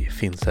Husky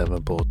finns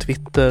även på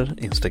Twitter,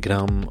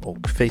 Instagram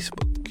och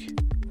Facebook.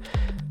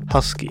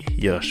 Husky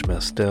görs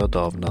med stöd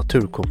av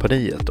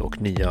Naturkompaniet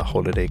och nya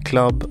Holiday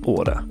Club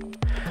Åre.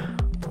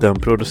 Den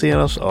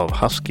produceras av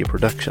Husky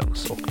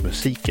Productions och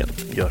musiken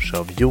görs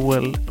av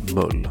Joel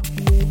Mull.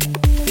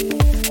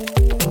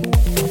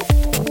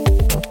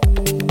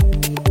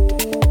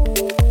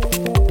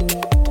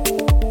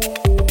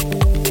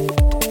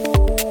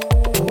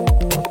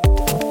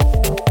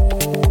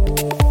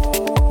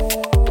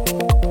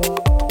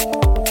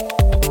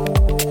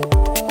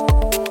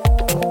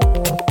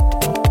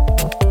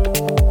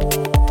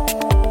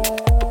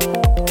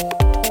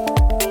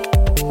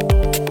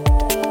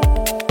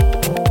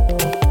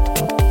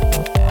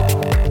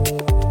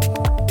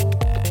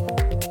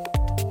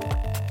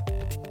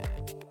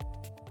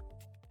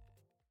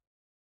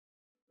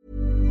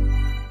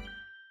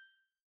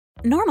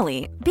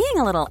 Normally, being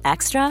a little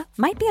extra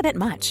might be a bit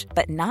much,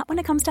 but not when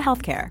it comes to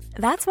healthcare.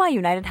 That's why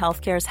United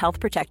Healthcare's Health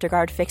Protector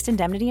Guard fixed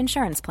indemnity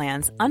insurance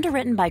plans,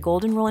 underwritten by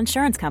Golden Rule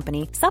Insurance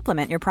Company,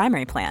 supplement your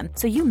primary plan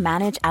so you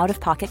manage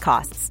out-of-pocket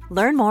costs.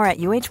 Learn more at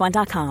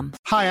uh1.com.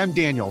 Hi, I'm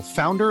Daniel,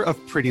 founder of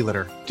Pretty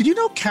Litter. Did you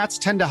know cats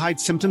tend to hide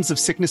symptoms of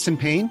sickness and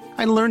pain?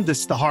 I learned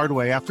this the hard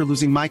way after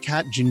losing my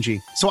cat,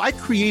 Gingy. So I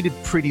created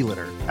Pretty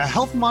Litter, a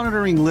health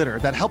monitoring litter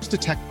that helps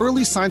detect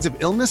early signs of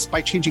illness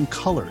by changing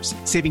colors,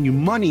 saving you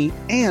money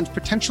and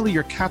potentially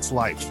your cat's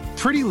life.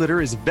 Pretty Litter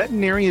is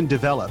veterinarian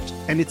developed,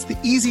 and it's the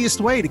easiest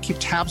way to keep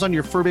tabs on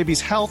your fur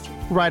baby's health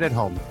right at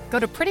home. Go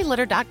to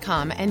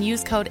prettylitter.com and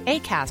use code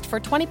ACAST for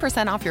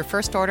 20% off your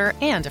first order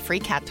and a free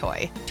cat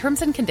toy.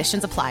 Terms and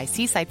conditions apply.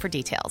 See site for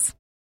details.